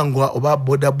weesanga nga oba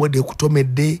bodaboda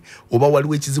ekutomedde oba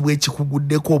waliwo ekizibu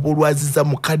ekikuguddeko oba olwaziza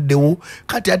mukaddewo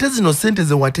kati ate zino sente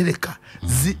ze watereka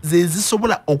ze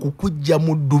zisobola okukujja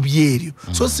mu ddubi eryo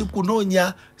so si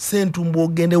kunoonya sentumbu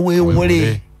ogende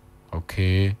weewole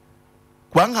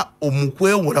kubanga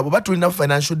omukwewola bw'oba tulina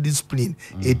financial discipline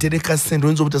etereka sente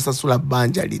oyinza obutasasula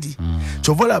bbanja liri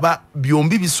kyova olaba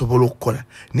byombi bisobola okukola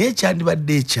naye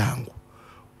ekyandibadde ekyangu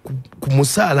ku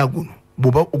musaala guno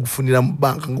bw'oba ogufunira mu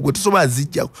banka nga gwe tosobola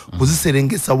zijja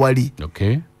kuziserengesa wali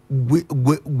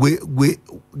gwe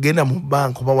genda mu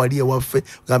banka oba wali ewaffe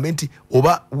gambe nti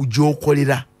oba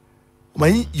gyokolera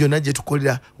omanyi yonna gye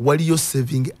tukolera waliyo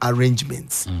saving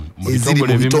arrangements eziri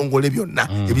mu bitongole byonna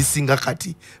ebisinga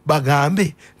kati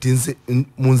bagambe nti nze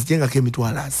munzijengako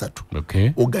emitwalo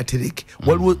 3 ogatereke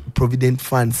waliwo provident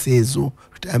funds ezo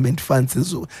retirement funds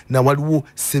ezo na waliwo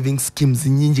saving schemes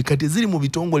nyingi kati ziri mu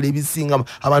bitongole ebisinga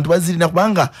abantu bazirina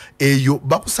kubanga eyo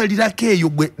bakusalirako eyo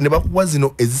gwe ne bakuwa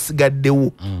zino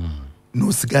ezisigaddewo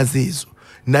n'osigaza ezo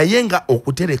naye nga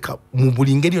okutereka mu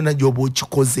buli ngeri yonna gy'oba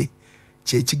okikoze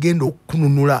kyekigenda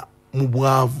okukununula mu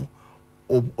bwavu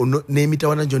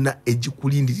n'emitawana gyonna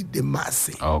egikulindiridde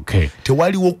maaso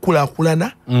tewaliwo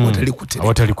okukulaakulana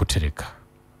awatali kutereka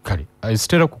kale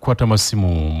zitera kukwata masimu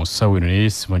mu ssaawa eno naye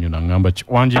simanyi naŋŋamba ki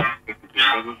wangi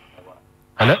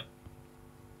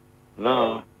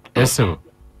esebo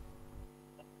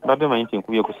mbadde manyi nti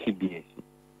nkubye ku CBS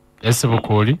esebo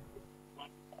kwoli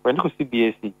ndi ku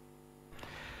CBS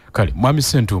kale mwami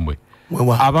Sentumbwe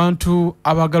abantu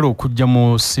abagala okujja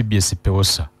mu CBS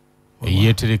pewosa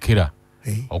eyeeterekera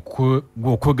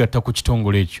okwegatta ku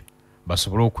kitongole ekyo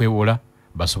basobola okwewola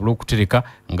basobola okutereka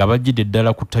nga bajjidde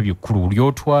ddala ku ttabi ekkulu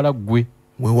lyotwala ggwe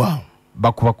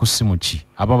bakuba ku ssimu ki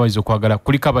aba bayinza okwagala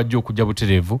kuliko abajja okujja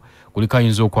butereevu kuliko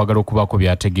ayinza okwagala okubaako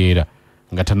byategeera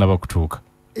nga tannaba kutuuka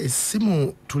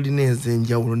essimu tulina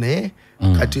ez'enjawulo naye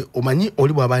kati omanyi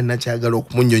oli bw'aba alina kyagala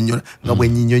okumunyonnyola nga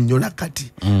bwenyinyonnyola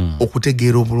kati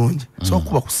okutegeera obulungi so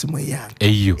okuba ku ssimu eyange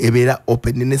eyo ebeera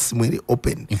open n'essimu eri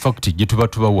open infact gye tuba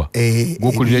tubawa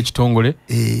gwokulira ekitongole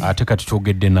ate kati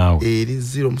twogedde naawe eri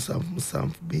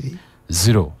 0772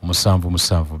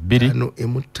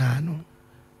 0772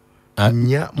 5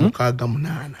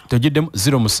 6 togiddemu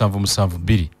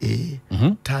 0772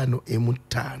 5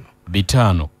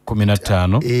 5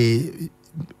 15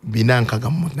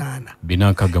 5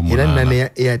 era nane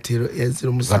ya Airtel ya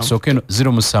 0772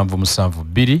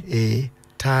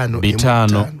 5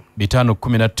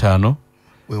 15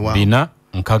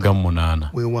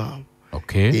 wewa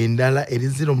endala eri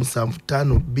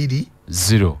 0752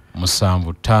 5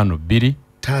 5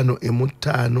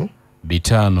 5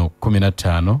 4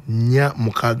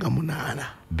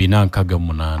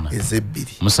 6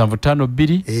 ezebbiri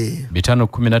 752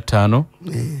 5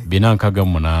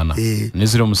 15 ne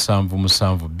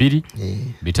 0772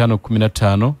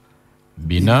 5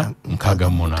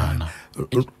 15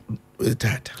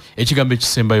 tata ekigambo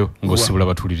ekisembayo ng'osibula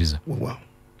abatuuliriza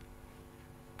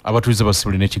abatuuliriza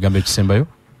basibule n'ekigambo ekisembayo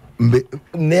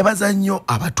nebaza nnyo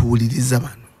abatuuliriza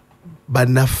bano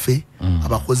bannaffe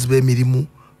abakozi b'emirimu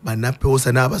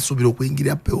bannapewosa n'abasuubira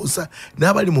okuyingira pewosa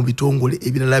n'abali mu bitongole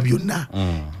ebirala byonna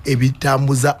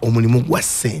ebitambuza omulimu gwa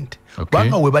ssente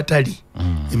kubanga we batali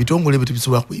ebitongole ebyo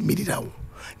tebisobola kuyimirirawo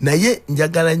naye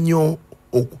njagala nnyo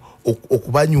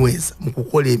okubanyweza mu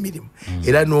kukola emirimu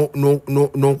era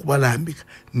n'okubalambika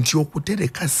nti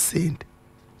okutereka ssente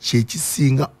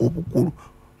kyekisinga obukulu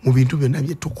mu bintu byonna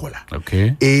bye tukola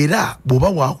era bw'oba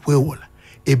wakwewola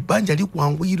ebbanja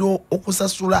likwanguyira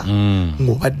okusasula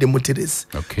ng'obadde muteresi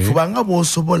fubanga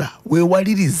bw'osobola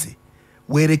weewalirize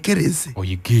werekereze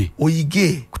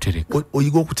oyige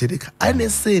okutereka ate ne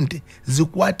ssente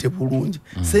zikwate bulungi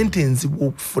ssente nzibu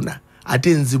okufuna ate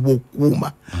nzibu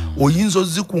okukuuma oyinza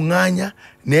ozikuŋŋaanya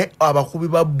ne abakubi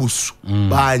ba bbusu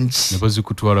bangi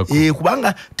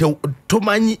kubanga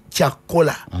tomanyi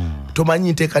kyakkola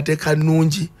tomanyi nteekateeka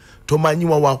nnungi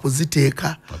tomanyiwa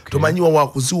wakuziteeka tomanyiwa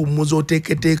wakuziwummuza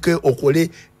oteeketeeke okole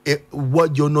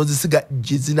wajjonozisiga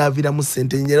gyezinaaviiramu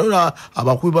ssente nyera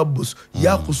abakubi ba bbusu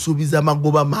yakusuubiza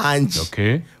amagoba mangi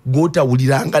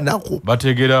g'otawuliranga nako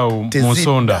bategeraawo mu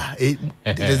nsonda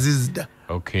tezizida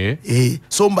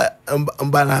so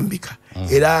mbalambika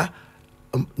era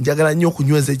njagala nnyo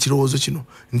okunyweza ekirowoozo kino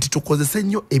nti tukozese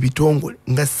nnyo ebitongole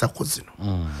nga sako zino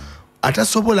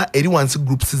atasobola eri wansi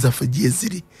groups zaffe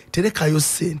gyeziri terekayo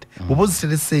ssente bw'oba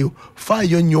ozitereseeyo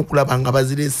faayo nnyo okulaba nga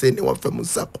bazirese ne waffe mu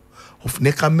sako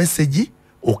ofune ka message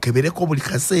okebereko buli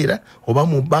kaseera oba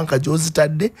mu banka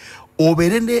gy'ozitadde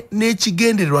obeere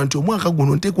n'ekigendererwa nti omwaka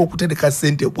guno nteekwa okutereka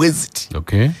ssente bweziti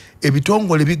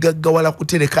ebitongole bigaggawala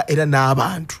kutereka era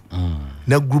n'abantu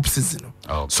na groups zino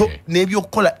so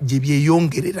n'ebyokukola gye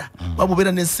byeyongerera waba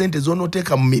obeera ne ssente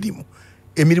z'onooteeka mu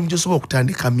emirimu gy'osobola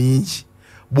okutandika mingi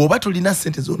bw'oba tolina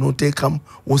ssente z'onooteekamu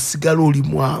osigala oli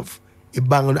mwavu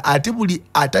ebbanga ate buli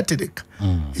atatereka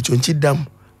ekyo nkiddamu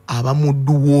aba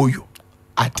muddu w'oyo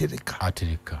atereka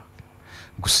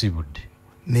gusibudde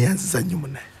neyanziza nnyo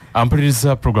munaye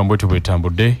ampuliriza programu bwetyo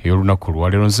bwetambudde ey'olunaku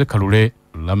lwaleero nze kalule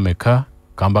lameka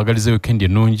kambagaliza wikendi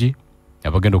ennungi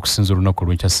abagenda okusinza olunaku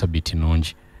lw'enkya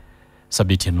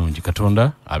sabbiiti ennungi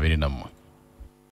katonda abeere nammwe